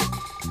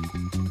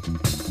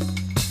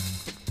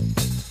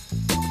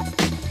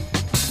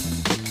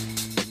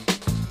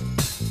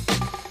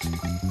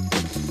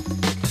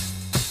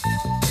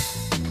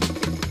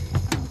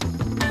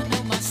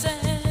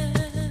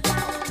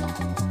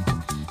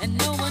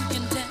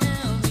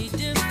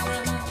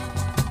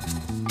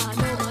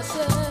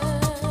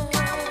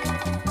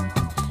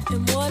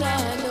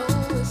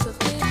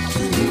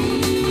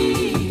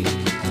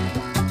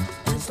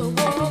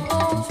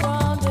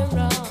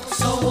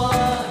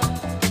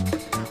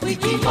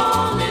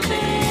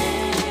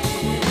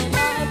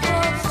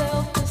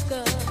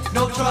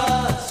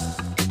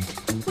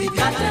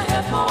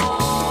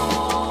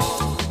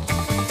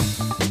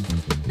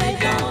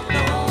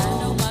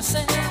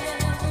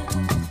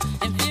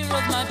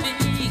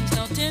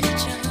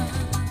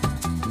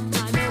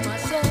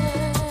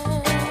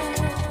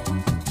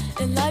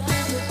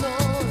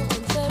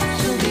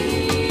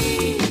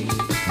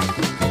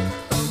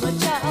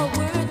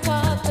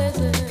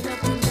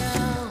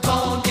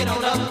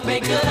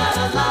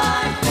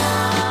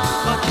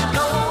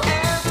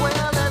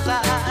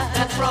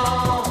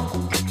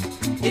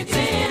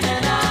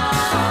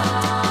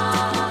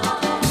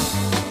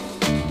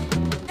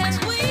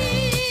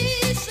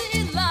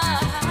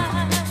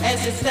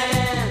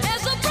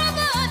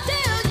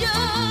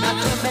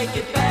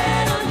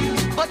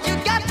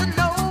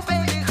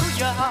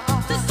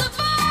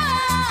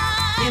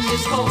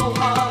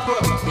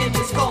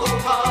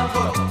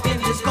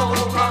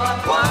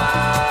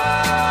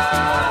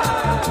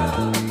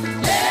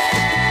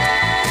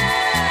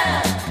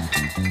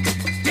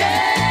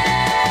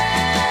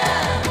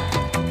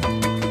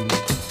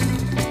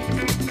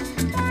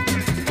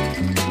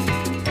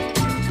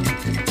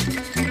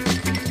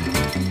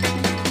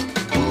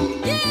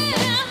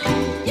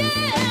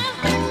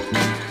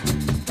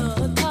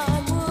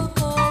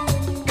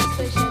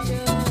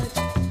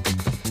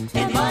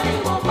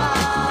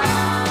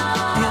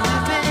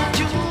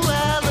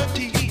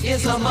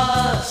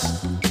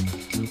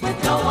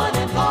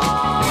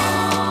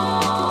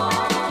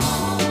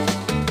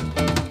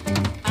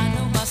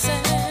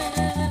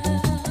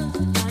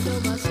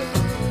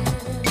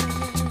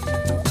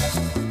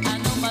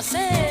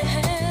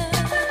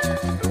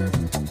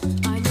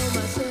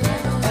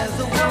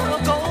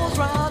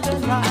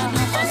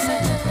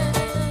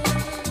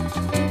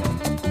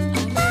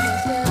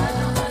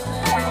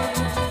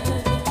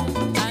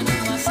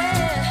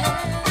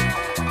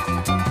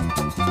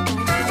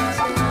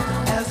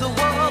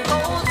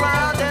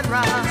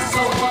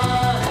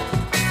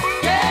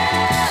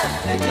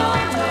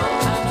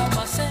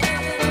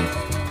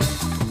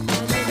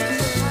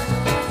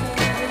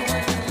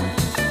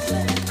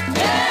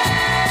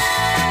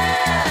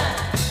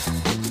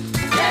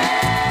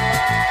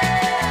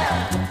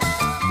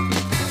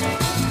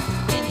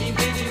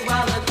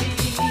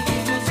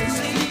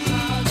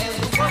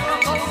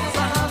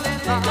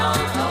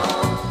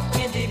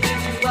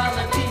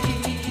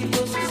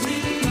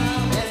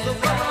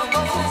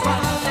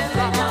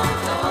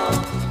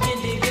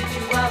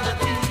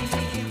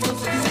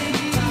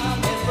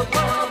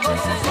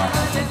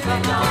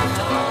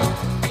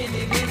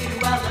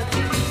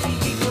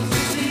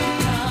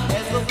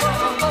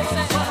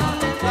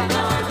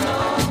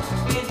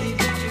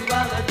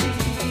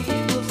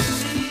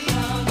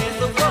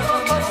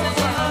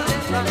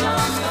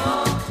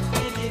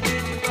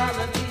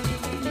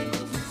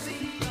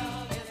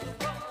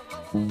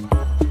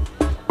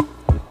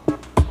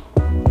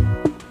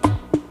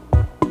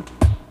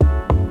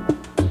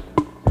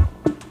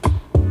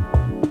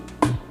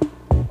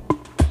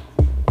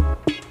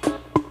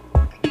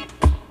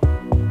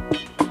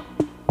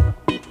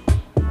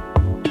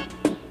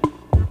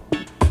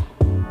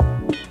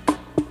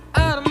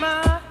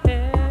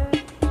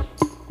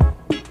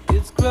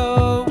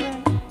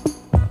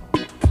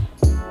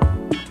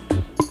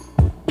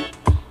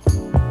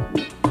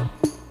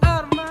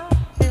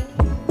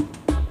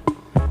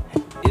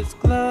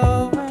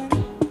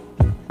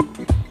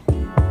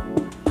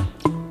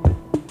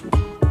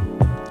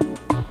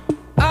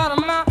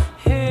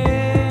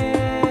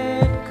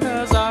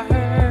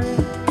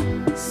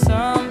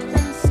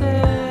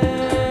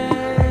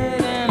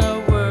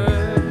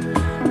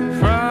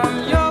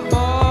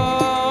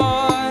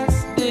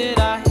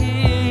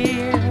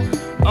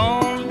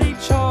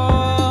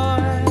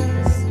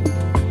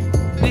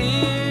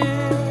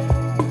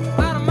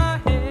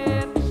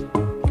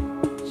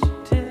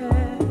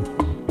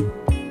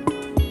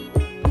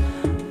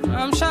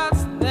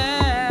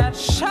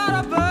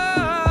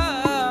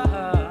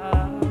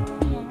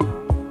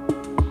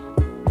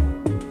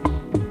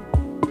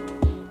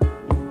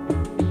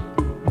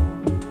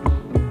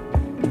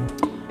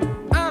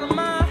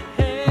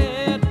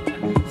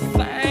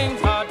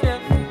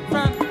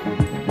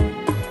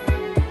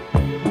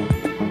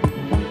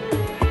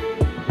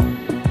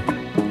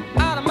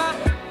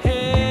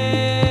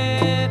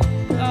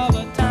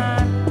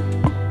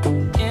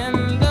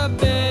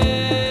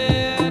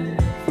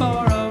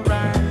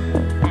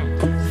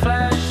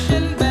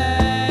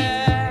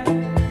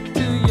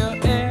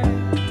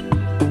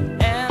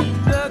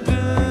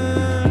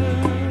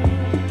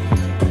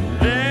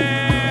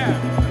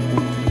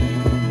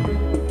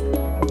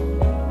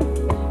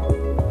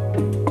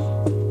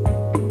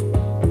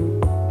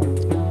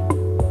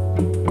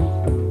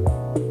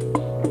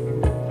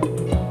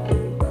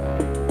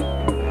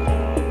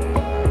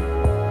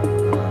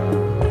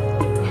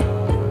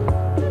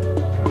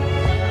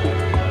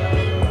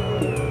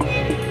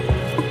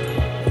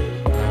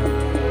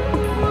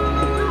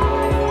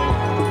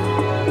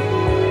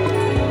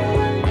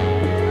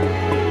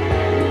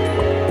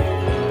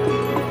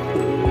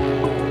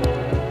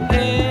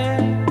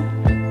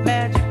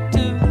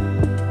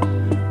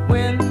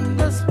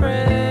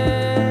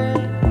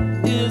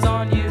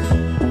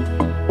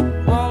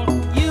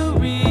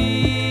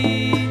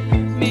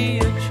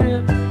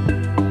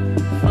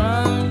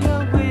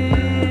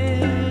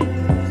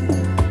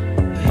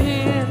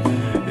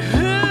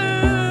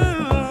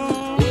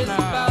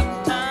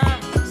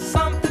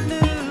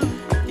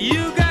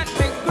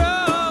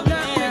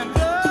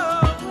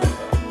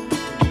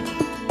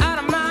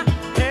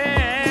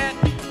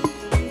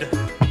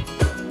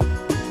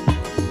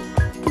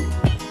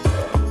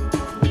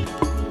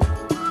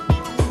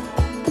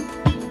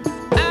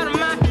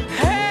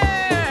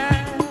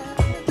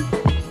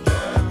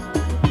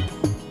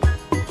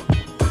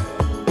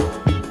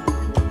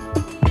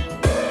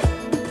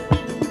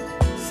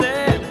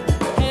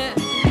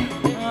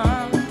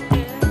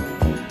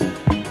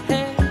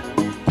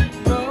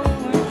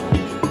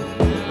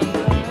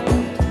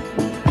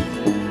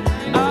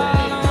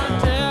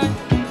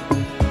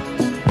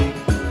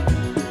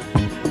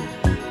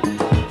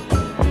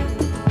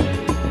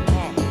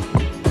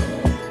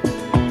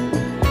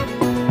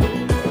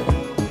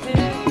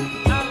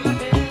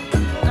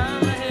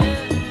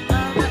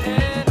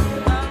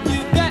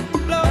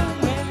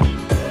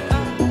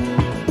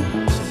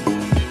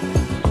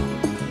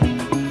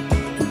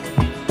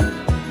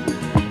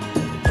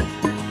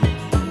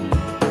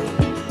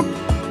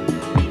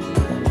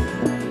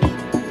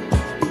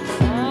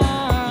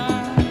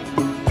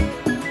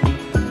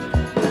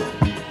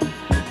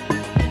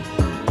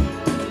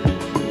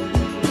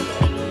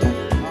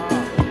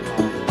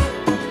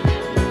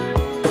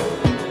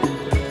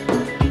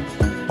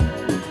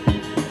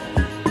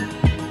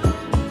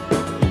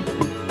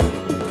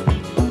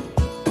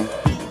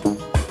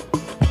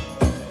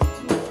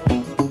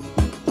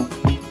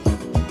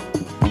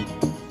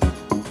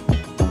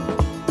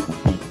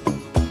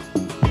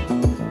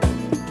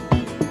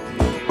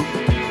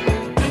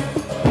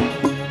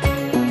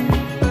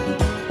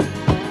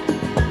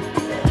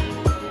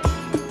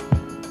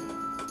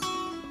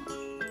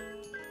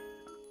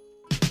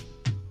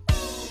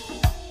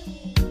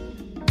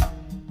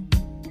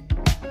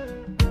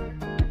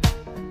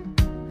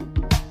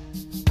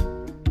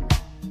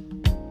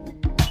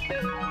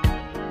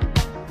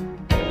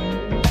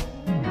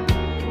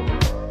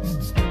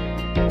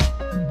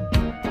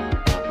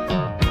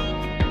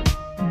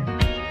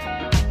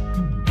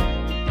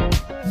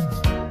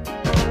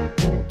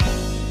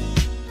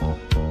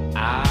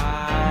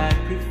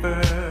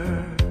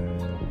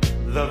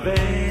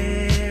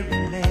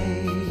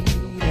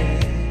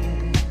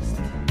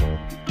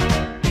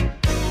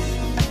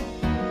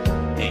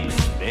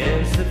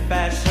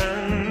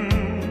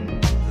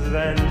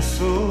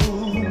 so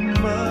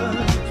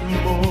much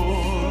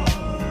more.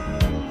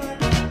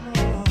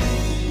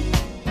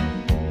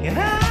 And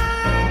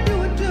I do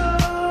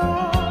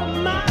adore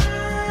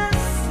my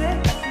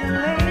sexy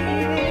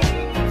lady.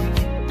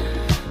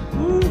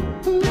 Ooh,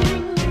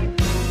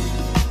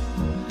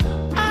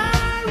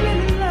 I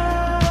really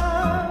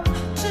love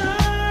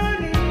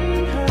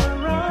turning her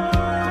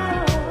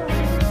on.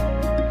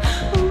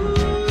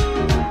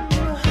 Ooh,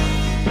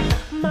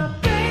 my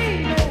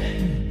baby,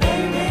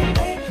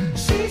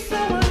 she's so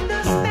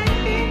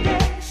understanding,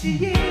 yeah, she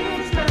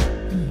is my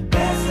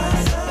best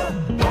hustle.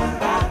 What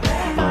about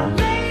that? My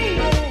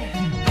lady,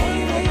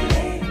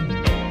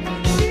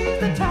 she's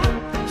the top,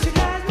 she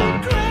drives me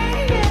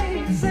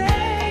crazy,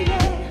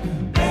 yeah,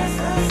 best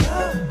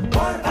hustle.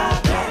 What about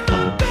that?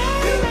 My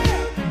baby,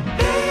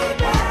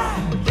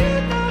 you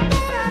know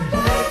that I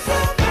like so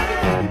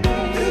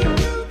baby,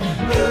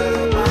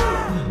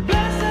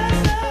 best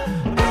hustle,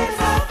 best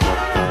hustle.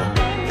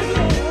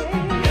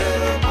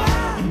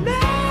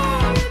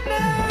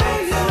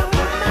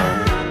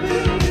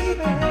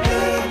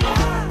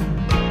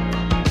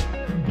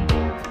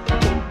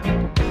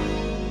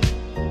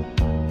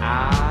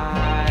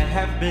 I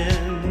have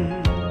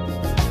been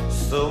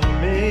so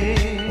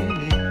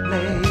many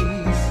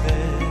places,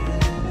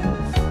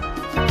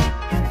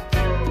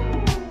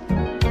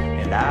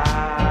 and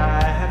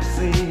I have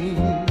seen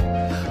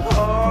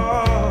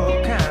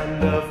all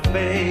kind of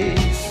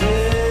faces.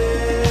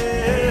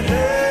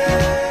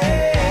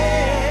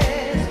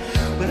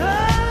 But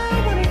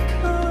when it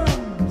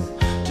comes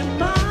to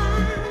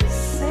my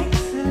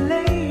sexy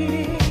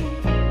lady,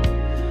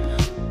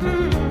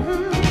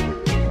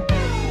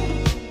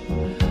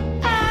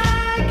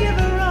 I give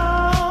her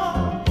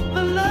all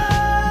the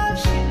love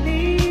she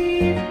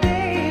needs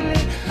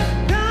daily.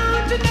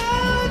 Don't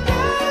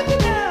you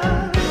know,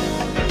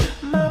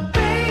 my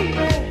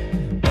baby,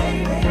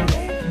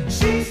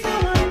 she's so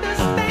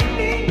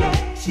understanding, yeah,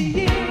 she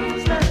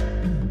is my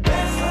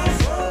best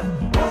hustle.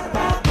 What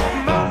about that?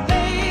 My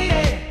lady,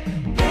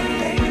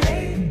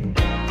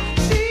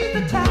 she's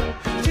the top,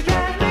 she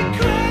drives me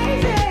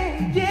crazy,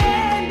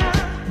 yeah, nah,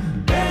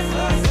 best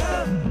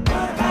hustle.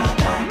 What about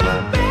that? My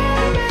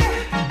baby,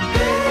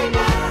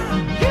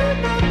 you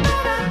know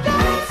that I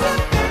like so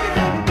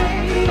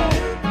baby,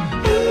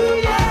 ooh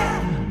yeah,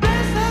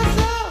 best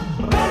hustle,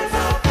 best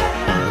hustle,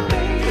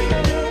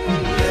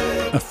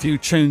 A few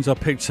tunes I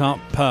picked up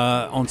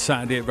on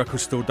Saturday at Record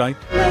Store Day.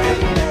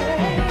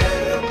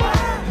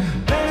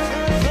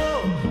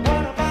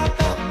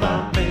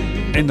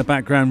 In the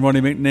background,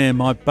 Ronnie McNair,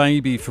 My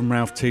Baby from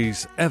Ralph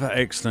T's ever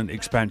excellent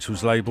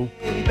Expansions label.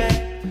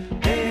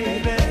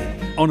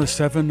 On a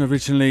 7,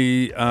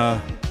 originally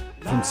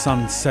from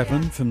Sun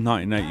 7 from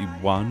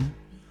 1981.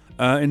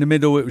 In the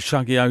middle, it was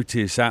Shuggy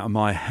Otis, Out of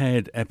My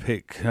Head,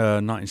 epic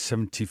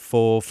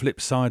 1974. Flip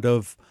side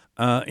of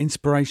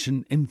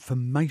Inspiration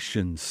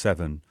Information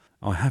 7.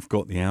 I have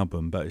got the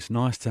album, but it's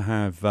nice to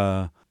have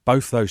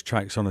both those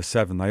tracks on a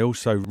 7. They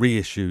also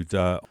reissued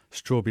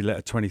Strawberry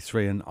Letter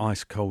 23 and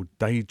Ice Cold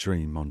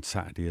Daydream on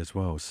Saturday as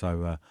well.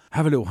 So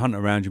have a little hunt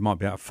around, you might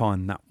be able to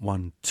find that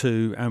one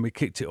too. And we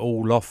kicked it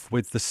all off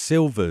with the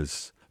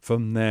Silvers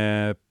from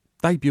their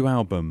debut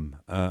album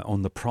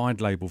on the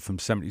Pride label from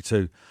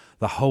 72.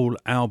 The whole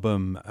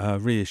album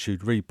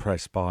reissued,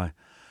 repressed by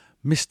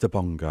Mr.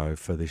 Bongo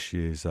for this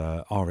year's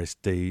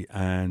RSD,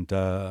 and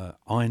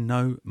I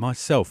Know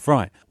Myself.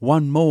 Right,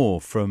 one more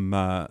from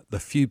the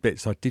few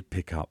bits I did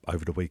pick up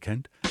over the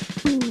weekend.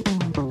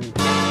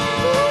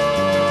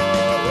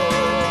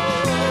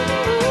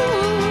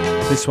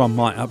 This one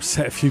might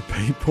upset a few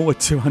people, a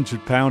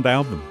 £200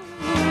 album.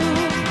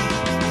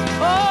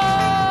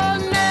 Oh,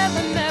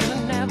 never, never,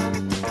 never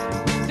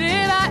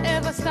did I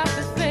ever stop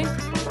to think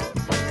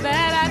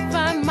that I'd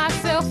find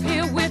myself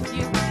here with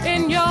you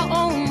in your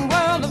own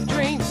world of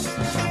dreams.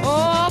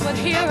 Oh, but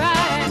here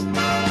I am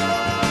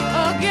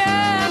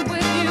again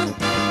with you.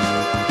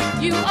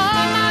 You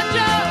are my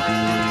joy,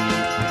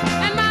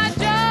 and my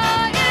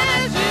joy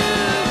is you.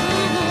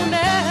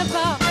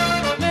 Never,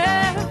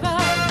 never,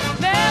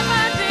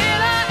 never did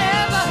I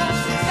ever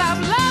stop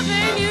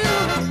loving you.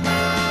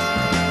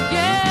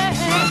 Yeah.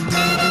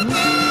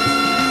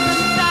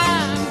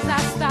 Sometimes I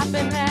stop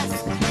and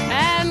ask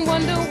and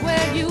wonder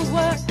where you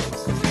were.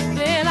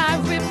 Then I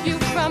rip you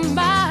from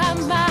my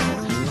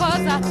mind,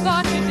 'cause I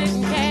thought you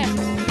didn't care.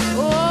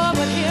 Oh,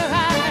 but here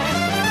I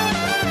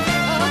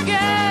am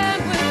again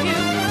with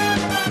you.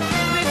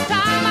 This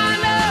time I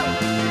know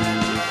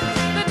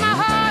that my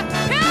heart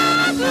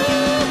can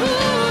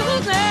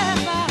lose.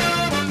 Never,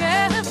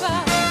 never,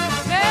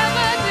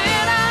 never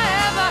did I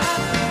ever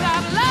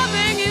stop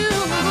loving you.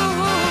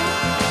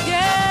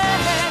 Yeah.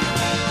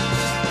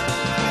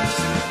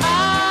 I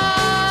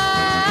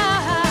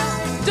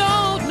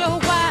don't know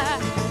why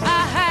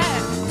I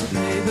had to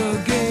play the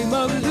game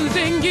of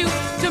losing you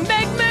to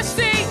make me see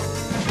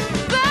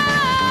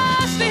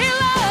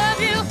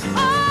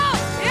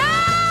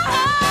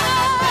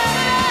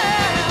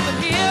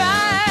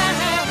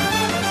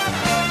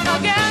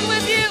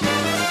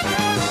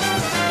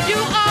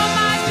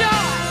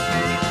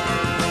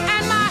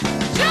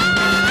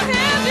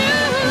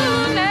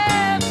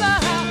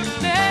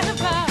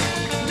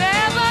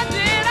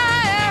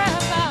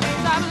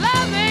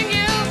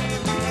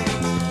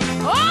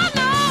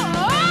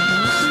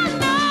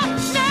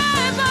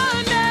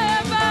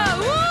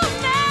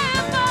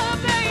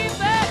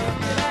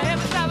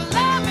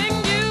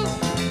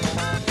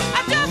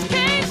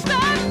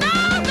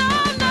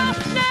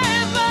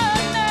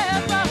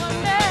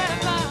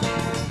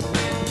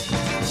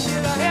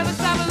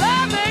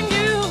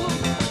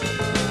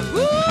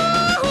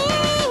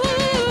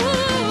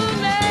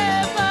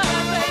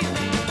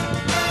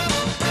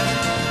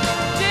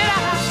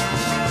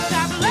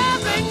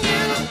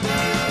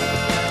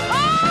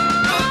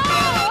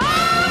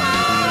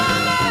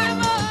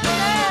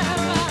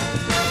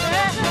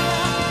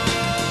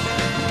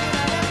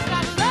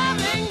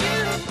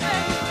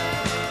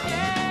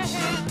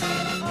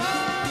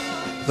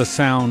the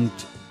sound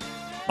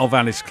of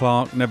Alice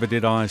Clark, Never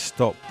Did I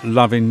Stop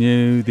Loving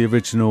You, the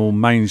original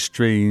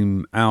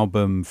mainstream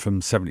album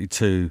from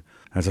 72.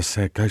 As I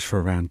said, goes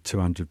for around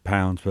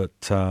 £200,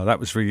 but that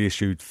was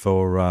reissued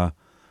for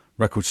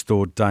Record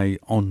Store Day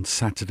on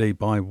Saturday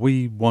by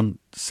We Want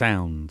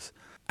Sounds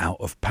out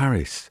of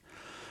Paris.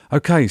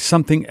 Okay,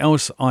 something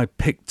else I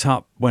picked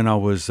up when I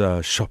was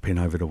shopping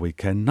over the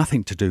weekend,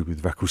 nothing to do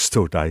with Record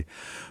Store Day,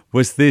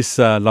 was this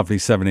lovely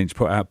 7-inch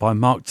put out by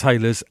Mark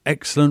Taylor's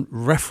excellent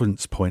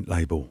Reference Point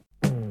label.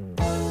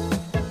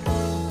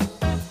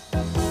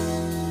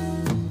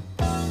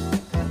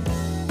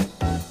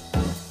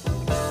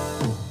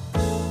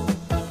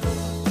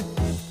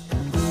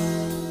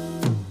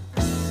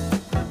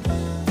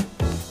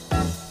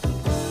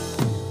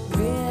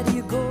 Where do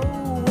you go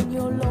when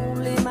you're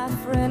lonely, my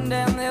friend,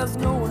 and there's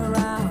no one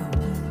around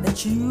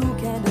that you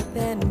can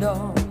depend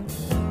on?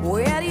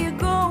 Where do you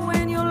go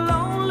when you're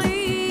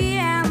lonely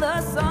and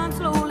the sun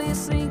slowly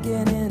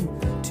sinking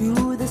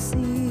into the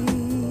sea?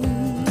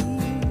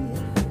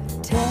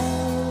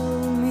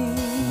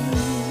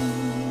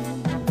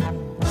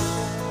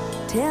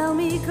 Tell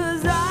me,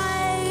 'cause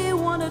I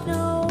wanna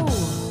know.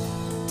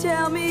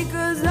 Tell me,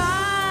 'cause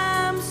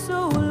I'm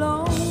so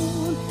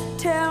alone.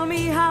 Tell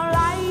me how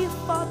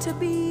life ought to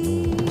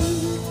be.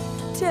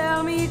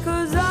 Tell me,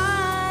 'cause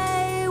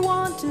I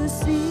want to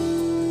see.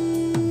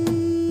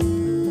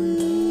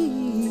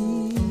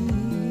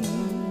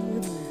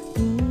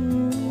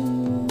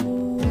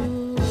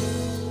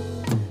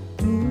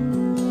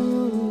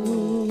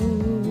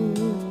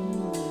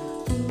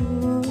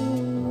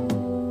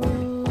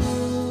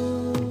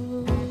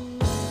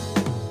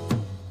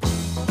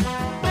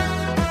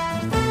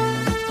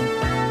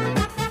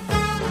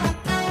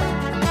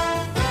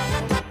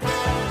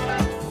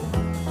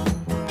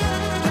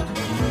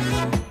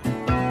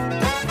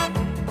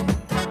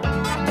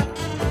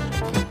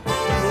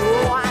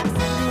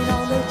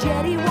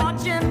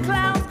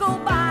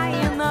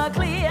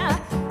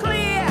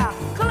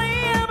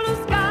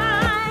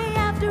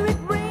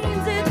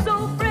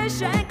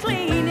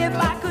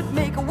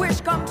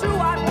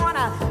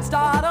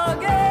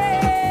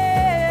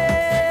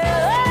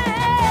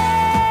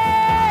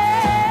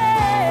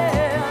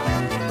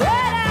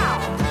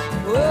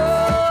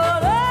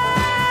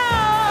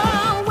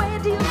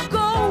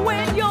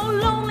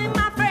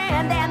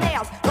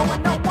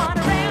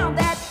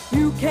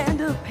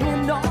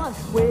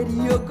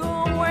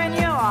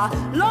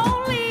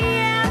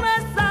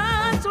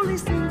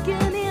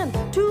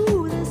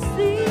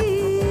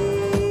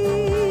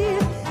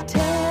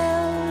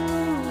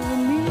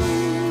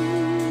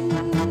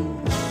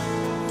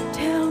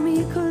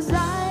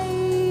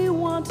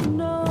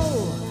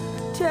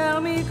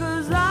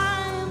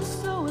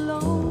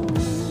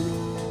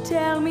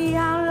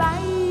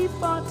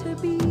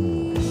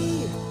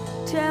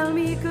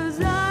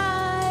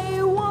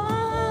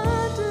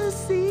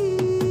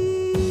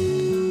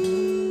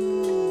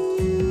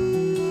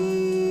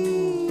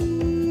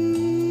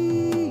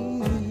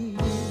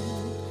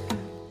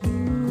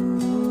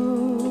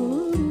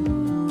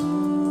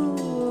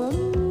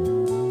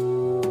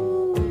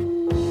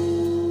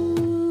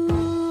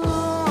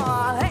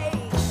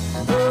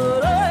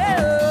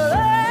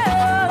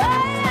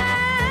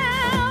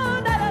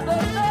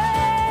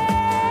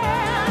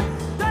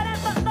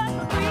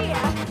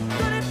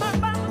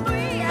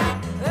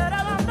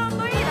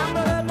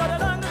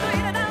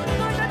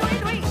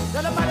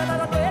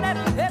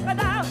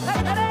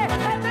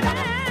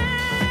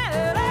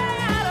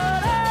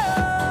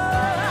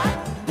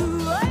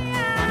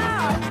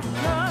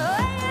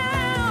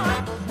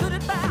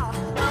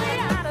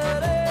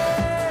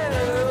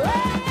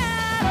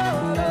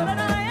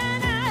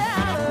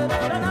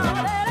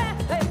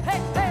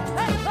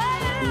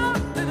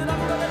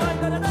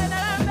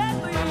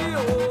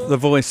 The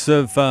voice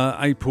of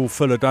April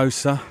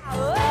Fuladosa.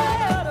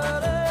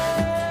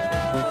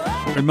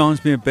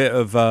 Reminds me a bit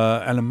of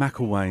Ellen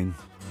McElwain.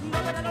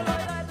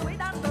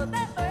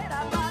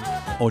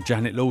 Or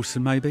Janet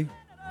Lawson, maybe.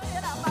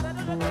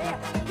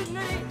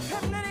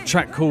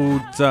 Track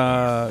called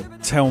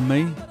Tell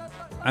Me,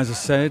 as I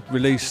said,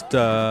 released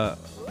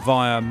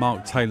via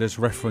Mark Taylor's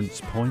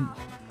Reference Point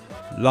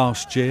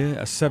last year.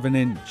 A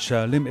 7-inch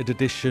limited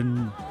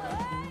edition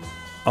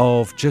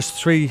of just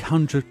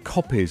 300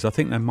 copies. I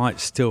think they might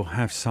still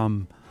have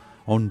some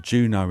on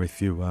Juno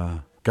if you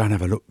go and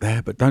have a look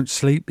there. But don't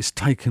sleep, it's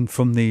taken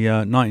from the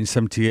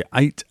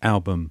 1978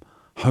 album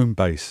Home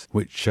Base,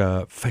 which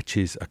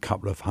fetches a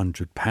couple of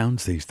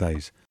 £100 these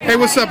days. Hey,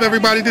 what's up,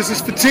 everybody? This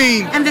is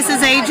Fatine. And this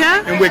is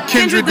Aja. And we're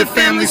Kindred the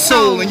Family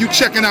Soul. And you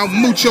checking out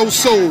Mucho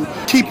Soul.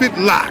 Keep it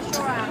locked.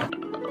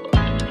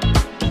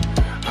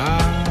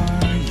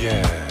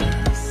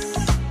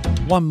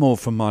 One more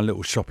from my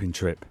little shopping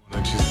trip.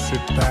 Let you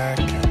sit back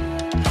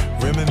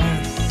and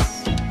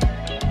reminisce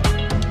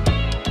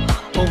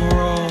over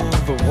all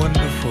the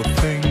wonderful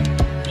things,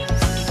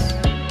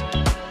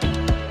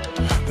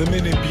 the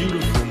many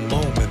beautiful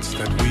moments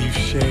that we've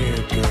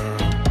shared, girl.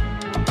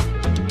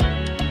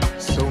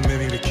 So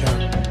many to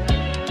count.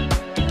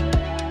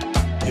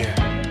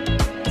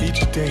 Yeah,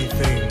 each day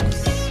things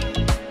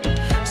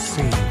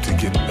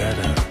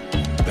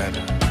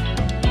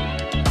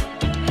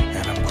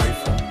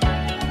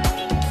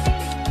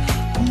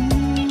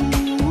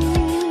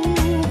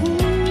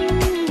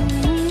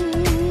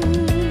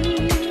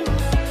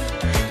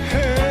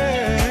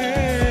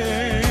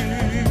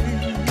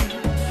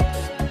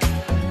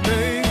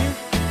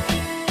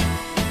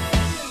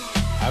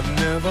I've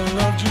never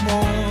loved you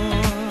more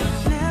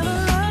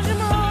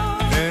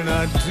than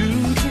I do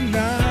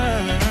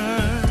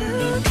tonight.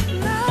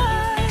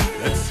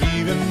 Let's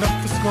even up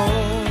the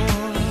score.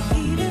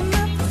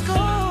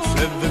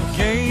 Said the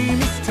game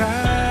is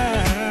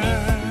tied.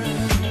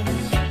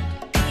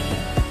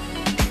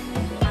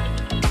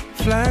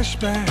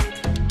 Flashback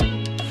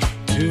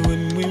to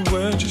when we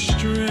were just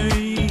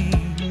strangers,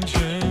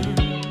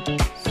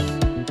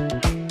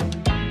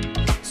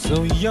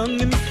 so young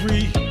and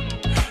free,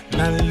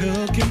 not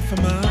looking for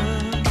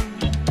mine.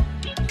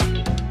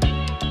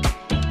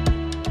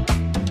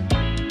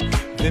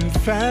 Then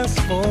fast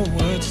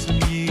forward some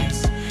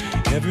years,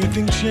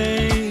 everything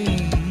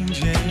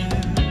changing.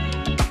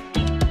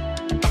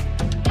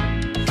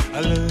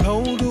 A little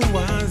older,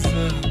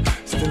 wiser,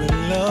 still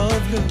in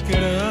love, look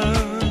at us.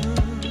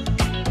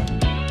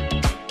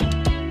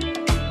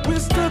 We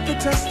stood the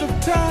test of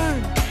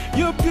time.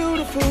 You're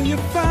beautiful,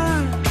 you're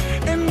fine.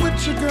 And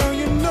with your girl,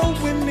 you know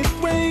when it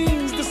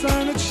rains, the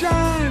sun it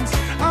shines.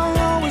 I'll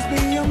always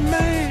be your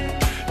man,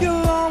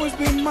 you'll always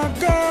be my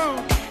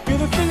girl. You're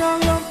the thing I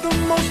love the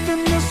most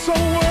in this whole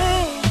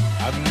world.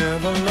 I've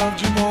never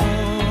loved you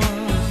more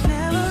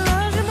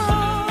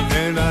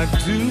than I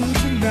do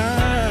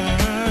tonight.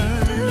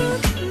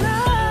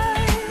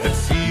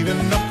 Let's even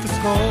up the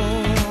score.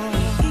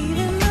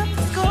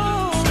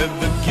 Said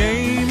the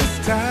game is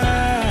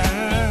tied.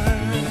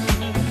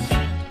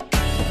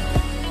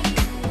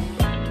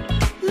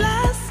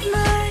 Last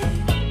night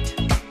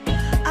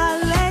I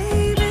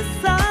lay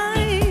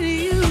beside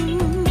you,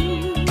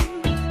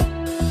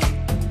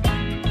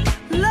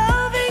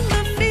 loving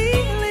the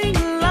feeling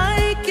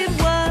like it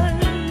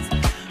was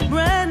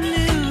brand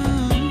new.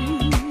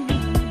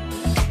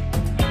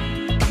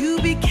 You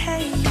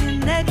became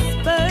an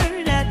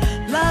expert at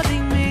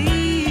loving me.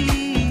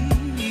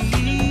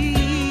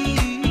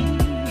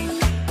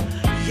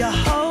 You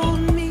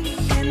hold me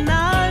and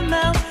I'm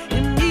out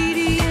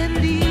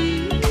immediately.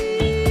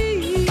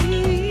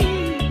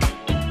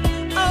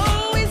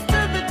 Always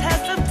stood the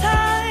test of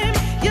time.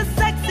 You're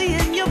sexy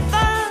and you're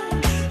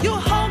fine. You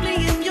hold me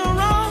in your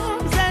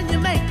arms and you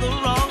make the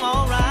wrong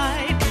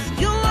alright.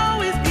 You'll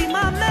always be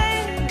my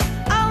man,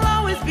 I'll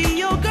always be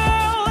your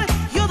girl.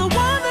 You're the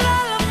one that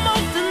I love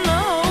most in the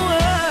whole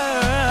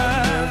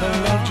world. Never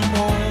loved you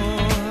more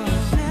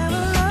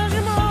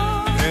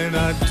than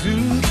I do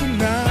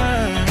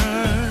tonight.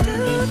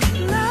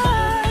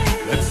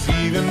 Let's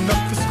even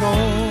up the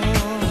score.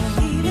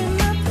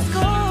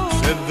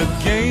 Said the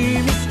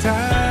game is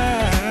tied.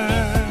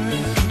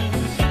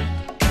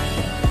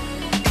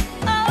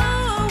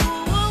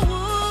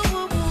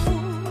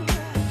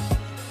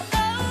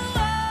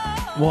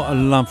 What a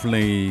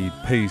lovely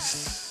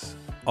piece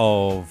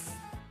of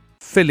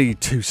Philly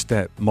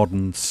two-step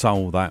modern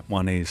soul that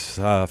one is.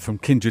 From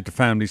Kindred to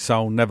Family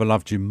Soul, Never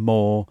Loved You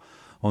More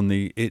on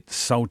the It's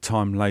Soul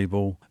Time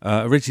label.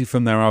 Originally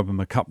from their album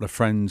A Couple of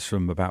Friends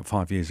from about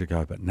 5 years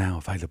ago, but now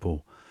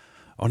available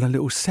on a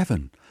little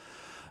 7.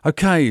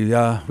 Okay,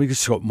 we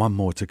just got one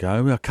more to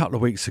go. A couple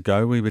of weeks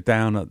ago, we were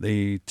down at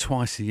the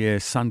twice-a-year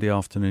Sunday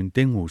afternoon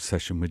Dingwall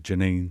session with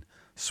Janine,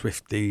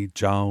 Swifty,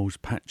 Giles,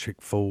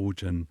 Patrick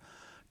Forge and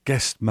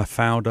guest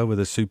Mafalda with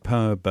a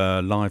superb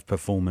live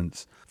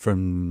performance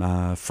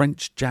from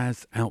French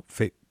jazz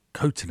outfit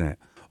Cotonet.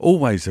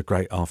 Always a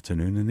great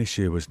afternoon, and this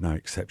year was no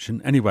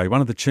exception. Anyway,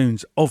 one of the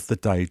tunes of the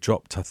day,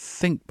 dropped, I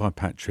think, by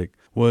Patrick,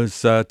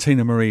 was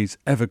Tina Marie's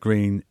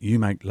evergreen You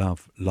Make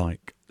Love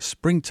Like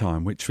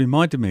Springtime, which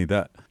reminded me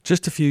that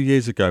just a few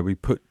years ago we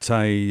put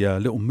a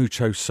little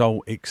Mucho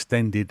Soul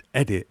extended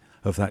edit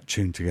of that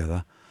tune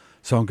together.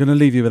 So I'm going to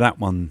leave you with that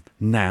one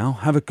now.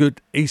 Have a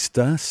good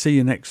Easter. See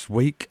you next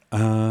week.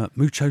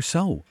 Mucho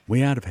Soul.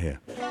 We out of here.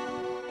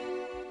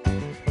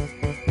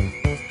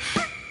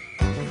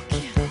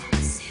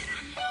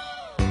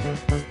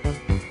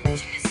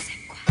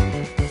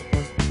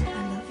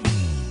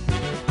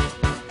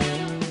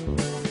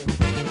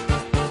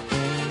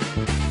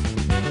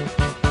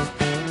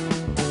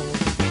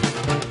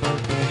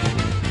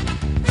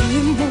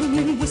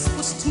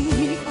 Whispers to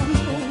me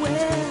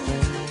unaware.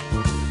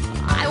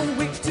 I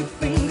wake to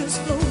fingers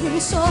flowing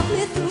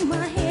softly through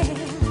my hair.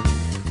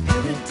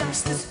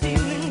 Paradise, this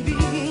feeling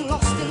being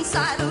lost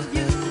inside of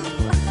you.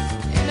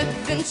 An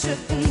adventure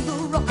in the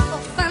rock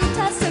of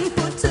fantasy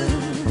for two.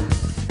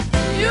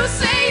 You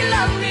say you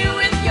love me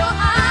with your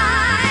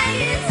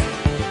eyes.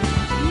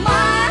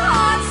 My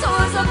heart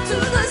soars up to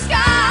the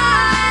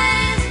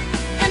skies,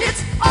 and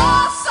it's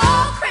all so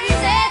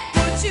crazy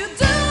what you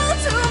do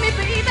to me,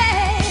 baby.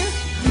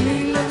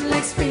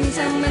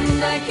 Springtime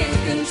and I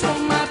can't control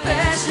my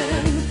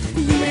passion.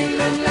 You make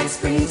love like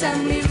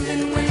springtime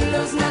even when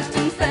love's not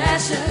in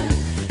fashion.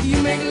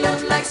 You make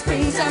love like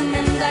springtime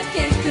and I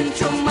can't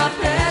control my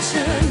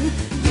passion.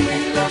 You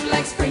make love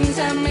like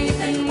springtime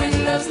even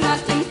when love's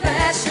not in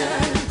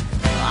fashion.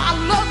 I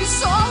love you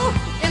so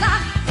and I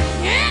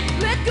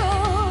can't let go.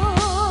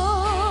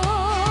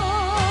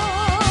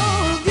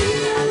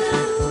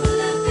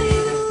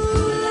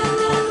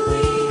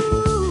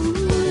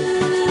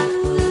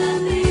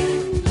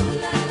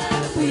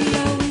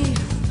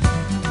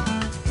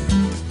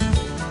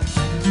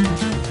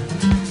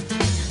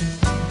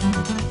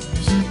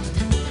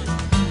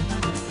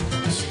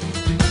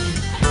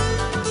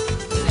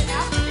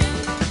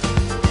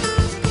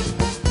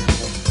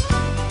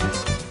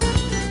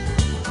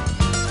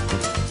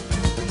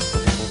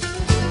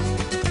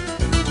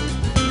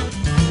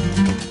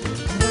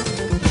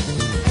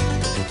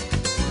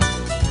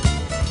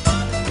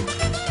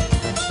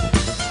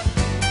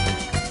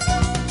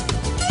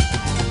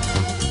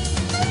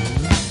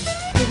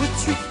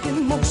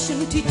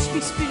 teach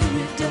me,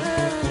 Spirit,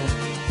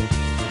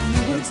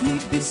 your words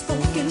need be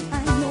spoken.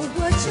 I know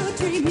what you're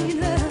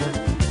dreaming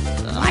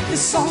of. Like the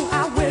song,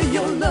 I wear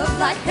your love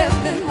like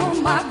heaven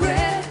on my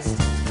breast.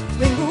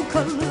 Rainbow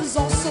colors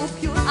all so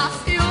pure, I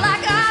feel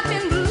like I've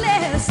been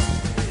blessed.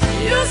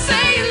 You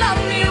say you love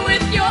me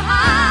with your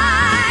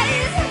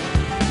eyes.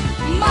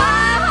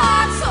 My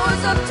heart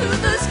soars up to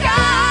the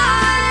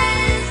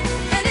skies,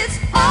 and it's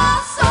all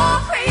so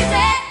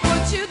crazy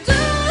what you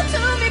do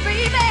to me,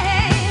 baby.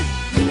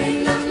 You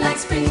make love like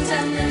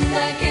springtime, and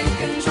I can't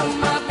control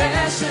my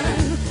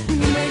passion.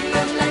 You make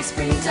love like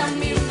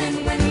springtime,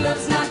 even when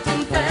love's not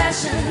in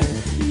fashion.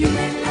 You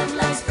make love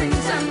like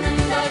springtime,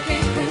 and I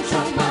can't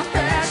control my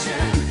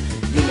passion.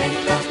 You make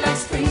love like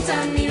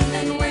springtime,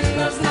 even when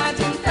love's not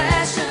in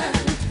fashion.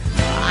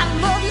 I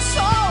love you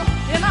so,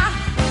 and I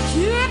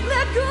can't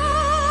let go.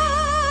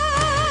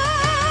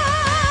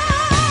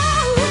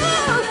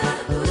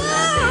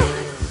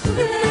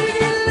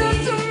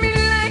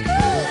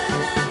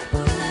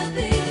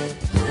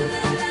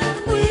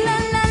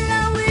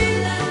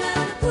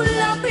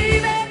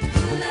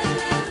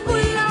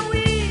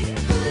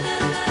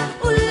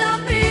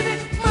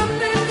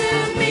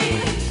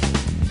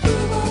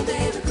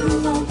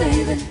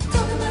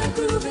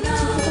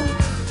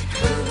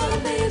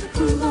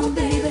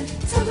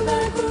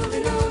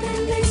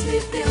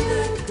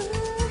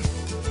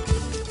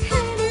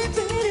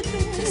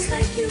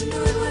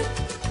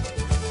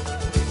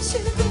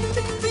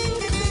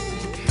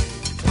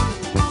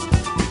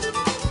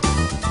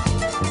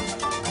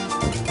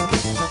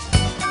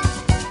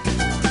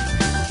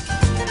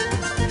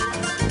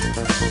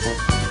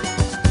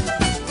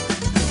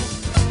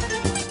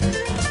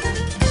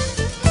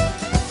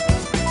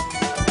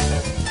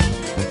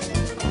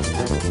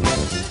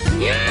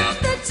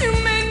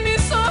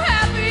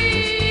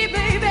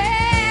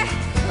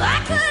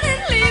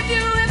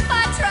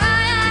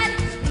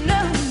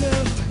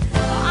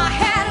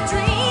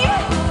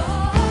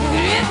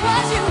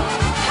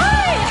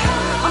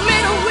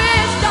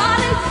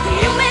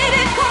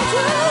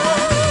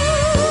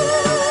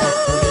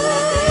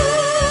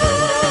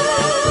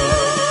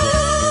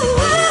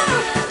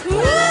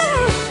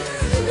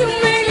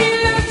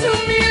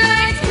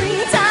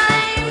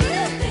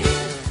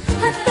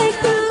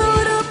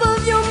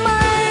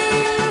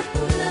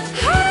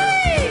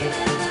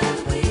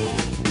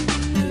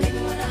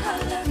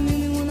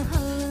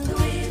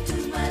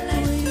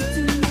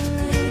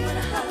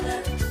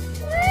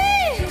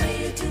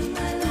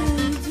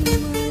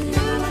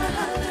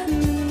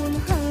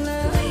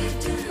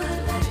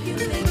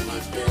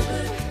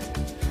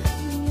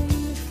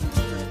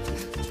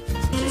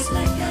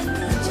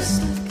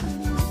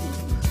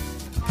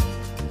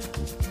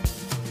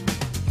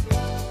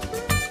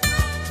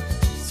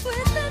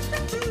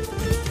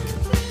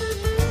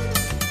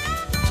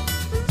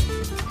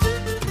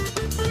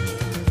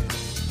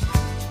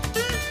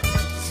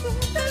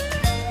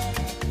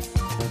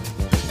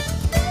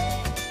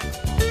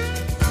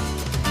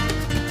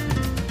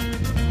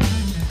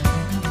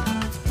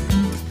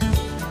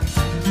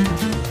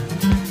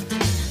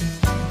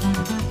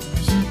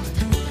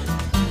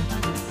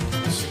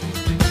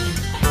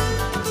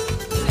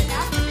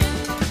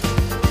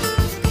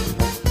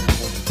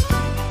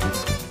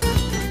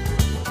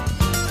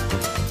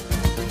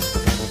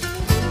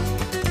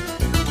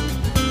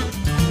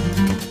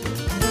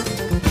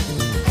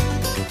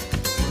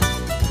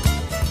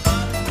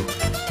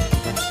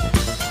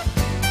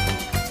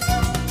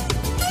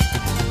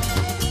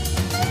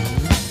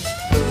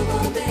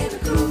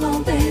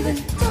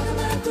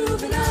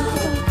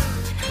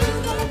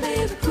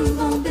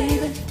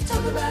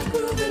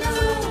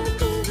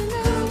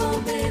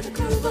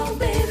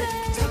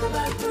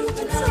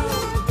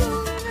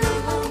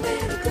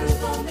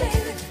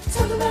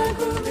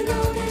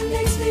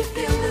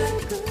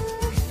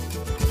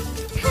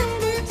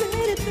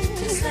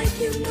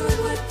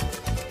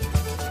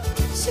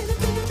 Should have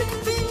been